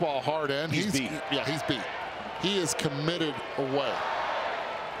fastball hard end, he's beat. Yeah, he's beat. He is committed away.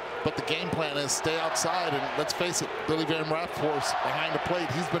 But the game plan is stay outside, and let's face it, Billy Van Rathforst behind the plate,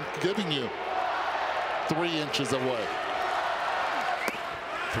 he's been giving you 3 inches away.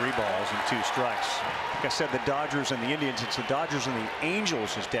 3 balls and 2 strikes. Like I said, the Dodgers and the Indians, it's the Dodgers and the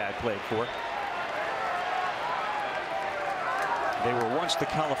Angels his dad played for. They were once the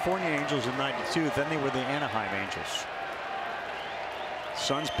California Angels in '92, then they were the Anaheim Angels.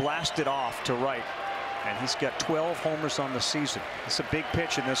 Suns blasted off to right, and he's got 12 homers on the season. It's a big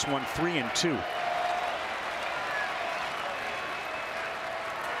pitch in this one, 3-2.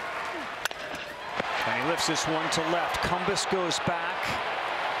 And he lifts this one to left. Cumbest goes back,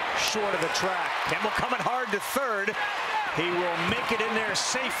 short of the track. Campbell coming hard to third. He will make it in there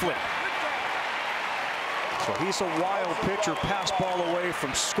safely. So he's a wild pitcher, pass ball away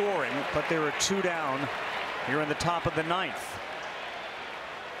from scoring, but there are 2 down here in the top of the 9th.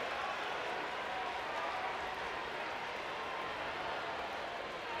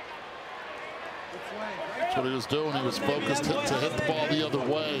 That's what he was doing. He was focused to hit the ball the other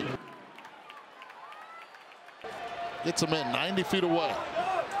way. Gets him in 90 feet away.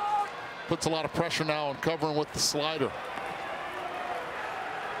 Puts a lot of pressure now on covering with the slider.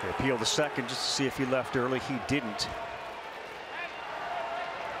 They appeal to second just to see if he left early. He didn't.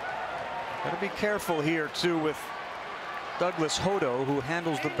 Got to be careful here too with Douglas Hodo, who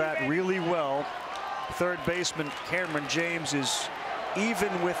handles the bat really well. Third baseman Cameron James is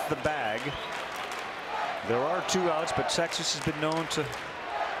even with the bag. There are 2 outs, but Texas has been known to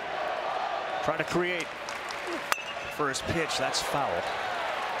try to create. First pitch, that's foul.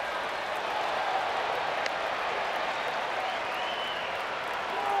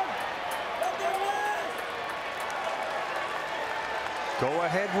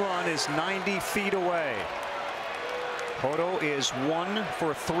 Go-ahead run is 90 feet away. Hodo is 1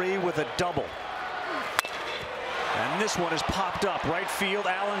 for 3 with a double. And this one is popped up right field.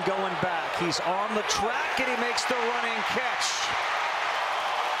 Allen going back. He's on the track and he makes the running catch.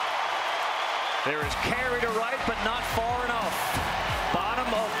 There is carry to right, but not far enough.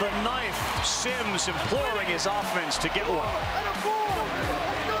 Bottom of the 9th. Sims imploring his offense to get one.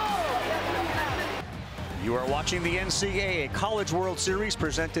 You are watching the NCAA College World Series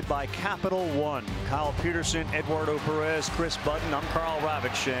presented by Capital One. Kyle Peterson, Eduardo Perez, Chris Budden. I'm Carl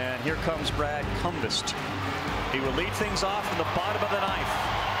Ravitch, and here comes Brad Cumbest. He will lead things off in the bottom of the 9th,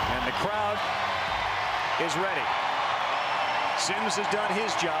 and the crowd is ready. Sims has done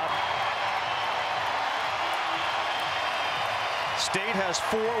his job. State has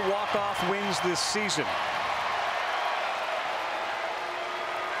 4 walk-off wins this season.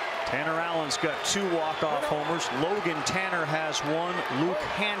 Tanner Allen's got 2 walk-off homers. Logan Tanner has 1. Luke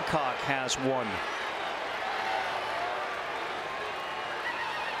Hancock has 1.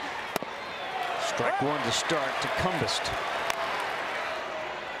 Strike 1 to start to Cumbest.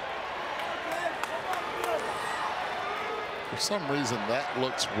 For some reason, that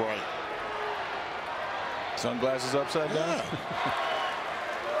looks right. Sunglasses upside down? Yeah.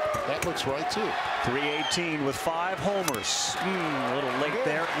 That looks right, too. 318 with 5 homers. A little late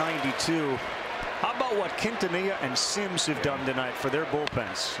there at 92. How about what Quintanilla and Sims have done tonight for their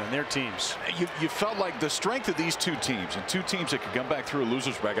bullpens and their teams? You felt like the strength of these 2 teams, and 2 teams that could come back through a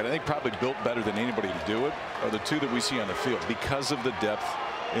loser's bracket, I think probably built better than anybody to do it, are the 2 that we see on the field because of the depth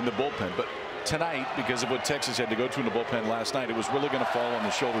in the bullpen. But tonight, because of what Texas had to go through in the bullpen last night, it was really going to fall on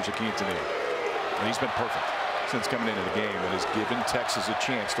the shoulders of Quintanilla. And he's been perfect since coming into the game and has given Texas a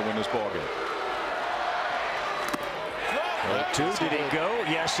chance to win this ballgame. 0-2, did he go?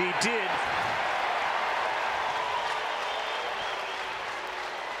 Yes, he did.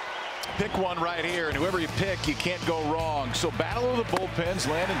 Pick one right here, and whoever you pick, you can't go wrong. So battle of the bullpens,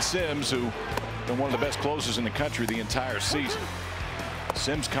 Landon Sims, who been one of the best closers in the country the entire season.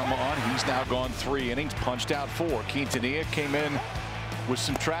 Sims come on. He's now gone 3 innings, punched out 4. Quintanilla came in with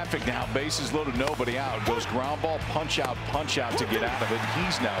some traffic now. Bases loaded, nobody out. Goes ground ball, punch out to get out of it.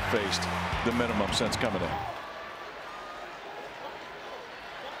 He's now faced the minimum since coming in.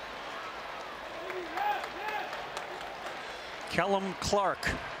 Kellum Clark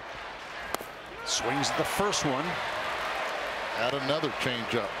swings at the first one. Add another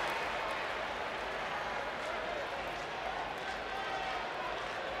changeup.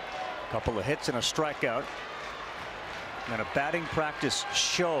 Couple of hits and a strikeout. And a batting practice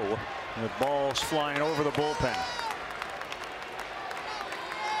show with balls flying over the bullpen.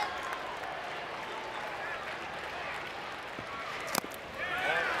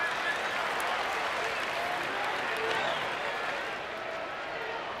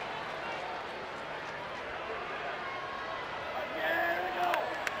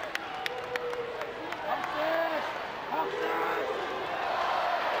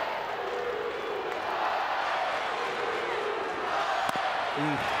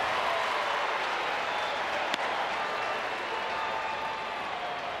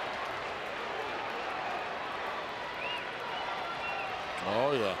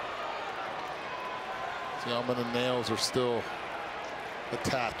 Oh, yeah. See how many nails are still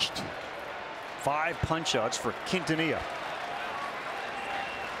attached. 5 punch-outs for Quintanilla.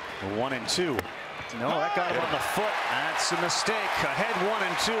 1 and 2. No, that got him on the foot. That's a mistake. Ahead 1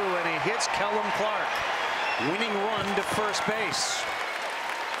 and 2, and he hits Kellum Clark. Winning run to first base.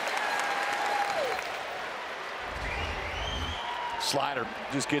 Slider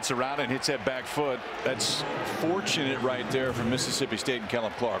just gets around and hits that back foot. That's fortunate right there for Mississippi State and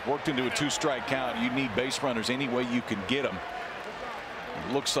Kellum Clark. Worked into a 2-strike count. You need base runners any way you can get them.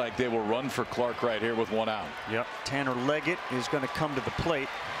 It looks like they will run for Clark right here with 1 out. Yep. Tanner Leggett is going to come to the plate.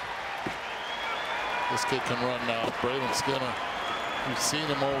 This kid can run now. Braylon Skinner. We've seen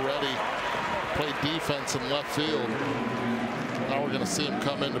him already play defense in left field. Now we're going to see him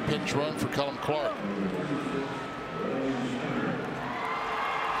come in to pinch run for Kellum Clark.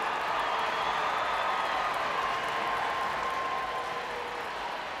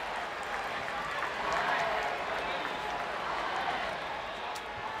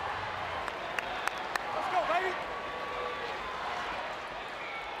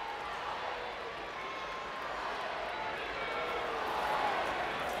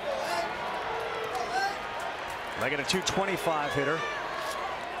 Leggett a .225 hitter.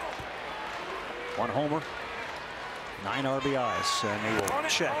 1 homer. 9 RBIs. And he will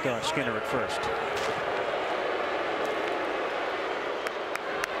check Skinner at first.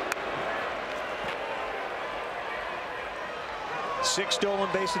 Six stolen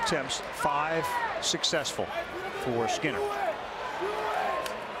base attempts, 5 successful for Skinner.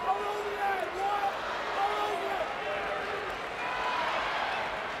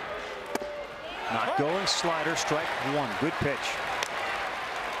 Not going, slider, strike 1. Good pitch.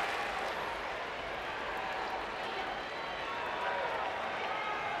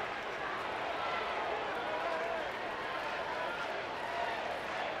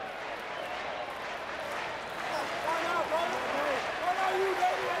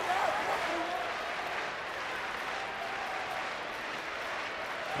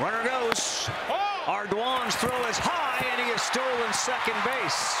 Runner goes. Ardoin's throw is high, and he is stolen second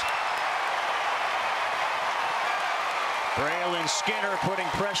base. Braylon Skinner putting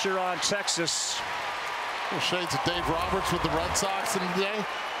pressure on Texas. Shades of Dave Roberts with the Red Sox in the day.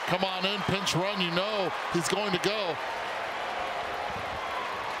 Come on in, pinch run, you know he's going to go.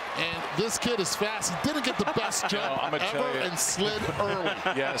 And this kid is fast. He didn't get the best jump ever and slid early.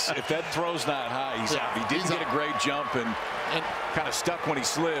 Yes, if that throw's not high, he's out. He didn't get a great jump and kind of stuck when he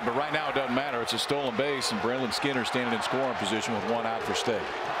slid, but right now it doesn't matter. It's a stolen base, and Braylon Skinner standing in scoring position with 1 out for State.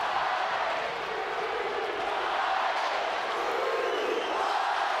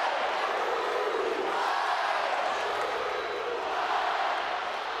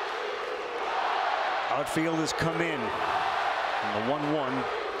 Outfield has come in. And the 1-1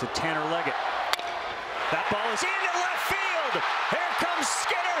 to Tanner Leggett. That ball is into left field. Here comes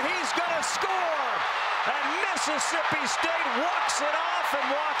Skinner. He's going to score. And Mississippi State walks it off and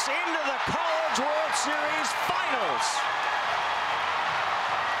walks into the College World Series Finals.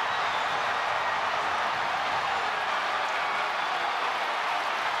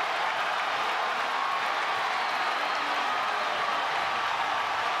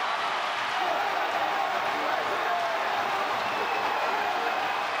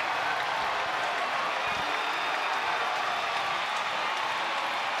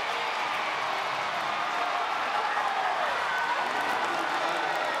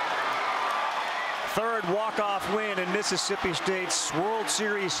 Third walk-off win in Mississippi State's World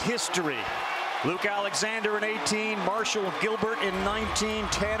Series history. Luke Alexander in 18, Marshall Gilbert in 19,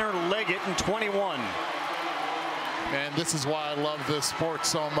 Tanner Leggett in 21. Man, this is why I love this sport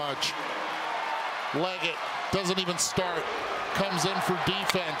so much. Leggett doesn't even start, comes in for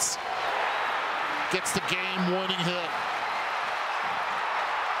defense, gets the game-winning hit.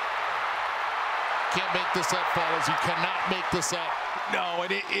 Can't make this up, fellas. You cannot make this up. No,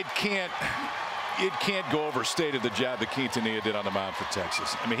 and it can't. It can't go overstated the job that Quintanilla did on the mound for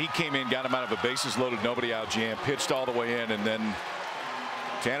Texas. I mean, he came in, got him out of a bases loaded, nobody out jam, pitched all the way in, and then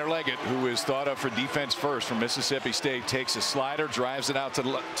Tanner Leggett, who is thought of for defense first from Mississippi State, takes a slider, drives it out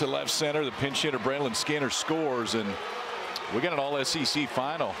to left center. The pinch hitter Braylon Skinner scores, and we got an all-SEC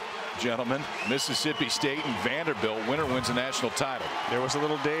final, gentlemen. Mississippi State and Vanderbilt. Winner wins a national title. There was a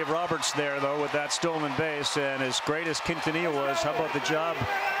little Dave Roberts there, though, with that stolen base, and as great as Quintanilla was, how about the job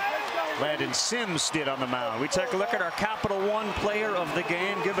Landon Sims did on the mound? We take a look at our Capital One player of the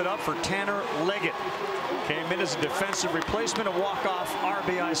game. Give it up for Tanner Leggett. Came in as a defensive replacement, a walk-off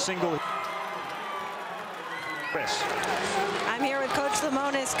RBI single. Chris. I'm here with Coach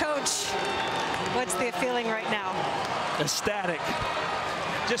Lemonis. Coach, what's the feeling right now? Ecstatic.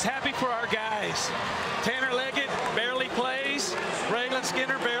 Just happy for our guys. Tanner Leggett barely plays. Raylan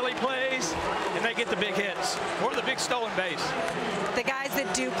Skinner barely plays. And they get the big hits or the big stolen base. The guys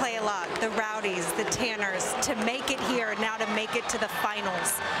that do play a lot, the Rowdies, the Tanners, to make it here, now to make it to the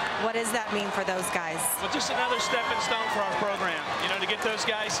finals. What does that mean for those guys? Well, just another stepping stone for our program. You know, to get those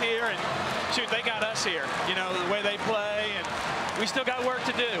guys here, and shoot, they got us here. You know, the way they play, and we still got work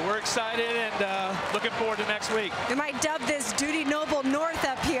to do. We're excited and looking forward to next week. We might dub this Duty Noble North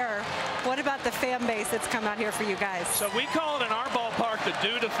up here. What about the fan base that's come out here for you guys? So we call it in our ballpark the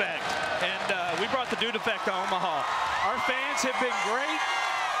Dude Effect, and we brought the Dude Effect to Omaha. Our fans have been great,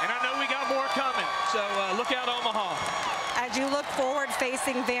 and I know we got more coming. So look out, Omaha. As you look forward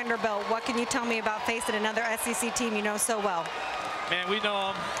facing Vanderbilt, what can you tell me about facing another SEC team you know so well? Man, we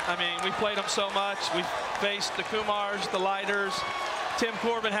know them. I mean, we played them so much. We faced the Kumars, the Lighters. Tim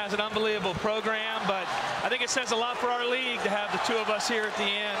Corbin has an unbelievable program, but I think it says a lot for our league to have the two of us here at the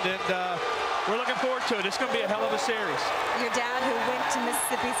end, and we're looking forward to it. It's going to be a hell of a series. Your dad, who went to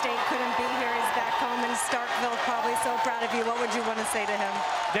Mississippi State, couldn't be here. He's back home in Starkville, probably so proud of you. What would you want to say to him?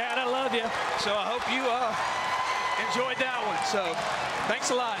 Dad, I love you. So I hope you enjoyed that one. So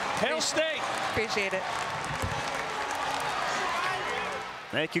thanks a lot. Hail State. Appreciate it.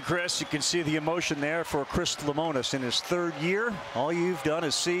 Thank you, Chris. You can see the emotion there for Chris Lemonis in his third year. All you've done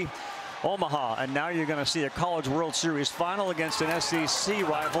is see Omaha, and now you're going to see a College World Series final against an SEC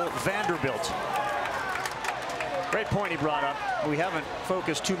rival, Vanderbilt. Great point he brought up. We haven't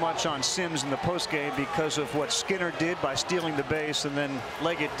focused too much on Sims in the postgame because of what Skinner did by stealing the base, and then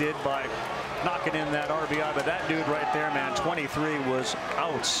Leggett did by knocking in that RBI. But that dude right there, man, 23, was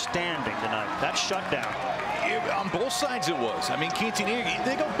outstanding tonight. That shutdown. On both sides it was. I mean, Quintanilla,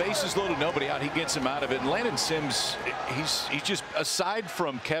 they go bases loaded, nobody out. He gets him out of it. And Landon Sims, he's just, aside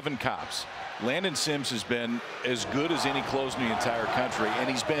from Kevin Kopps, Landon Sims has been as good as any closer in the entire country. And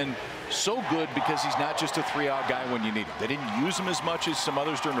he's been so good because he's not just a 3-out guy when you need him. They didn't use him as much as some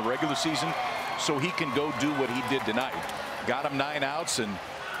others during the regular season, so he can go do what he did tonight. Got him 9 outs and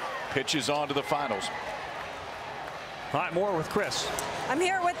pitches on to the finals. All right, more with Chris. I'm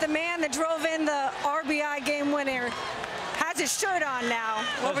here with the man that drove in the RBI game winner. Has his shirt on now.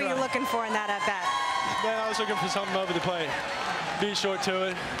 What were you looking for in that at bat? Man, I was looking for something over the plate. Be short to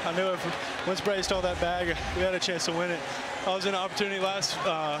it. I knew if once Bray stole that bag, we had a chance to win it. I was in an opportunity last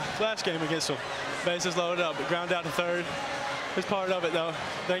game against him. Bases loaded up, ground out to third. It's part of it, though.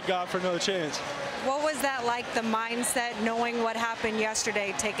 Thank God for another chance. What was that like, the mindset, knowing what happened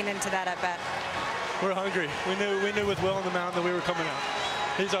yesterday, taken into that at bat? We're hungry. We knew with Will on the mound that we were coming out.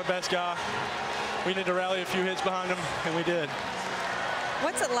 He's our best guy. We need to rally a few hits behind him, and we did.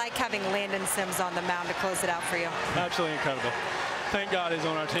 What's it like having Landon Sims on the mound to close it out for you? Absolutely incredible. Thank God he's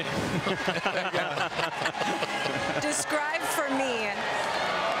on our team. Thank God. Describe for me,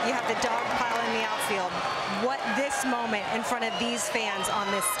 you have the dog pile in the outfield, what this moment in front of these fans on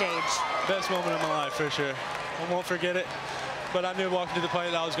this stage. Best moment of my life, for sure. I won't forget it, but I knew walking to the plate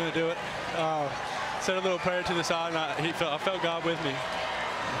that I was going to do it. Said a little prayer to the side, and I felt God with me.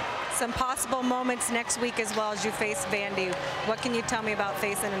 Some possible moments next week as well as you face Vandy. What can you tell me about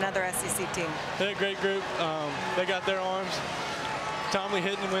facing another SEC team? They're a great group. They got their arms. Tomley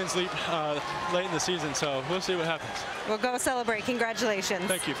hitting wins late in the season, so we'll see what happens. We'll go celebrate. Congratulations.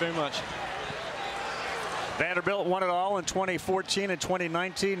 Thank you very much. Vanderbilt won it all in 2014 and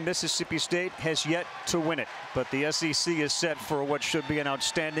 2019. Mississippi State has yet to win it, but the SEC is set for what should be an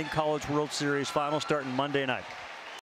outstanding College World Series final starting Monday night.